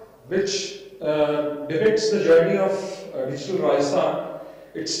snapshot which depicts the journey of digital Rajasthan.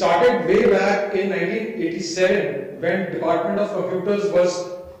 It started way back in 1987 when Department of Computers was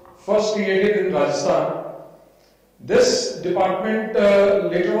first created in Rajasthan. This department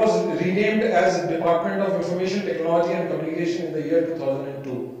later was renamed as Department of Information Technology and Communication in the year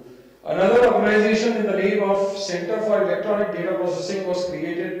 2002. Another organization in the name of Center for Electronic Data Processing was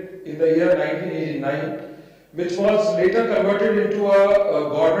created in the year 1989, which was later converted into a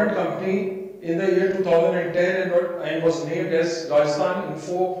government company in the year 2010 and was named as Rajasthan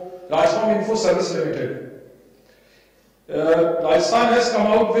Info Service Limited. Rajasthan has come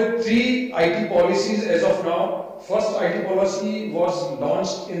out with 3 IT policies as of now. First IT policy was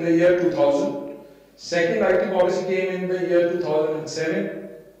launched in the year 2000. Second IT policy came in the year 2007.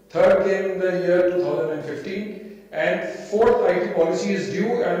 Third came in the year 2015, and fourth IT policy is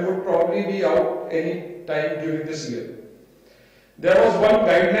due and would probably be out any time during this year. There was one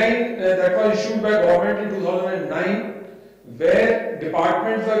guideline that was issued by government in 2009 where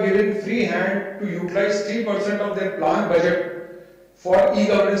departments were given free hand to utilize 3% of their planned budget for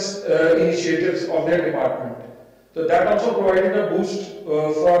e-governance initiatives of their department. So that also provided a boost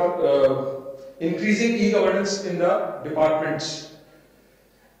for increasing e-governance in the departments.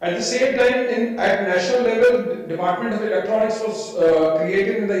 At the same time, at national level, Department of Electronics was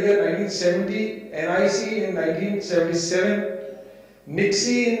created in the year 1970, NIC in 1977,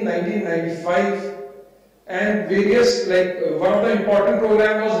 NICSI in 1995, and various, one of the important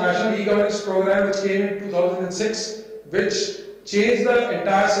programs was National E-Governance Program, which came in 2006, which changed the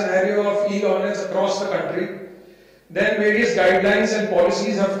entire scenario of e-governance across the country. Then various guidelines and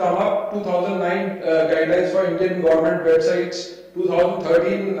policies have come up. 2009 guidelines for Indian government websites,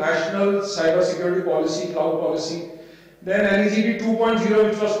 2013 National Cyber Security Policy, Cloud Policy. Then NECP 2.0,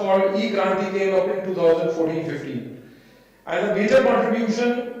 which was called E-Kranti, came up in 2014-15. And the major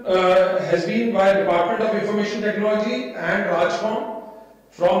contribution has been by Department of Information Technology and Rajcom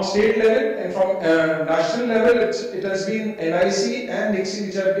from state level, and from national level it has been NIC and NICSI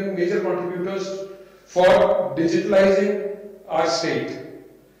which have been major contributors for digitalizing our state.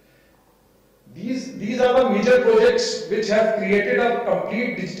 These are the major projects which have created a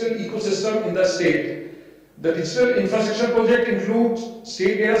complete digital ecosystem in the state. The digital infrastructure project includes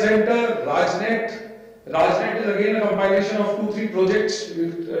State Data Center, RajNet. RajNet is again a compilation of 2-3 projects.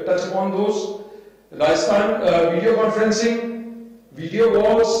 We'll touch upon those. Rajasthan video conferencing, video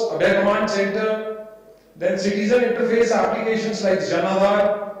walls, Abhay Command Center. Then citizen interface applications like Jan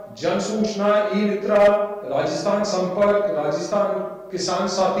Aadhaar, Jan Suchna, E-Mitra, Rajasthan Sampark, Rajasthan Kisan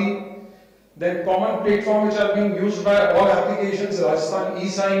Sati. Then common platform which are being used by all applications, Rajasthan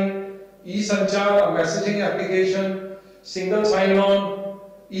E-Sign, E-Sanchar, a messaging application, single sign-on,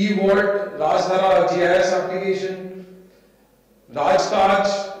 E-Vault, Rajdhara, GIS application,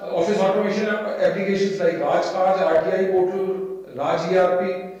 Rajkaj, office automation applications like Rajkaj, RTI portal, Raj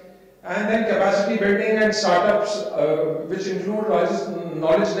ERP, and then capacity building and startups which include Rajasthan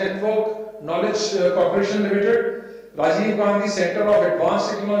Knowledge Network, Knowledge Corporation Limited, Rajiv Gandhi Center of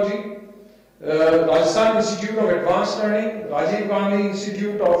Advanced Technology, Rajasthan Institute of Advanced Learning, Rajiv Gandhi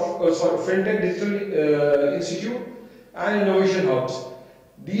Institute of FinTech Digital Institute, and Innovation Hubs.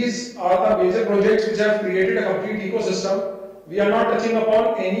 These are the major projects which have created a complete ecosystem. We are not touching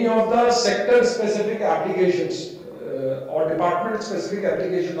upon any of the sector-specific applications or department-specific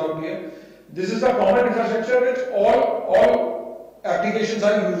applications out here. This is the common infrastructure which all applications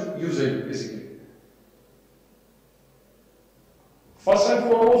are using, basically. First and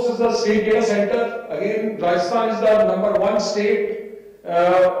foremost is the State Data Center. Again, Rajasthan is the #1 state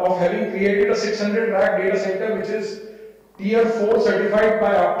of having created a 600 rack data center which is Tier 4 certified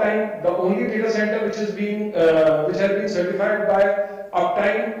by Uptime, the only data center which has been certified by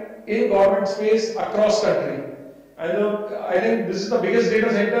Uptime in government space across country. And I think this is the biggest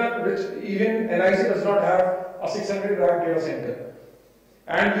data center which even NIC does not have a 600 rack data center.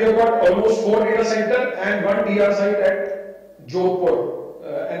 And we have got almost 4 data center and 1 DR site at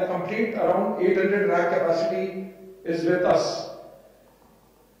Jodhpur, and a complete around 800 rack capacity is with us.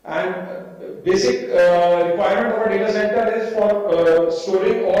 And basic requirement of a data center is for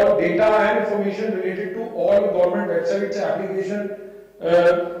storing all data and information related to all government websites, application,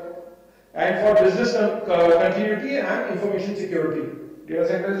 and for business continuity and information security. Data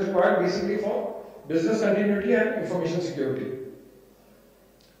center is required basically for business continuity and information security.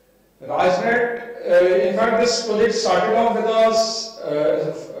 Rajnet, in fact, this project started off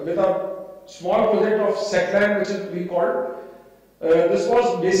with a small project of SECLAN, which is we called. This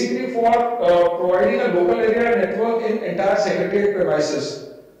was basically for providing a local area network in entire secretariat premises,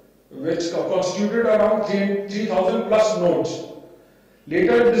 which constituted around 3,000 plus nodes.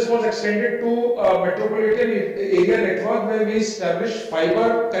 Later, this was extended to a metropolitan area network where we established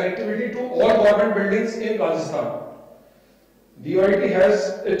fiber connectivity to all government buildings in Rajasthan. DOIT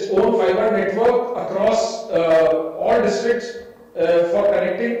has its own fiber network across all districts for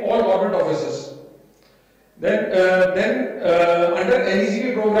connecting all government offices. Then under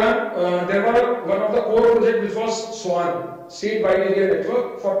NEGP program, there were one of the core projects which was SWAN, State Wide Area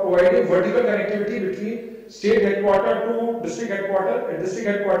Network, for providing vertical connectivity between state headquarter to district headquarter and district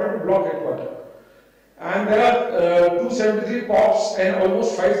headquarter to block headquarter. And there are 273 POPs and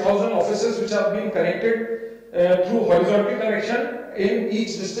almost 5,000 offices which are being connected through horizontal connection in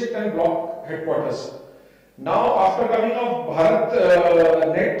each district and block headquarters. Now, after coming of Bharat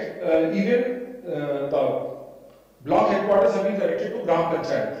Net, even the block headquarters have been connected to Gram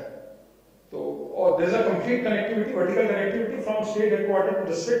Panchayat. So, there is a complete connectivity, vertical connectivity from state headquarters to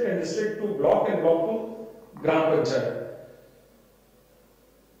district and district to block and block to Gram Panchayat.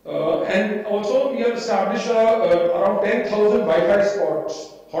 And also, we have established around 10,000 Wi-Fi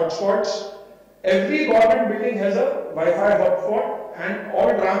spots, hotspots. Every government building has a Wi-Fi hotspot, and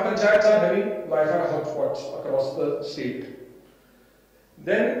all Gram Panchayats are having Wi-Fi hotspots across the state.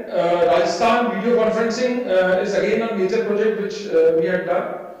 Then Rajasthan video conferencing is again a major project which we have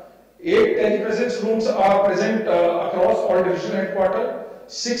done. 8 telepresence rooms are present across all divisional headquarters.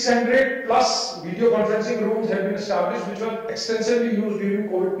 600 plus video conferencing rooms have been established, which were extensively used during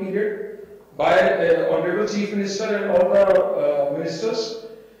COVID period by Honorable Chief Minister and all the ministers.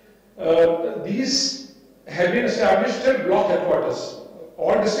 These have been established at block headquarters.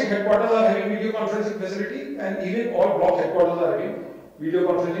 All district headquarters are having video conferencing facility, and even all block headquarters are having video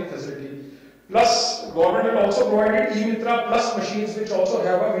conferencing facility. Plus, government has also provided e-Mitra Plus machines which also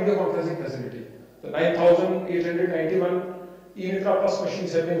have a video conferencing facility. The 9,891 e-Mitra Plus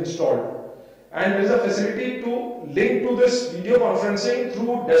machines have been installed. And there is a facility to link to this video conferencing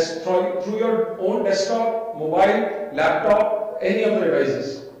through your own desktop, mobile, laptop, any of the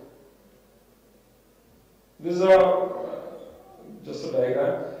devices. This is just a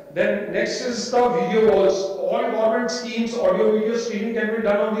diagram. Then next is the video walls. All government schemes, audio video streaming can be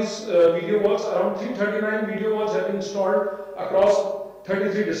done on these video walls. Around 339 video walls have been installed across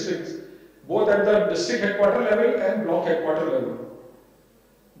 33 districts, both at the district headquarter level and block headquarter level.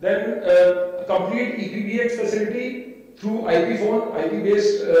 Then complete EPBX facility through IP phone,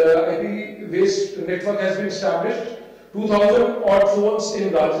 IP-based network has been established. 2,000 odd phones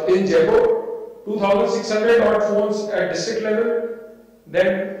in Jaipur, 2,600 odd phones at district level,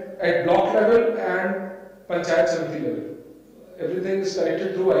 then at block level and Panchayat Samiti level. Everything is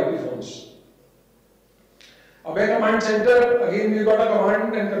connected through IP phones. Abhay Command Center, again we got a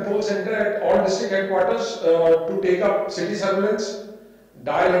command and control center at all district headquarters to take up city surveillance,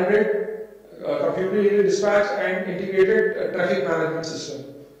 dial 100, computer-aided dispatch and integrated traffic management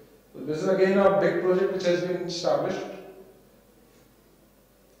system. So this is again a big project which has been established.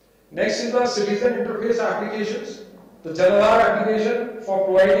 Next is the citizen interface applications. The Janadhar application for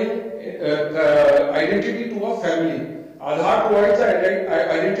providing identity to a family. Aadhaar provides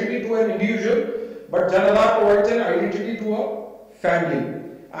identity to an individual, but Janadhar provides an identity to a family.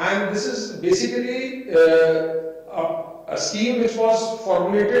 And this is basically a scheme which was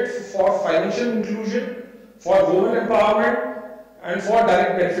formulated for financial inclusion, for women empowerment, and for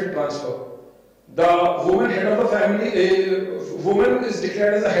direct benefit transfer. The woman head of the family, woman is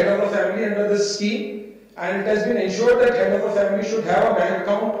declared as the head of the family under this scheme. And it has been ensured that head of the family should have a bank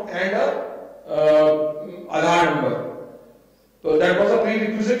account and a Aadhaar number. So that was a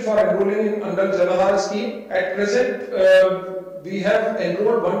prerequisite for enrolling in under Janadhar scheme. At present, we have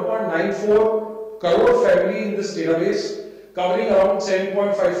enrolled 1.94 crore family in this database, covering around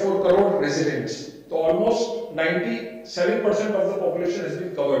 7.54 crore residents. So almost 97% of the population has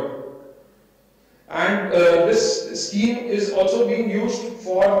been covered. And this scheme is also being used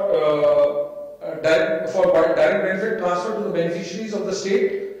for direct benefit transfer to the beneficiaries of the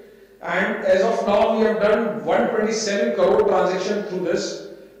state. And as of now, we have done 127 crore transactions through this,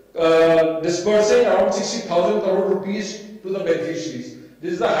 disbursing around 60,000 crore rupees to the beneficiaries.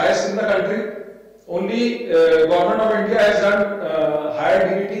 This is the highest in the country. Only Government of India has done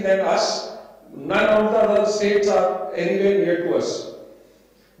higher DBT than us. None of the other states are anywhere near to us.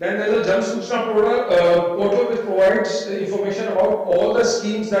 Then there is a Jan Suchna portal which provides information about all the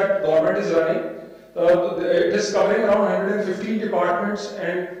schemes that government is running. It is covering around 115 departments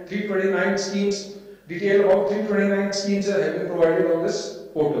and 329 schemes. Detail about 329 schemes have been provided on this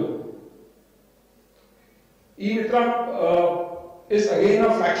portal. E-Mitra is again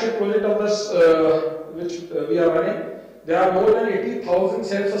a flagship project of this which we are running. There are more than 80,000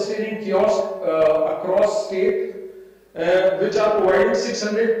 self-sustaining kiosks across state which are providing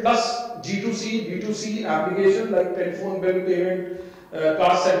 600 plus G2C, B2C applications like telephone bill payment,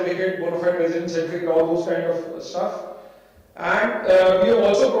 caste certificate, bona fide residence certificate, all those kind of stuff. And we have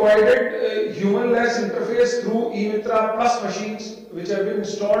also provided human-less interface through E-Mitra Plus machines which have been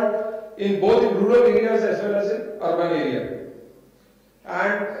installed in both in rural areas as well as in urban area.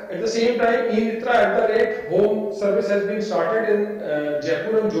 And at the same time, E-Mitra @home service has been started in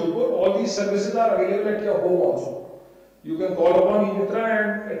Jaipur and Jodhpur. All these services are available at your home also. You can call upon E-Mitra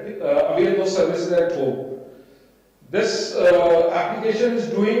and avail those services at home. This application is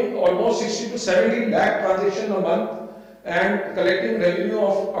doing almost 60 to 70 lakh transactions a month and collecting revenue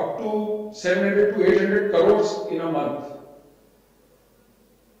of up to 700 to 800 crores in a month.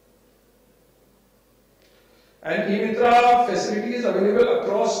 And E-Mitra facility is available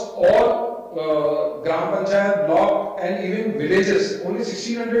across all Gram Panchayat, block and even villages. Only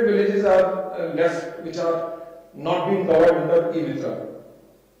 1600 villages are left which are not being covered under E-Mitra.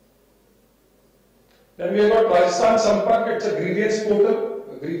 Then we have got Rajasthan Sampark, it's a grievance portal,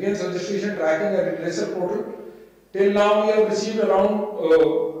 grievance registration tracking and redressal portal. Till now we have received around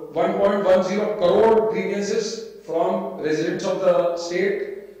 1.10 crore grievances from residents of the state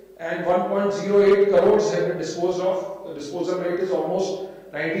and 1.08 crores have been disposed of. The disposal rate is almost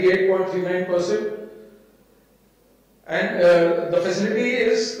 98.39%. And the facility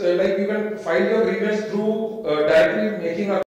is like you can file your grievance through directly making a